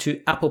please go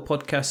to Apple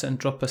Podcasts and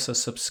drop us a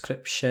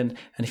subscription.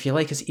 And if you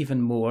like us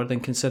even more,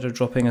 then consider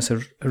dropping us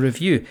a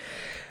review.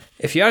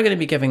 If you are going to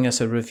be giving us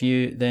a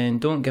review, then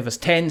don't give us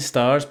 10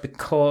 stars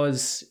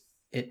because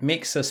it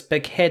makes us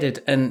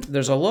big-headed, and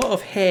there's a lot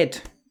of head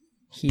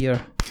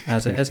here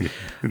as it is.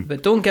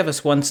 But don't give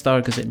us 1 star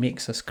because it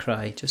makes us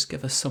cry. Just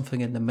give us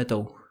something in the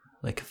middle,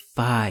 like a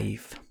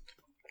 5,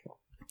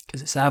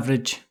 because it's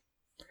average.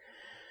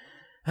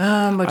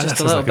 We're just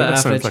a little bit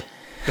average.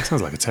 That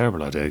sounds like a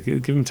terrible idea.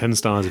 Give them 10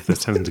 stars if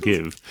there's 10 to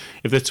give.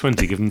 If there's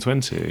 20, give them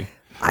 20.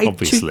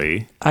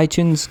 Obviously.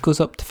 iTunes goes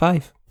up to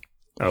 5.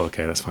 Oh,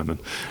 okay, that's fine then.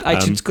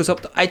 iTunes goes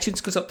up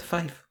to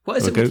 5. What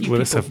is it with you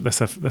let's people?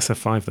 have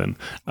 5 then.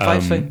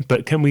 5 fine.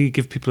 But can we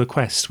give people a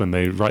quest when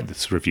they write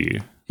this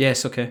review?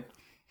 Yes, okay.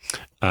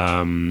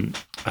 I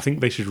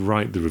think they should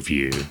write the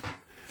review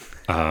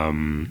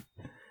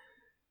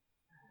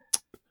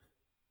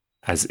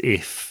as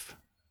if.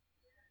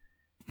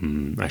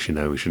 Actually,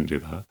 no, we shouldn't do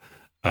that.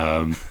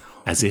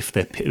 As if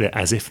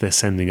they're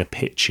sending a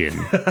pitch in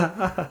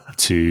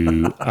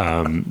to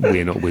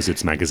We're Not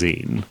Wizards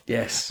magazine.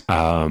 Yes.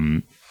 But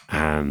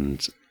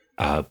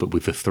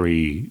with the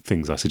 3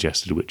 things I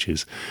suggested, which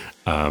is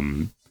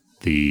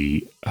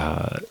the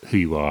who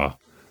you are,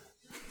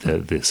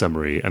 the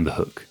summary, and the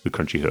hook, the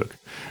crunchy hook.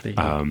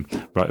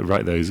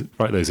 Write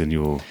those in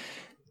your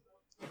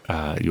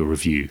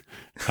review,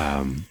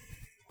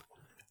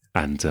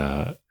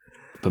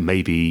 but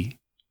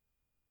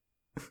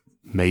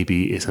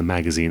maybe it's a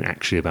magazine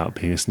actually about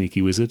being a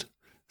sneaky wizard.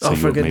 So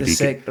for goodness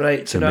sake,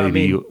 right? So you know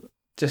maybe what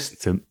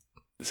I mean?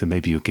 so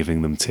maybe you're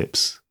giving them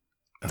tips.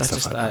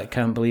 I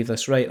can't believe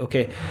this. Right,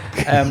 okay.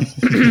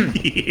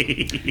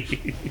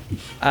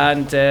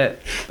 And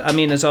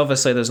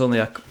there's only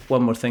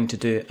one more thing to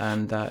do,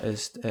 and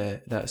that's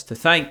to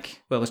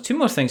thank. Well, there's 2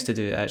 more things to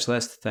do actually.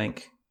 That's to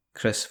thank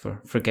Chris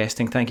for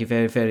guesting. Thank you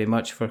very, very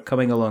much for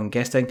coming along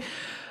guesting.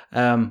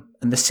 And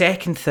the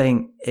second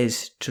thing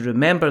is to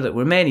remember that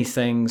we're many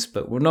things,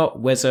 but we're not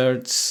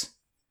wizards.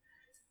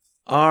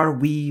 Are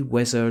we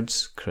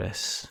wizards,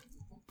 Chris?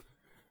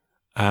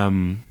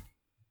 No.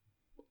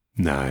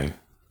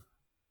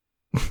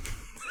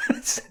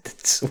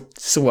 It's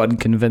so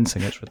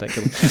unconvincing, it's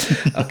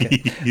ridiculous. Okay.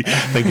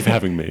 Thank you for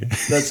having me.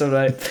 That's all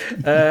right.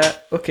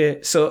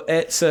 Okay, so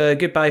it's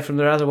goodbye from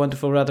the rather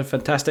wonderful, rather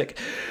fantastic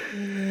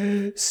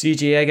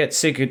CG. I get to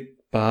say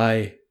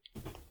goodbye.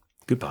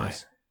 Goodbye.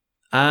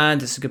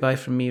 And it's a goodbye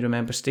from me.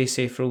 Remember, stay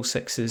safe, roll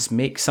 6s,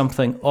 make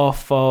something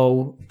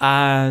awful.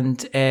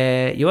 And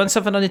you want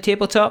something on the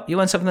tabletop? You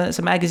want something that's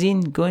a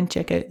magazine? Go and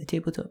check out the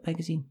Tabletop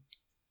magazine.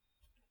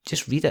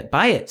 Just read it,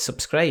 buy it,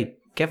 subscribe.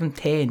 Give them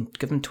 10,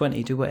 give them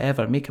 20, do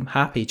whatever. Make them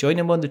happy. Join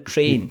them on the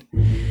train.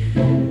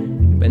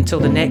 But until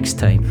the next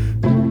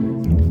time,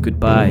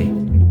 goodbye.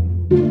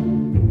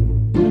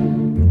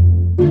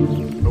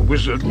 A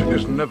wizard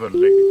is never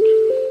late.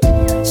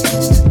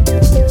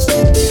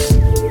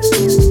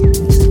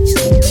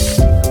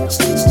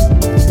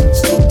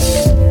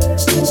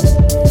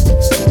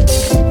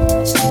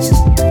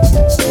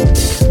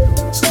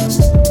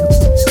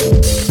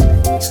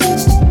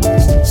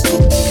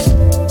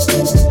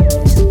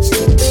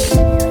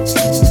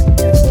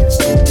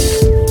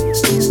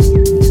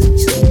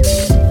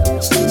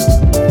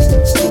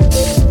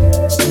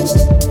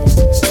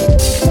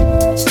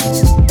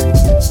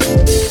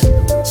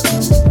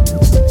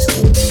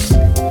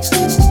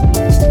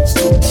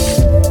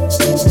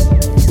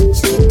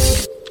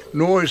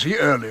 Nor is he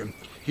early.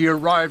 He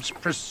arrives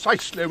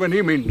precisely when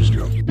he means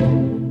to.